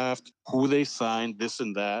draft, who they signed, this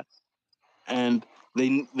and that, and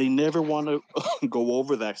they never want to go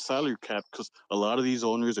over that salary cap because a lot of these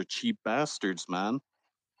owners are cheap bastards, man.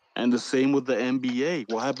 And the same with the NBA.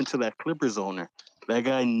 What happened to that Clippers owner? That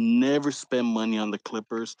guy never spent money on the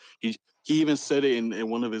Clippers. He even said it in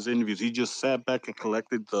one of his interviews. He just sat back and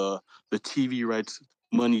collected the TV rights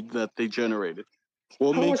money that they generated.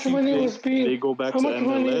 What how makes much you money think was being they go back how to much MLS?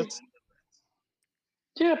 money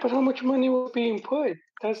yeah, but how much money was being put?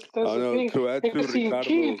 That's Oh the no, thing. to add It to could seem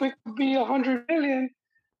cheap. Ricardo's, It could be 100 million,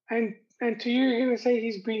 and to you, you're gonna say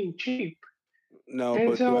he's being cheap. no, And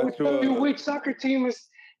but to so add I to tell you a which soccer team is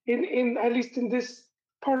in at least in this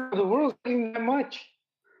part of the world getting that much.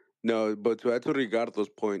 no, but to add to Ricardo's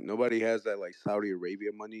point, nobody has that like Saudi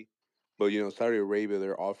Arabia money. But Saudi Arabia,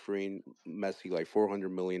 they're offering Messi like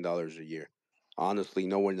 $400 million a year. Honestly,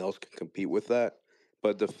 no one else can compete with that.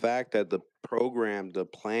 But the fact that the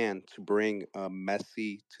plan to bring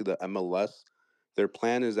Messi to the MLS, their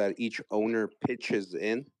plan is that each owner pitches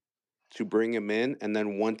in to bring him in, and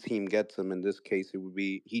then one team gets him. In this case, it would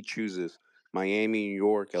be he chooses Miami, New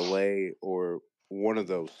York, LA, or one of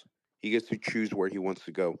those. He gets to choose where he wants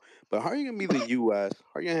to go. But how are you gonna be the U.S.?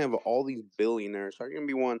 How are you gonna have all these billionaires? How are you gonna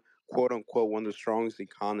be one quote unquote one of the strongest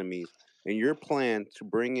economies? And your plan to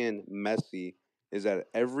bring in Messi is that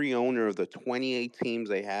every owner of the 28 teams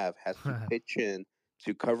they have has to pitch in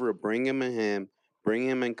to cover, bring him in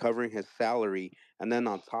covering his salary, and then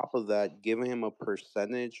on top of that, giving him a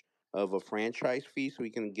percentage of a franchise fee so he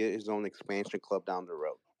can get his own expansion club down the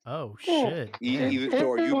road. Oh Yeah, shit! Damn.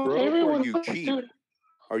 So are you broke or are everyone you wins, cheap? dude.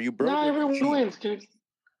 Are you broke Nah, or are you everyone cheap? wins, dude.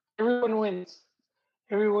 Everyone wins.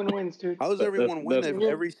 Everyone wins, dude. How does everyone win That's if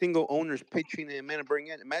You're- every single owner's pitching in and bring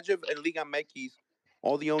in? Imagine if in Liga MX,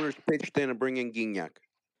 all the owners pitched in and bring in Gignac.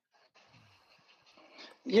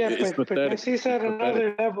 yeah, it's but pathetic. Messi's It's at pathetic.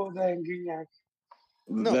 another level than Gignac.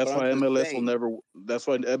 No, but That's I'm why just MLS will saying. never. That's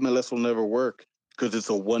why MLS will never work because it's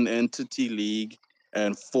a one entity league,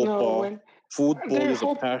 and No, football. when Football they're is a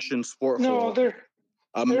hope. passion sport, No, Joel. they're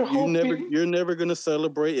hoping. You're never gonna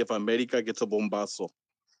celebrate if America gets a bombazo.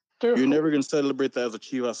 They're You're ho- never gonna celebrate that as a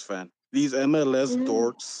Chivas fan. These MLS mm,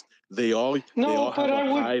 dorks, they all no, but have a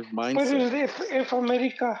I would. hive But mindset. if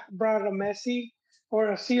America brought a Messi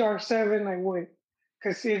or a CR7, I would,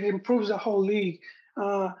 because it improves the whole league.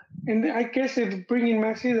 And I guess if bringing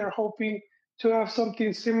Messi, they're hoping to have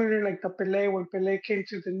something similar like the Pelé when Pelé came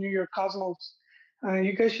to the New York Cosmos.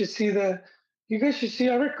 You guys should see the. You guys should see.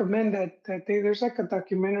 I recommend there's like a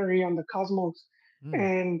documentary on the Cosmos, Mm.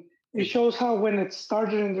 and it shows how when it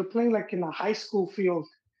started and they're playing like in a high school field,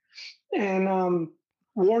 and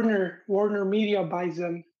Warner Media buys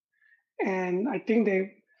them, and I think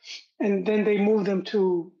and then they moved them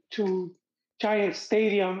to Giant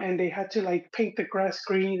Stadium, and they had to like paint the grass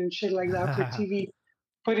green and shit like that for TV.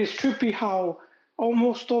 But it's trippy how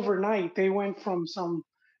almost overnight they went from some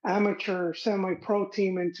amateur semi-pro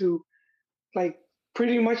team into like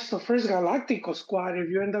pretty much the first Galactico squad. If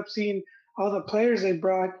you end up seeing all the players they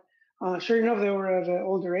brought, Sure enough, they were at an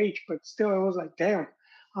older age, but still, it was like, damn,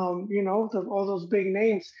 all those big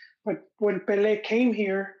names. But when Pele came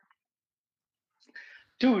here,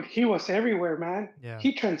 dude, he was everywhere, man. Yeah.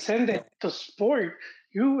 He transcended the sport.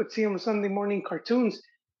 You would see him on Sunday morning cartoons,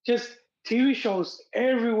 just TV shows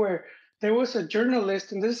everywhere. There was a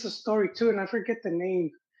journalist, and this is a story too, and I forget the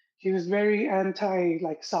name. He was very anti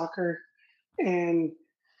like soccer, and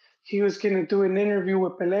he was gonna do an interview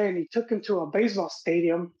with Pelé, and he took him to a baseball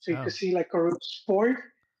stadium so you could Oh. see like a real sport,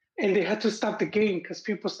 and they had to stop the game because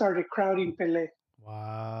people started crowding Pelé.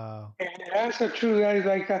 Wow. And that's a true.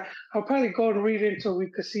 Like I'll probably go and read it so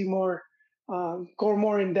we could see more, go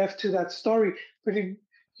more in depth to that story. But if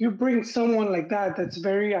you bring someone like that, that's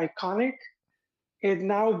very iconic, it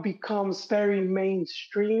now becomes very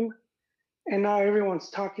mainstream, and now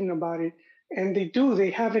everyone's talking about it. And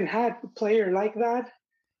they haven't had a player like that.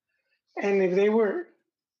 And if they were,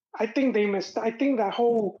 I think they missed. I think that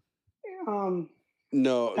whole um,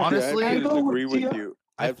 No, see, I have to Honestly, scandal with disagree with you.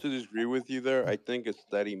 I I have to disagree with you there. I think it's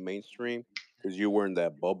steady mainstream because you were in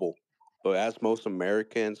that bubble. But as most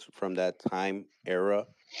Americans from that time era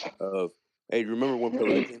of, hey, remember when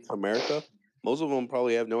Pelé came to America? Most of them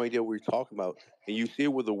probably have no idea what you're talking about. And you see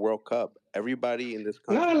it with the World Cup. Everybody in this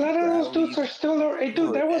no, a country lot of those dudes rallies. are still there. Hey, dude,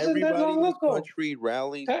 No, that wasn't that everybody in long this ago. country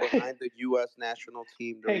rallies That, behind the U.S. national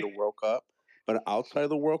team during the hey, World Cup. But outside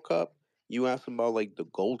of the World Cup, you ask them about like the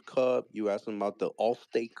Gold Cup, you ask them about the All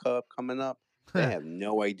State Cup coming up. They have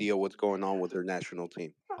no idea what's going on with their national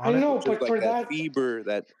team. I on it. know, It's just but like for that that, fever,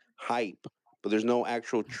 that hype, but there's no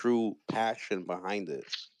actual true passion behind it.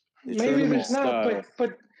 It's just maybe Tournament there's all not, style.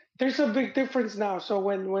 but there's a big difference now. So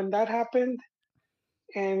when that happened,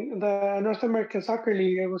 and the North American Soccer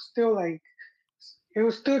League, it was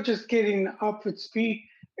still just getting up its speed,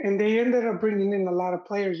 and they ended up bringing in a lot of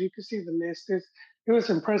players. You can see the list. It was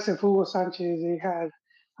impressive. Hugo Sanchez, they had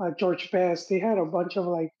George Best, they had a bunch of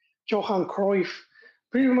like Johan Cruyff.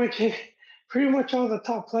 Pretty much, pretty much all the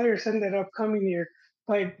top players ended up coming here.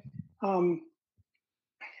 But um,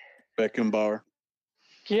 Beckenbauer.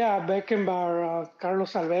 yeah, Beckenbauer,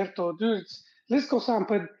 Carlos Alberto, dudes, list goes on.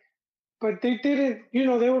 But they didn't,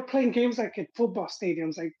 they were playing games like at football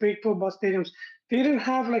stadiums, like big football stadiums. They didn't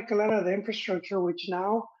have like a lot of the infrastructure, which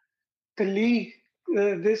now the league,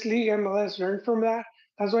 this league MLS learned from that.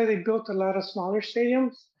 That's why they built a lot of smaller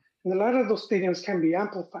stadiums, and a lot of those stadiums can be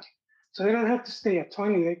amplified. So they don't have to stay at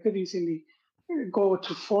 20. They could easily go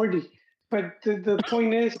to 40. But the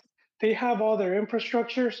point is, they have all their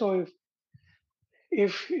infrastructure. So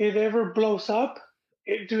if it ever blows up,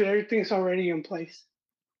 dude, everything's already in place.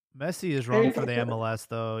 Messi is wrong for the MLS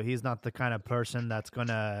though. He's not the kind of person that's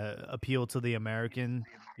gonna appeal to the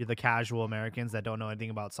the casual Americans that don't know anything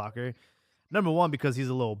about soccer. Number one, because he's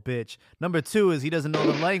a little bitch. Number two is he doesn't know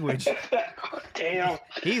the language. Damn.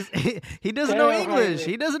 He doesn't know Damn, English.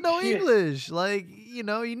 Jaime. He doesn't know Yeah. English. Like, you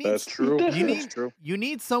need That's true. you That's need true. you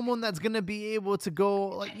need someone that's gonna be able to go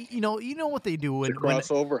like you know what they do To when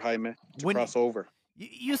cross over, Jaime. To when cross over.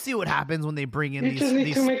 you see what happens when they bring in You just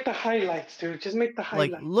need to these make the highlights, dude. Just make the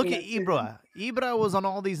like highlights. look and at that's it. Ibra. Ibra was on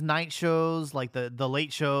all these night shows, like the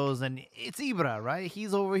late shows, and it's Ibra, right?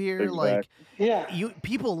 He's over here like Yeah.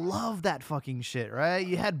 people love that fucking shit, right?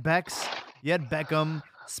 You had Beckham,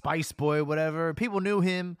 Spice Boy, whatever. People knew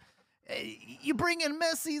him. You bring in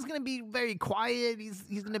Messi, he's gonna be very quiet. He's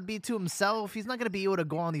gonna be to himself. He's not gonna be able to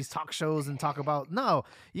go on these talk shows and talk about. No,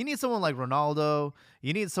 you need someone like Ronaldo.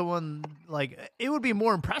 You need someone like it would be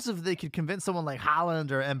more impressive if they could convince someone like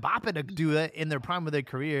Haaland or Mbappe to do that in their prime of their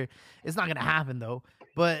career. It's not gonna happen though.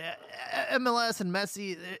 But MLS and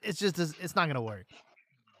Messi, it's not gonna work.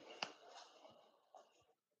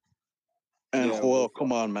 And yeah. Joel,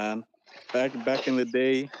 come on, man. Back in the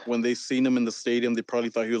day when they seen him in the stadium, they probably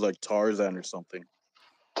thought he was like Tarzan or something.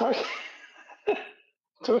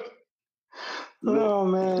 Oh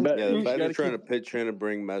man. But Yeah, the you fact they're gotta trying keep to pitch in and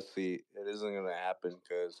bring Messi, it isn't going to happen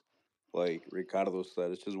because, like Ricardo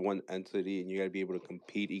said, it's just one entity, and you got to be able to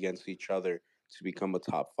compete against each other to become a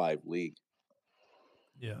top 5 league.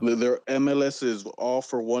 Yeah. their MLS is all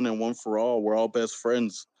for one and one for all. We're all best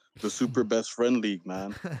friends. The super best friend league,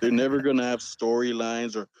 man. They're never gonna have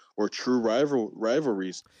storylines or true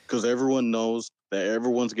rivalries because everyone knows that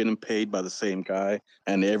everyone's getting paid by the same guy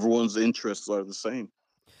and everyone's interests are the same.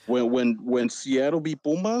 When Seattle beat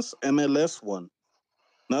Pumas, MLS won,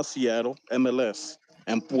 not Seattle, MLS.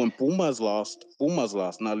 And when Pumas lost,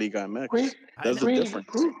 not Liga MX. Read, That's the read, difference.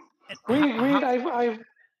 read. I've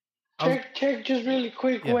I was, check just really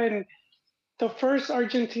quick Yeah. when the first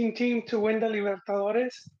Argentine team to win the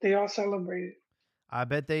Libertadores, they all celebrated. I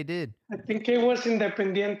bet they did. I think it was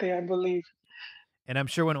Independiente, I believe. And I'm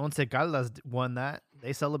sure when Once Caldas won that,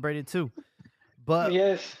 they celebrated too. But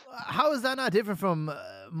Yes. how is that not different from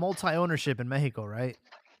multi-ownership in Mexico, right?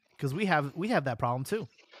 Because we have that problem too.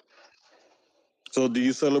 So do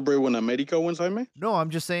you celebrate when America wins, Jaime? No, I'm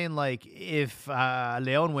just saying, like, if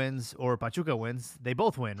Leon wins or Pachuca wins, they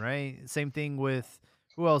both win, right? Same thing with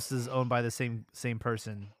who else is owned by the same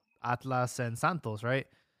person? Atlas and Santos, right?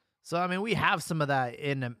 So I mean, we have some of that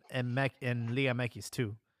in Liga MX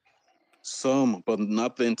too. Some, but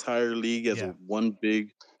not the entire league as Yeah. a one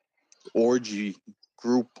big orgy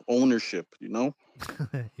group ownership, you know?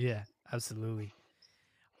 Yeah, absolutely.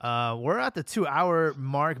 We're at the 2-hour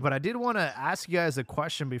mark, but I did want to ask you guys a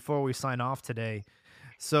question before we sign off today.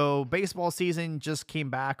 So baseball season just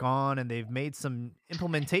came back on, and they've made some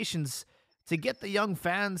implementations to get the young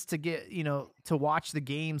fans to get, to watch the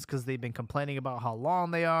games, because they've been complaining about how long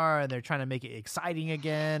they are, and they're trying to make it exciting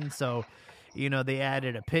again. So, they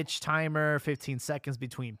added a pitch timer, 15 seconds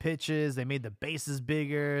between pitches. They made the bases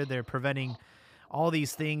bigger. They're preventing all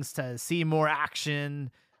these things to see more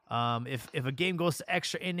action. If a game goes to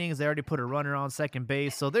extra innings, they already put a runner on second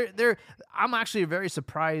base. So I'm actually very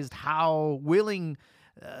surprised how willing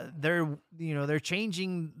they're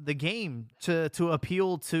changing the game to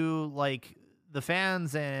appeal to, like, the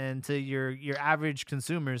fans and to your average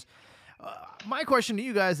consumers. My question to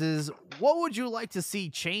you guys is, what would you like to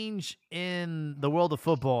see change in the world of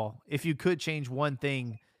football if you could change one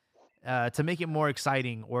thing to make it more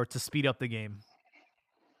exciting or to speed up the game?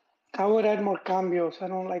 I would add more cambios. I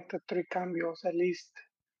don't like the 3 cambios, at least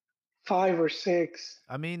 5 or 6.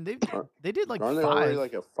 I mean, they did like Aren't 5. they already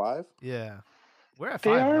like a 5? Yeah, we're at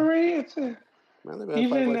They 5 are now. already. It's a, Man, they've been at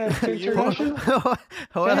 5 even like for at 2 years. international.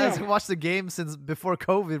 Well, hasn't Damn. watched the game since before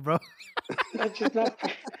COVID, bro. That's just not.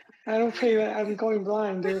 I don't pay that. I'm going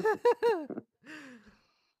blind, dude.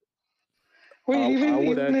 Wait, I would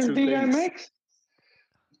even add in 2 Liga things. MX?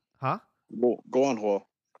 Huh? Go on, Hua.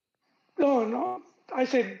 No. I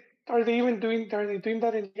said, are they doing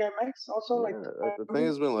that in Liga MX also? Like The thing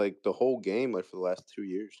has been like the whole game, like for the last 2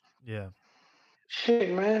 years. Yeah.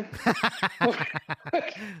 shit, man.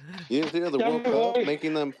 You didn't see the Yeah, World me Cup voy.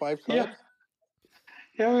 making them 5 subs? Yeah.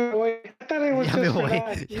 Yeah, me voy. I thought it was Yeah, me just for voy.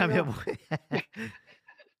 that. Yeah, me voy.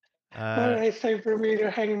 All right, it's time for me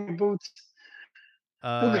to hang my boots.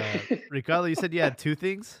 Okay. Ricardo, you said you had 2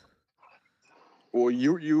 things? Well,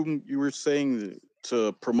 you were saying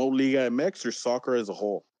to promote Liga MX or soccer as a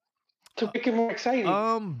whole? To make it more exciting.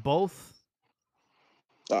 Both.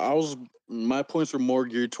 My points were more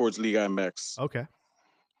geared towards Liga MX. Okay.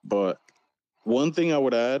 But one thing I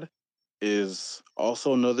would add is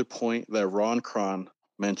also another point that Ron Kron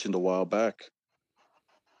mentioned a while back.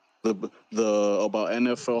 The about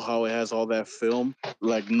NFL, how it has all that film.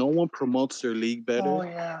 Like, no one promotes their league better Oh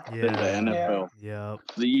yeah. than the NFL. Yep.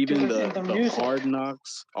 Even And the the music. Hard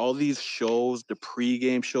Knocks, all these shows, the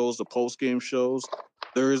pregame shows, the postgame shows,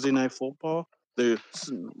 Thursday Night Football, they're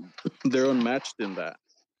unmatched in that.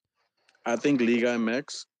 I think Liga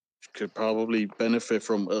MX could probably benefit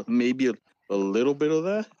from maybe a little bit of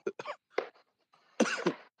that.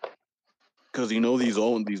 Because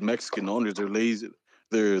these Mexican owners, they're lazy.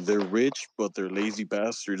 They're rich, but they're lazy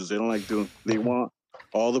bastards. They don't like doing. They want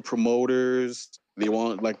all the promoters. They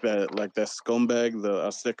want like that scumbag, the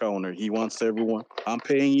Azteca owner. He wants everyone. I'm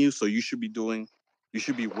paying you, so you should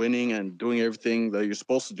be winning and doing everything that you're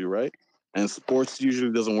supposed to do, right? And sports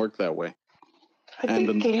usually doesn't work that way. I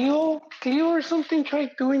think Cleo or something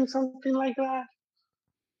tried doing something like that.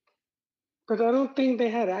 But I don't think they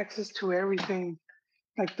had access to everything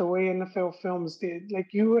like the way NFL films did. Like,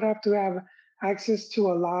 you would have to have access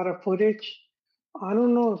to a lot of footage. I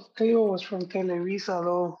don't know if Cleo was from Televisa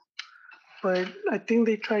though, but I think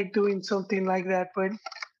they tried doing something like that. But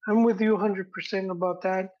I'm with you 100% about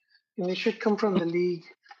that, and it should come from the league.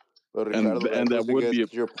 But Ricardo, and that would be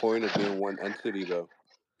your point of being one entity, though.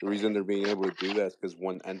 The reason they're being able to do that is because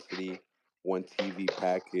one entity, one TV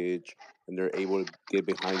package, and they're able to get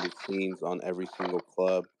behind the scenes on every single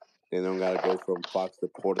club. They don't got to go from Fox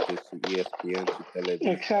Deportes to ESPN to Televisa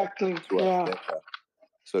Exactly. to Yeah. Azteca.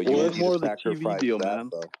 So you Well, would it's need more to of the TV sacrifice deal, that, man.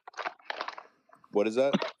 though. What is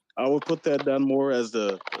that? I would put that down more as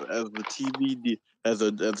the TV as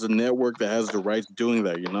a network that has the rights doing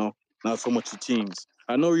that. Not so much the teams.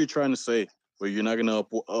 I know what you're trying to say, but you're not gonna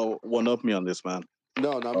one up me on this, man.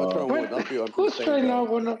 No, I'm not trying to one up you. I'm Who's just saying trying that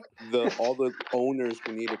to one up? all the owners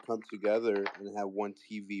who need to come together and have one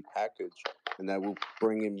TV package, and that will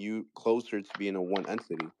bring you closer to being a one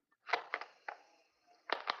entity.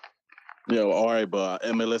 Yeah, well, all right, but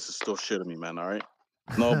MLS is still shitting me, man. All right,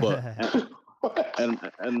 no, but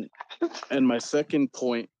and my second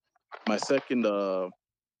point, my second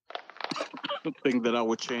thing that I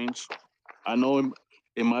would change. I know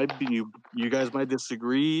it might be you guys might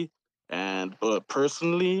disagree, but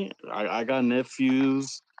personally, I got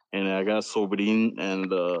nephews and I got sobrin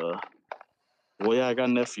and well, yeah, I got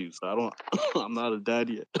nephews. I don't, I'm not a dad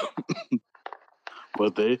yet,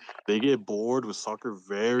 but they get bored with soccer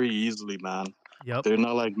very easily, man. Yep. They're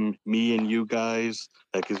not like me and you guys.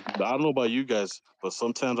 Like, I don't know about you guys, but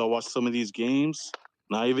sometimes I watch some of these games.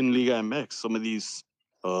 Not even Liga MX. Some of these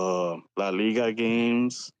La Liga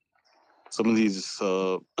games. Some of these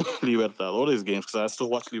Libertadores games because I still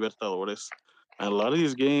watch Libertadores, and a lot of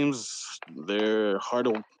these games they're hard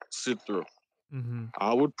to sit through. Mm-hmm.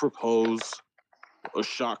 I would propose a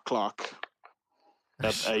shot clock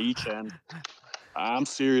at each end. I'm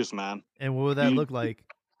serious, man. And what would that You, look like?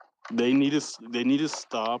 they need to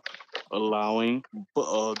stop allowing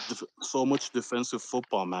so much defensive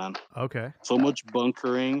football, man. Okay. So much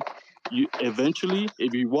bunkering. You eventually,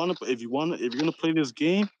 if you're gonna play this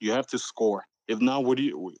game, you have to score. If not, what do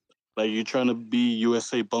you like? You're trying to be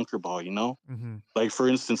USA bunker ball, you know? Mm-hmm. Like for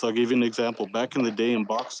instance, I'll give you an example. Back in the day in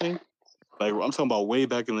boxing, like I'm talking about way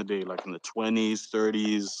back in the day, like in the 20s,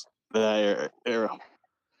 30s, that era.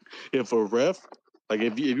 If a ref, like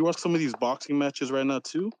if you watch some of these boxing matches right now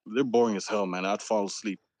too, they're boring as hell, man. I'd fall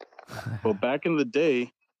asleep. But back in the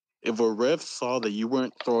day, if a ref saw that you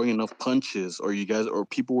weren't throwing enough punches or you guys or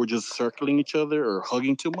people were just circling each other or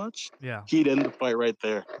hugging too much, Yeah. he'd end the fight right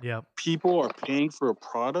there. Yep. People are paying for a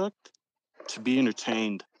product to be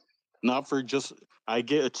entertained, not for just I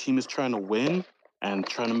get a team is trying to win and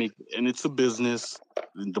trying to make and it's a business.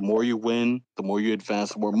 The more you win, the more you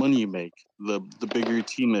advance, the more money you make. The bigger your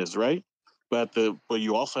team is, right? But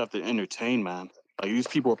you also have to entertain, man. Like these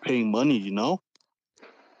people are paying money, you know?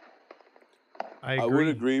 I I would agree.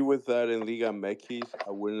 agree with that in Liga MX. I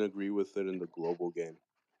wouldn't agree with it in the global game.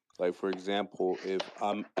 Like for example, if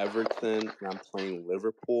I'm Everton and I'm playing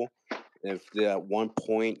Liverpool, if that 1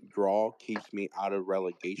 point draw keeps me out of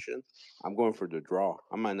relegation, I'm going for the draw.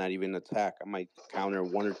 I might not even attack. I might counter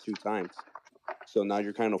 1 or 2 times. So now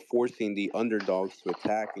you're kind of forcing the underdogs to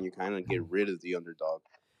attack, and you kind of get rid of the underdog.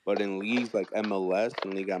 But in leagues like MLS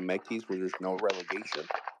and Liga MX, where there's no relegation,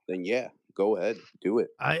 then yeah, go ahead, do it.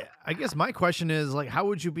 I guess my question is like, how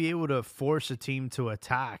would you be able to force a team to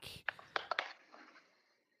attack?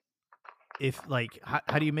 If like,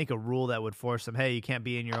 how do you make a rule that would force them? Hey, you can't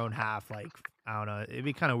be in your own half. Like, I don't know. It'd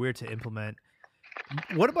be kind of weird to implement.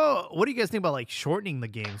 What do you guys think about like shortening the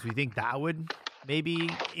games? Do you think that would maybe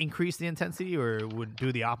increase the intensity or would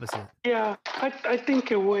do the opposite? Yeah, I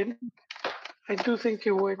think it would. I do think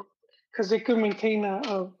it would, because it could maintain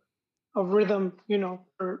a rhythm,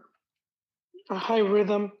 or a high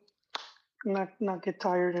rhythm, not get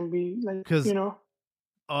tired and be like, Because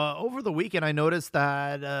over the weekend, I noticed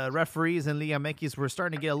that referees and Liga MX were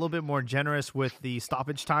starting to get a little bit more generous with the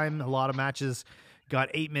stoppage time. A lot of matches got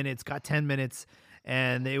 8 minutes, got 10 minutes.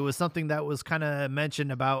 And it was something that was kind of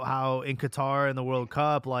mentioned about how in Qatar in the World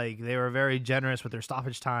Cup, like they were very generous with their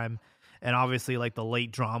stoppage time. And obviously, like the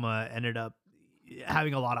late drama ended up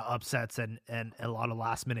having a lot of upsets and a lot of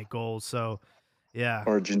last minute goals. So, yeah.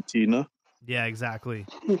 Argentina. Yeah, exactly.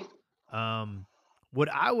 What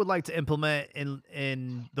I would like to implement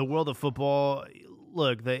in the world of football,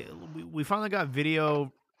 look, we finally got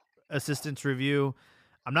video assistance review.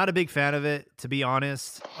 I'm not a big fan of it, to be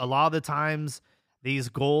honest. A lot of the times these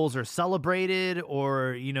goals are celebrated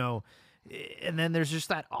or, and then there's just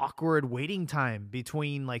that awkward waiting time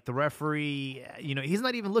between like the referee, he's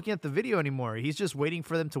not even looking at the video anymore. He's just waiting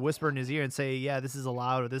for them to whisper in his ear and say, yeah, this is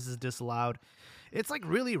allowed or this is disallowed. It's like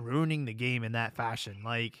really ruining the game in that fashion.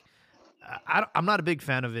 Like, I'm not a big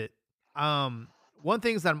fan of it. One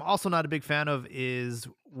things that I'm also not a big fan of is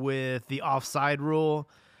with the offside rule.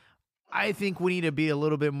 I think we need to be a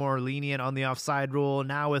little bit more lenient on the offside rule.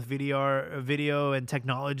 Now with video and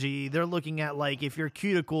technology, they're looking at like if your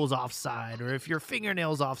cuticle's offside or if your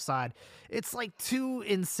fingernail's offside. It's like too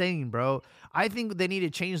insane, bro. I think they need to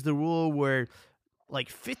change the rule where like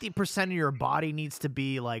 50% of your body needs to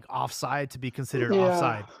be like offside to be considered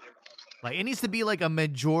offside. Like it needs to be like a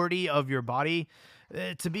majority of your body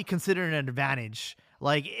to be considered an advantage.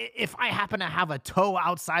 Like if I happen to have a toe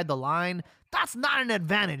outside the line, that's not an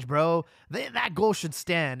advantage, bro. That goal should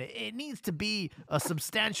stand. It needs to be a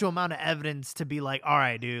substantial amount of evidence to be like, all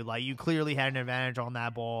right, dude, like you clearly had an advantage on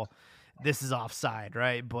that ball. This is offside,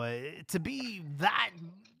 right? But to be that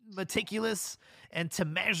meticulous and to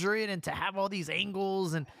measure it and to have all these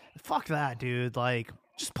angles and fuck that, dude. Like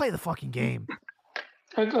just play the fucking game.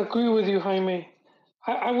 I agree with you, Jaime.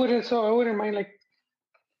 I wouldn't mind like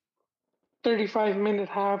 35-minute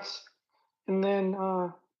halves, and then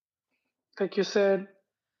like you said,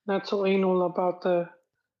 not so anal about the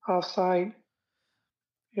offside.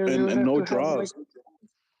 You would and have no to have like draws.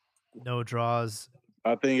 No draws.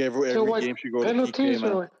 I think so every what game should go to PK, penalties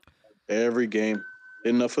man. or Every game.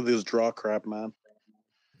 Enough of this draw crap, man.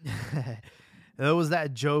 There was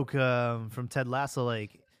that joke from Ted Lasso.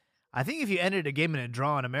 Like, I think if you ended a game in a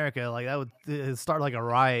draw in America, like that would start like a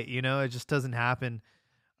riot. You know, it just doesn't happen.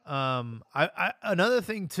 I another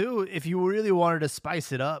thing too, if you really wanted to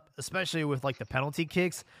spice it up, especially with like the penalty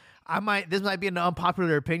kicks, this might be an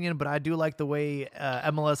unpopular opinion, but I do like the way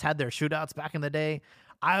MLS had their shootouts back in the day.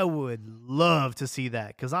 I would love to see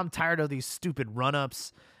that because I'm tired of these stupid run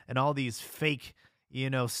ups and all these fake,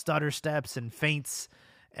 stutter steps and feints.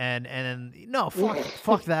 And no,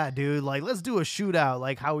 fuck that, dude. Like, let's do a shootout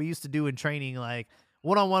like how we used to do in training, like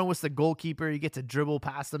one on one with the goalkeeper. You get to dribble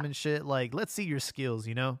past them and shit. Like, let's see your skills.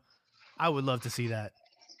 I would love to see that.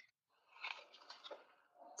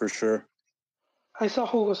 For sure. I saw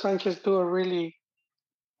Hugo Sanchez do a really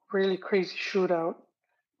really crazy shootout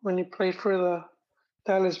when he played for the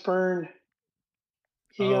Dallas Burn.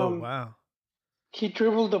 He Oh um wow. he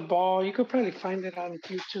dribbled the ball. You could probably find it on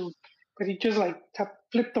YouTube, but he just like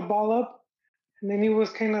flipped the ball up, and then he was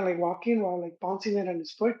kind of like walking while like bouncing it on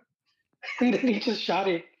his foot, and then he just shot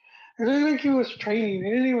it. It looked like he was training. It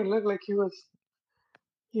didn't even look like he was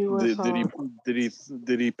Did he did he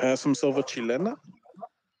did he pass himself a chilena?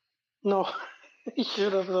 no, he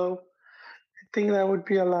should have though. I think that would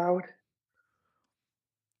be allowed.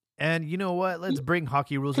 And you know what? Let's bring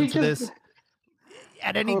hockey rules He into just this.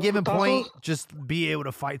 At any given putazos. point, just be able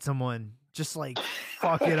to fight someone. Just like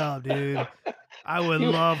fuck it up, dude. I would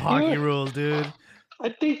You love hockey you. rules, dude. I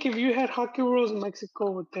think if you had hockey rules in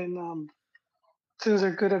Mexico, then since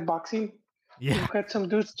they're good at boxing, you Yeah. had some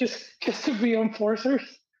dudes just to be enforcers.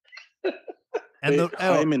 And Hey, the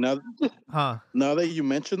Jaime, huh. now that you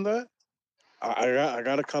mentioned that, I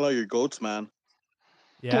gotta call out your goats, man.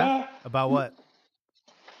 Yeah. Yeah, About what?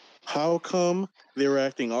 How come they were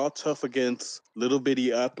acting all tough against little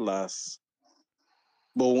bitty Atlas,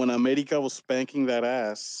 but when America was spanking that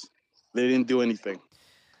ass, they didn't do anything?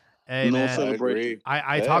 Hey No man, I celebration. agree.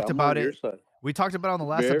 I Hey, talked I'm about on your it. side. We talked about it on the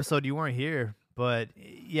last Bear, episode. You weren't here, but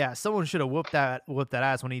yeah, someone should have whooped that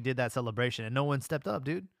ass when he did that celebration, and no one stepped up,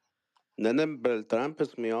 dude. Nene Beltran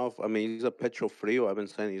pissed me off. I mean, he's a pecho frio. I've been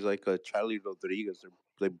saying he's like a Charlie Rodriguez.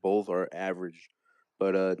 They both are average.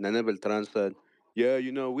 But Nene Beltran said, yeah,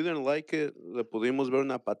 we didn't like it. Le pudimos ver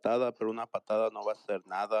una patada, pero una patada no va a hacer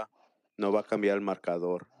nada. No va a cambiar el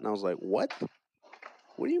marcador. And I was like, what?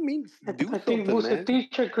 What do you mean? Do I think something, man.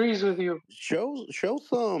 Vucetich agrees with you. Show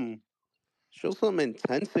some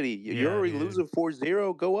intensity. You're Yeah, already dude. losing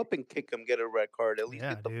 4-0. Go up and kick them, get a red card. At least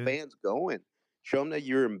Yeah, get the dude. fans going. Show them that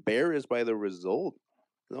you're embarrassed by the result.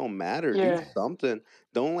 It don't matter. Do Yeah, something.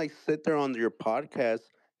 Don't like sit there on your podcast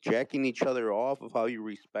jacking each other off of how you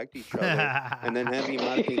respect each other, and then Heavy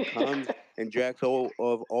Martin comes and jacks all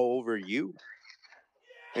over you,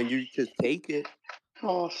 and you just take it.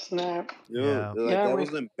 oh snap. Yeah, Like Yeah, that we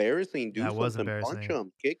was embarrassing. Do that was something. Punch embarrassing.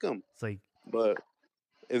 them, kick them. It's like, But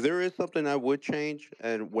if there is something I would change,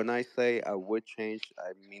 and when I say I would change,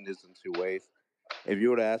 I mean this in two ways. If you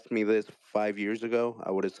would have asked me this 5 years ago,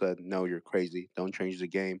 I would have said, no, you're crazy. Don't change the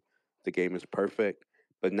game. The game is perfect.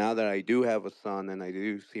 But now that I do have a son and I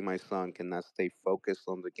do see my son cannot stay focused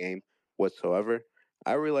on the game whatsoever,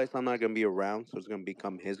 I realize I'm not going to be around, so it's going to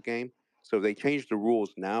become his game. So if they change the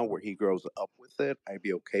rules now where he grows up with it, I'd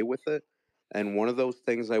be okay with it. And one of those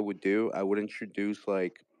things I would do, I would introduce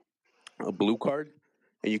like a blue card,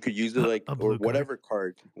 and you could use it like a or blue card. whatever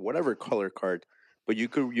card, whatever color card. But you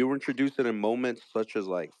introduce it in moments such as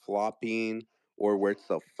like flopping or where it's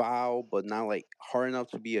a foul, but not like hard enough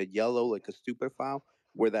to be a yellow, like a stupid foul,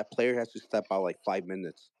 where that player has to step out like 5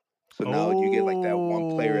 minutes. So now you get like that one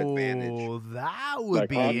player advantage, Oh, that would like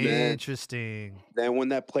be and hockey. interesting. then when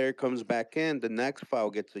that player comes back in, the next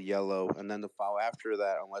foul gets a yellow, and then the foul after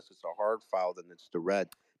that, unless it's a hard foul, then it's the red.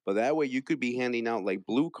 But that way, you could be handing out like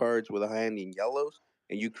blue cards with a handing yellows,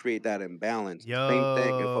 and you create that imbalance. The same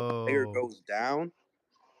thing. If a player Yo, goes down,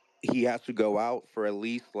 he has to go out for at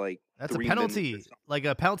least like that's a 3 minutes or penalty, something. like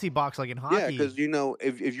a penalty box, like in Yeah, because hockey.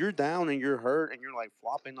 if you're down and you're hurt and you're like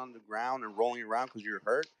flopping on the ground and rolling around because you're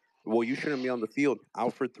hurt, well, you shouldn't be on the field.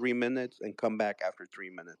 Out for 3 minutes and come back after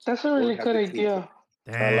 3 minutes, That's a or really have good the team idea.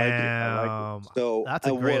 change. I like it. I like it. Damn, So that's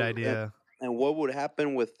a great idea. and what would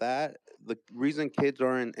happen with that? The reason kids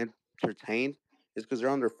aren't entertained is because they're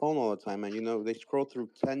on their phone all the time, and they scroll through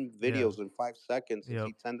 10 videos Yeah. in 5 seconds and Yep.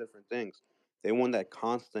 see 10 different things. They want that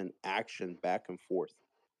constant action back and forth.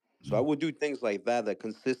 So I would do things like that that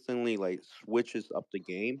consistently like switches up the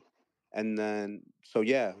game, and then so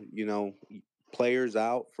yeah, players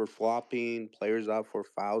out for flopping, players out for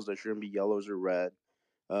fouls that shouldn't be yellows or red,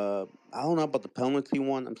 I don't know about the penalty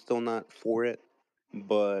one. I'm still not for it.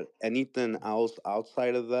 But anything else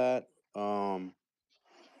outside of that,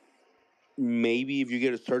 maybe if you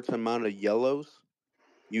get a certain amount of yellows,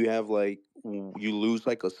 you have you lose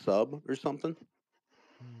like a sub or something.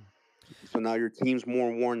 Hmm. So now your team's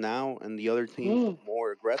more worn out and the other team's Mm, more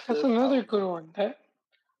that's aggressive. I another don't good know. one. That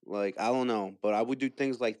Like I don't know, but I would do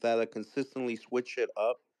things like that that consistently switch it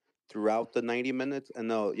up throughout the 90 minutes. And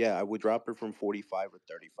no, yeah, I would drop it from 45 or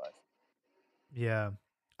 35. Yeah.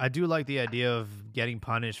 I do like the idea of getting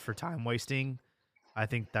punished for time wasting. I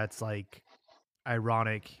think that's like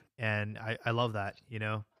ironic and I love that, you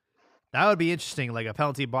know? That would be interesting, like a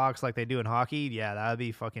penalty box like they do in hockey. Yeah, that would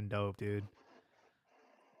be fucking dope, dude.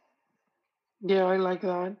 yeah, I like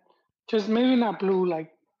that. Just maybe not blue,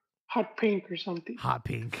 like hot pink or something. Hot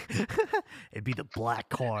pink. It'd be the black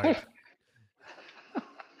card.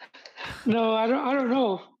 No, I don't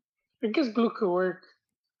know. I guess blue could work.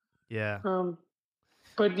 Yeah. Um,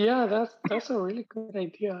 but yeah, that's a really good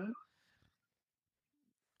idea.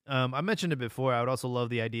 I mentioned it before. I would also love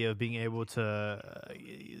the idea of being able to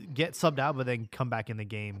get subbed out, but then come back in the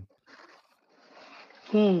game.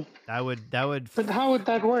 Hmm. That would. But how would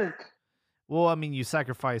that work? Well, I mean, you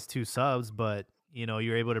sacrifice 2 subs, but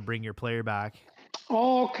you're able to bring your player back.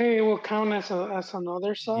 Oh, okay, it will count as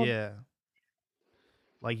another sub. Yeah.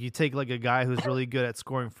 Like you take like a guy who's really good at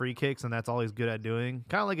scoring free kicks, and that's all he's good at doing.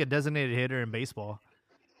 Kind of like a designated hitter in baseball.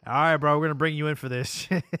 All right, bro, we're gonna bring you in for this.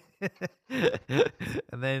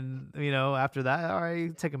 And then after that, all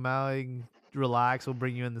right, take him out, you can relax. We'll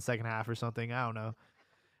bring you in the second half or something. I don't know.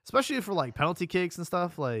 Especially for like penalty kicks and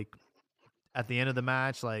stuff. Like at the end of the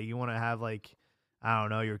match, like you want to have like I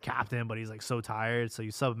don't know your captain, but he's like so tired, so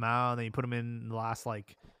you sub him out and then you put him in the last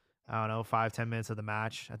like I don't know 5-10 minutes of the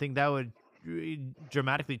match. I think that would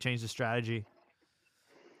dramatically change the strategy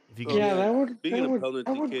if you So could. Yeah, yeah, that would speaking that of would that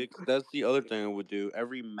penalty would be kicks, good. that's the other thing I would do.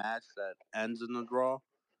 Every match that ends in a draw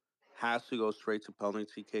has to go straight to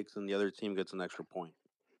penalty kicks, and the other team gets an extra point.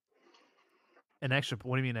 An extra.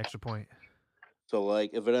 What do you mean extra point? So like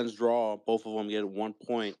if it ends draw, both of them get 1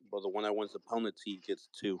 point, but the one that wins the penalty gets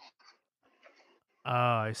two. Oh,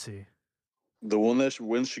 I see. The one that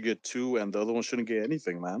wins should get two, and the other one shouldn't get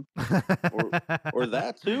anything, man. Or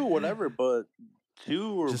that too, whatever. But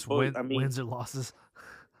two or Just but I mean, wins or losses.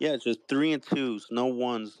 yeah, it's just 3 and 2s, no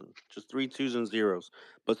ones, just 3 2s and 0s.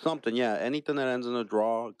 But something, yeah, anything that ends in a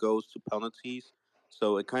draw goes to penalties.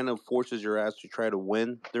 So it kind of forces your ass to try to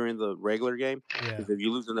win during the regular game. Yeah. Because if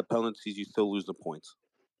you lose in the penalties, you still lose the points.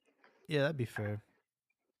 Yeah, that'd be fair.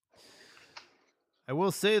 I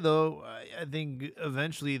will say though, I think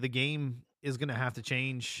eventually the game is gonna have to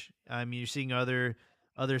change. I mean, you're seeing other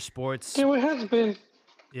sports. Yeah, it has been.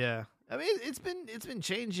 Yeah, I mean it's been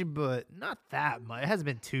changing, but not that much. It hasn't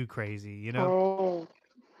been too crazy, you know. Oh,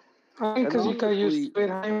 I think And because you got used honestly, to it,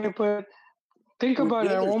 Jaime. But think with about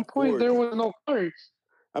the it. At other one point, there sports, was no cards.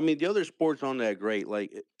 I mean, the other sports aren't that great.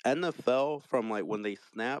 Like NFL, from like when they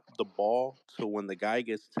snap the ball to when the guy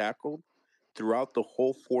gets tackled, throughout the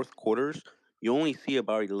whole fourth quarters, you only see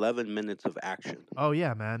about 11 minutes of action. Oh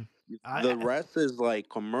yeah, man. The I rest is like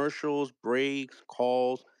commercials, breaks,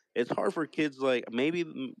 calls. It's hard for kids. Like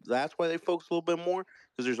maybe that's why they focus a little bit more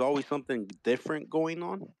because there's always something different going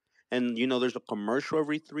on, and there's a commercial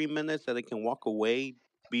every 3 minutes that they can walk away,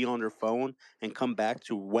 be on their phone, and come back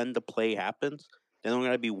to when the play happens. They don't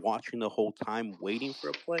gotta be watching the whole time waiting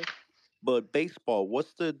for a play. But baseball,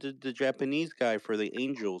 what's the Japanese guy for the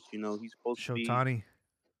Angels? He's supposed to be. Shotani.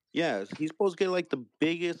 Yes, he's supposed to get like the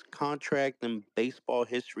biggest contract in baseball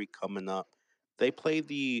history coming up. They played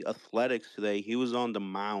the Athletics today. He was on the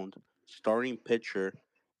mound, starting pitcher,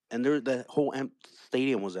 and the whole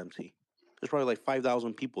stadium was empty. There's probably like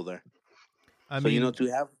 5,000 people there. I So mean, to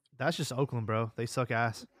have that's just Oakland, bro. They suck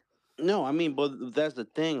ass. no, I mean, but that's the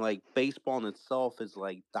thing. Like baseball in itself is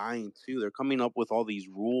like dying too. They're coming up with all these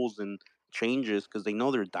rules and changes because they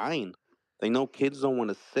know they're dying. They know kids don't want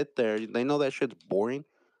to sit there. They know that shit's boring.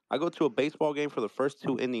 I go to a baseball game for the first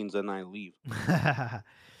 2 innings and I leave.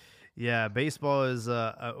 Yeah, baseball is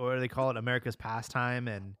what do they call it? America's pastime.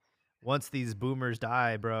 And once these boomers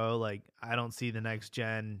die, bro, like I don't see the next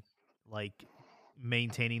gen like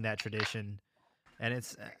maintaining that tradition. And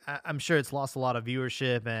I'm sure it's lost a lot of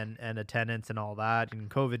viewership and attendance and all that. And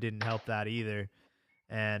COVID didn't help that either.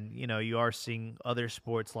 And you are seeing other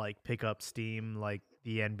sports like pick up steam, like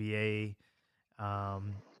the NBA,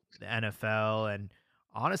 the NFL, and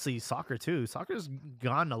honestly, soccer too. Soccer's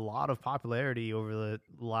gotten a lot of popularity over the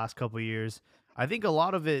last couple of years. I think a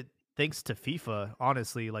lot of it thanks to FIFA.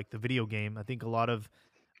 Honestly, like the video game. I think a lot of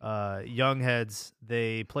young heads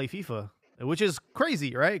they play FIFA, which is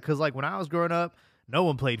crazy, right? Because like when I was growing up, no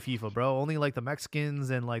one played FIFA, bro. Only like the Mexicans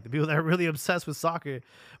and like the people that are really obsessed with soccer.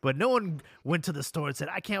 But no one went to the store and said,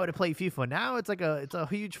 "I can't wait to play FIFA." Now it's a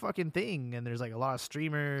huge fucking thing, and there's like a lot of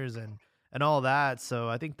streamers and all that. So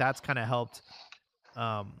I think that's kind of helped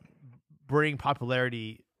um, bring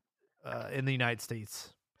popularity in the United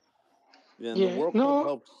States. Yeah, and the World Cup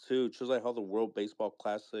helps too. Just like how the World Baseball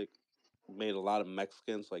Classic made a lot of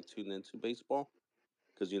Mexicans like tune into baseball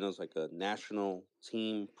because it's like a national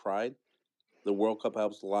team pride. The World Cup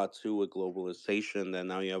helps a lot too with globalization. That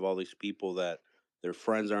now you have all these people that their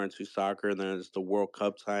friends are into soccer, and then it's the World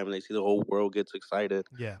Cup time, and they see the whole world gets excited.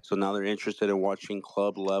 Yeah. So now they're interested in watching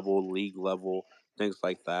club level, league level, things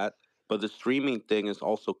like that. But the streaming thing is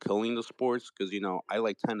also killing the sports because I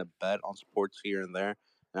like tend to bet on sports here and there.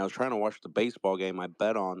 And I was trying to watch the baseball game I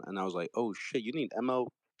bet on, and I was like, "Oh shit, you need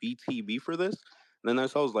MLB TV for this?" And then I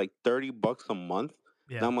saw it was like $30 a month.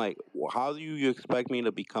 Yeah. And I'm like, well, how do you expect me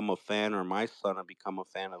to become a fan or my son to become a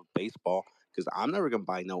fan of baseball? Because I'm never gonna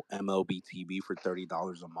buy no MLB TV for $30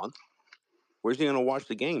 a month. Where's he gonna watch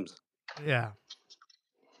the games? Yeah.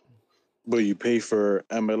 But you pay for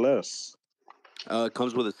MLS. It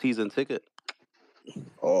comes with a season ticket.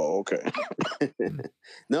 Oh, okay.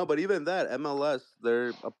 No, but even that MLS,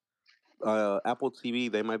 they're Apple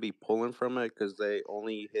TV. They might be pulling from it because they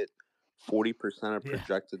only hit 40% of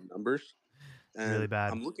projected numbers. And really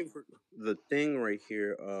bad. I'm looking for the thing right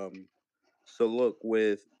here. So look,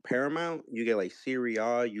 with Paramount, you get like Serie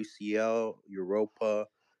A, UCL, Europa,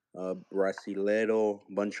 Brasileiro,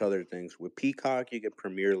 a bunch of other things. With Peacock, you get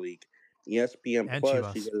Premier League. ESPN And Plus,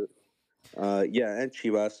 Chivas. you get and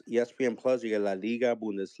Chivas. ESPN Plus, you get La Liga,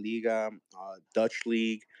 Bundesliga, Dutch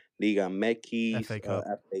League, Liga MX, FA Cup.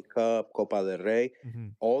 FA Cup, Copa del Rey. Mm-hmm.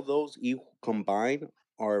 All those combined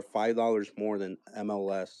are $5 more than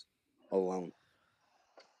MLS alone.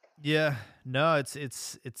 Yeah, no,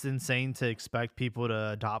 it's insane to expect people to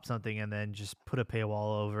adopt something and then just put a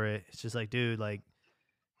paywall over it. It's just like, dude, like,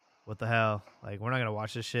 what the hell? Like, we're not gonna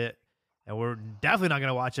watch this shit, and we're definitely not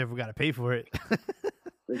gonna watch it if we gotta pay for it.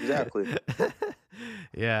 Exactly.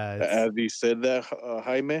 Yeah. As he said that,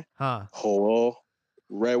 Jaime, Joel,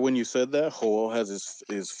 right when you said that, Joel has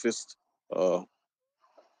his fist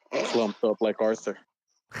clumped up like Arthur.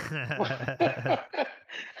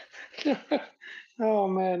 Oh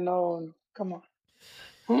man, no, come on.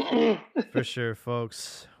 For sure,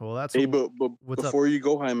 folks. Well, that's but what's before up? you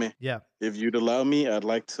go, Jaime, Yeah, if you'd allow me, I'd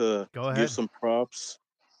like to give some props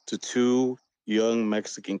to two young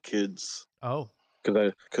Mexican kids. Oh,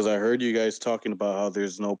 because I heard you guys talking about how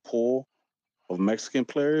there's no pool of Mexican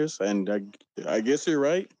players, and I guess you're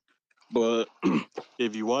right. But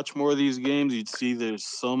if you watch more of these games, you'd see there's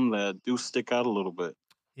some that do stick out a little bit.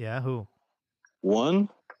 Yeah, who? One,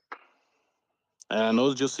 and I know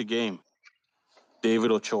it's just a game,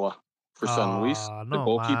 David Ochoa for San Luis, the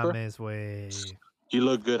goalkeeper. Mames, way. He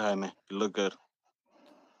looked good, Jaime. He looked good.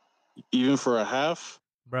 Even for a half.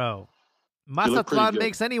 Bro, Mazatlan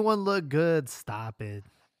makes anyone look good. Stop it.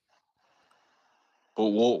 But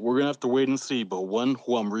we're going to have to wait and see. But one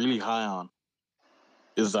who I'm really high on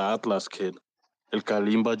is the Atlas kid, El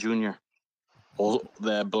Kalimba Jr.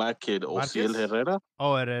 That black kid, Osiel Herrera.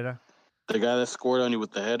 Oh, Herrera. The guy that scored on you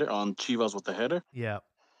with the header, on Chivas with the header. Yeah.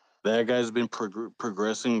 That guy's been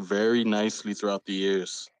progressing very nicely throughout the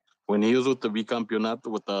years. When he was with the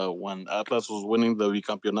Bicampeonato, when Atlas was winning the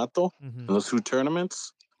Bicampeonato in those two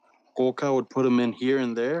tournaments, Cocca would put him in here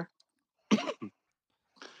and there.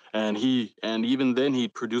 and even then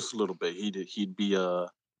he'd produce a little bit. He'd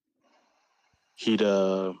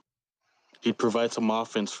provide some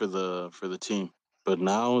offense for the team. But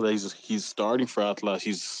now that he's starting for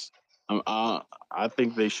Atlas, I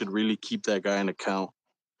think they should really keep that guy in account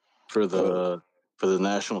for the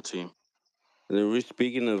national team. And then we're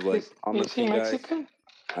speaking of like promising guys.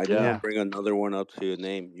 I do want to bring another one up to your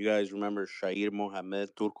name. You guys remember Shair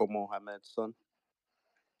Mohamed, Turco Mohamed's son?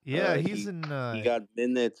 Yeah, he got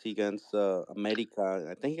minutes against America.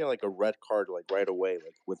 I think he got like a red card like right away,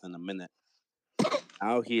 like within a minute.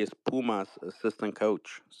 Now he is Puma's assistant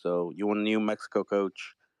coach. So you want a new Mexico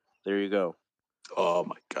coach? There you go. Oh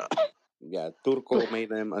my God. Yeah, Turco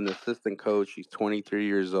made him an assistant coach. He's 23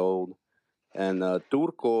 years old. And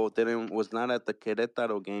Turco was not at the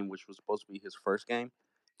Querétaro game, which was supposed to be his first game,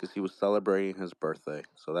 because he was celebrating his birthday.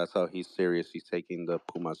 So that's how he's serious. He's taking the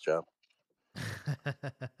Pumas job.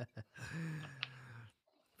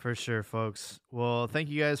 For sure, folks. Well, thank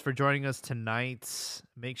you guys for joining us tonight.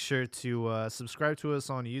 Make sure to subscribe to us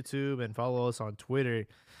on YouTube and follow us on Twitter.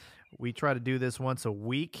 We try to do this once a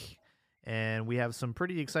week, and we have some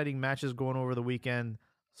pretty exciting matches going over the weekend.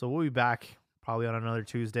 So we'll be back probably on another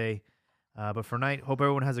Tuesday. But for tonight, hope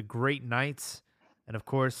everyone has a great night. And of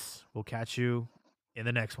course, we'll catch you in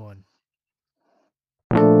the next one.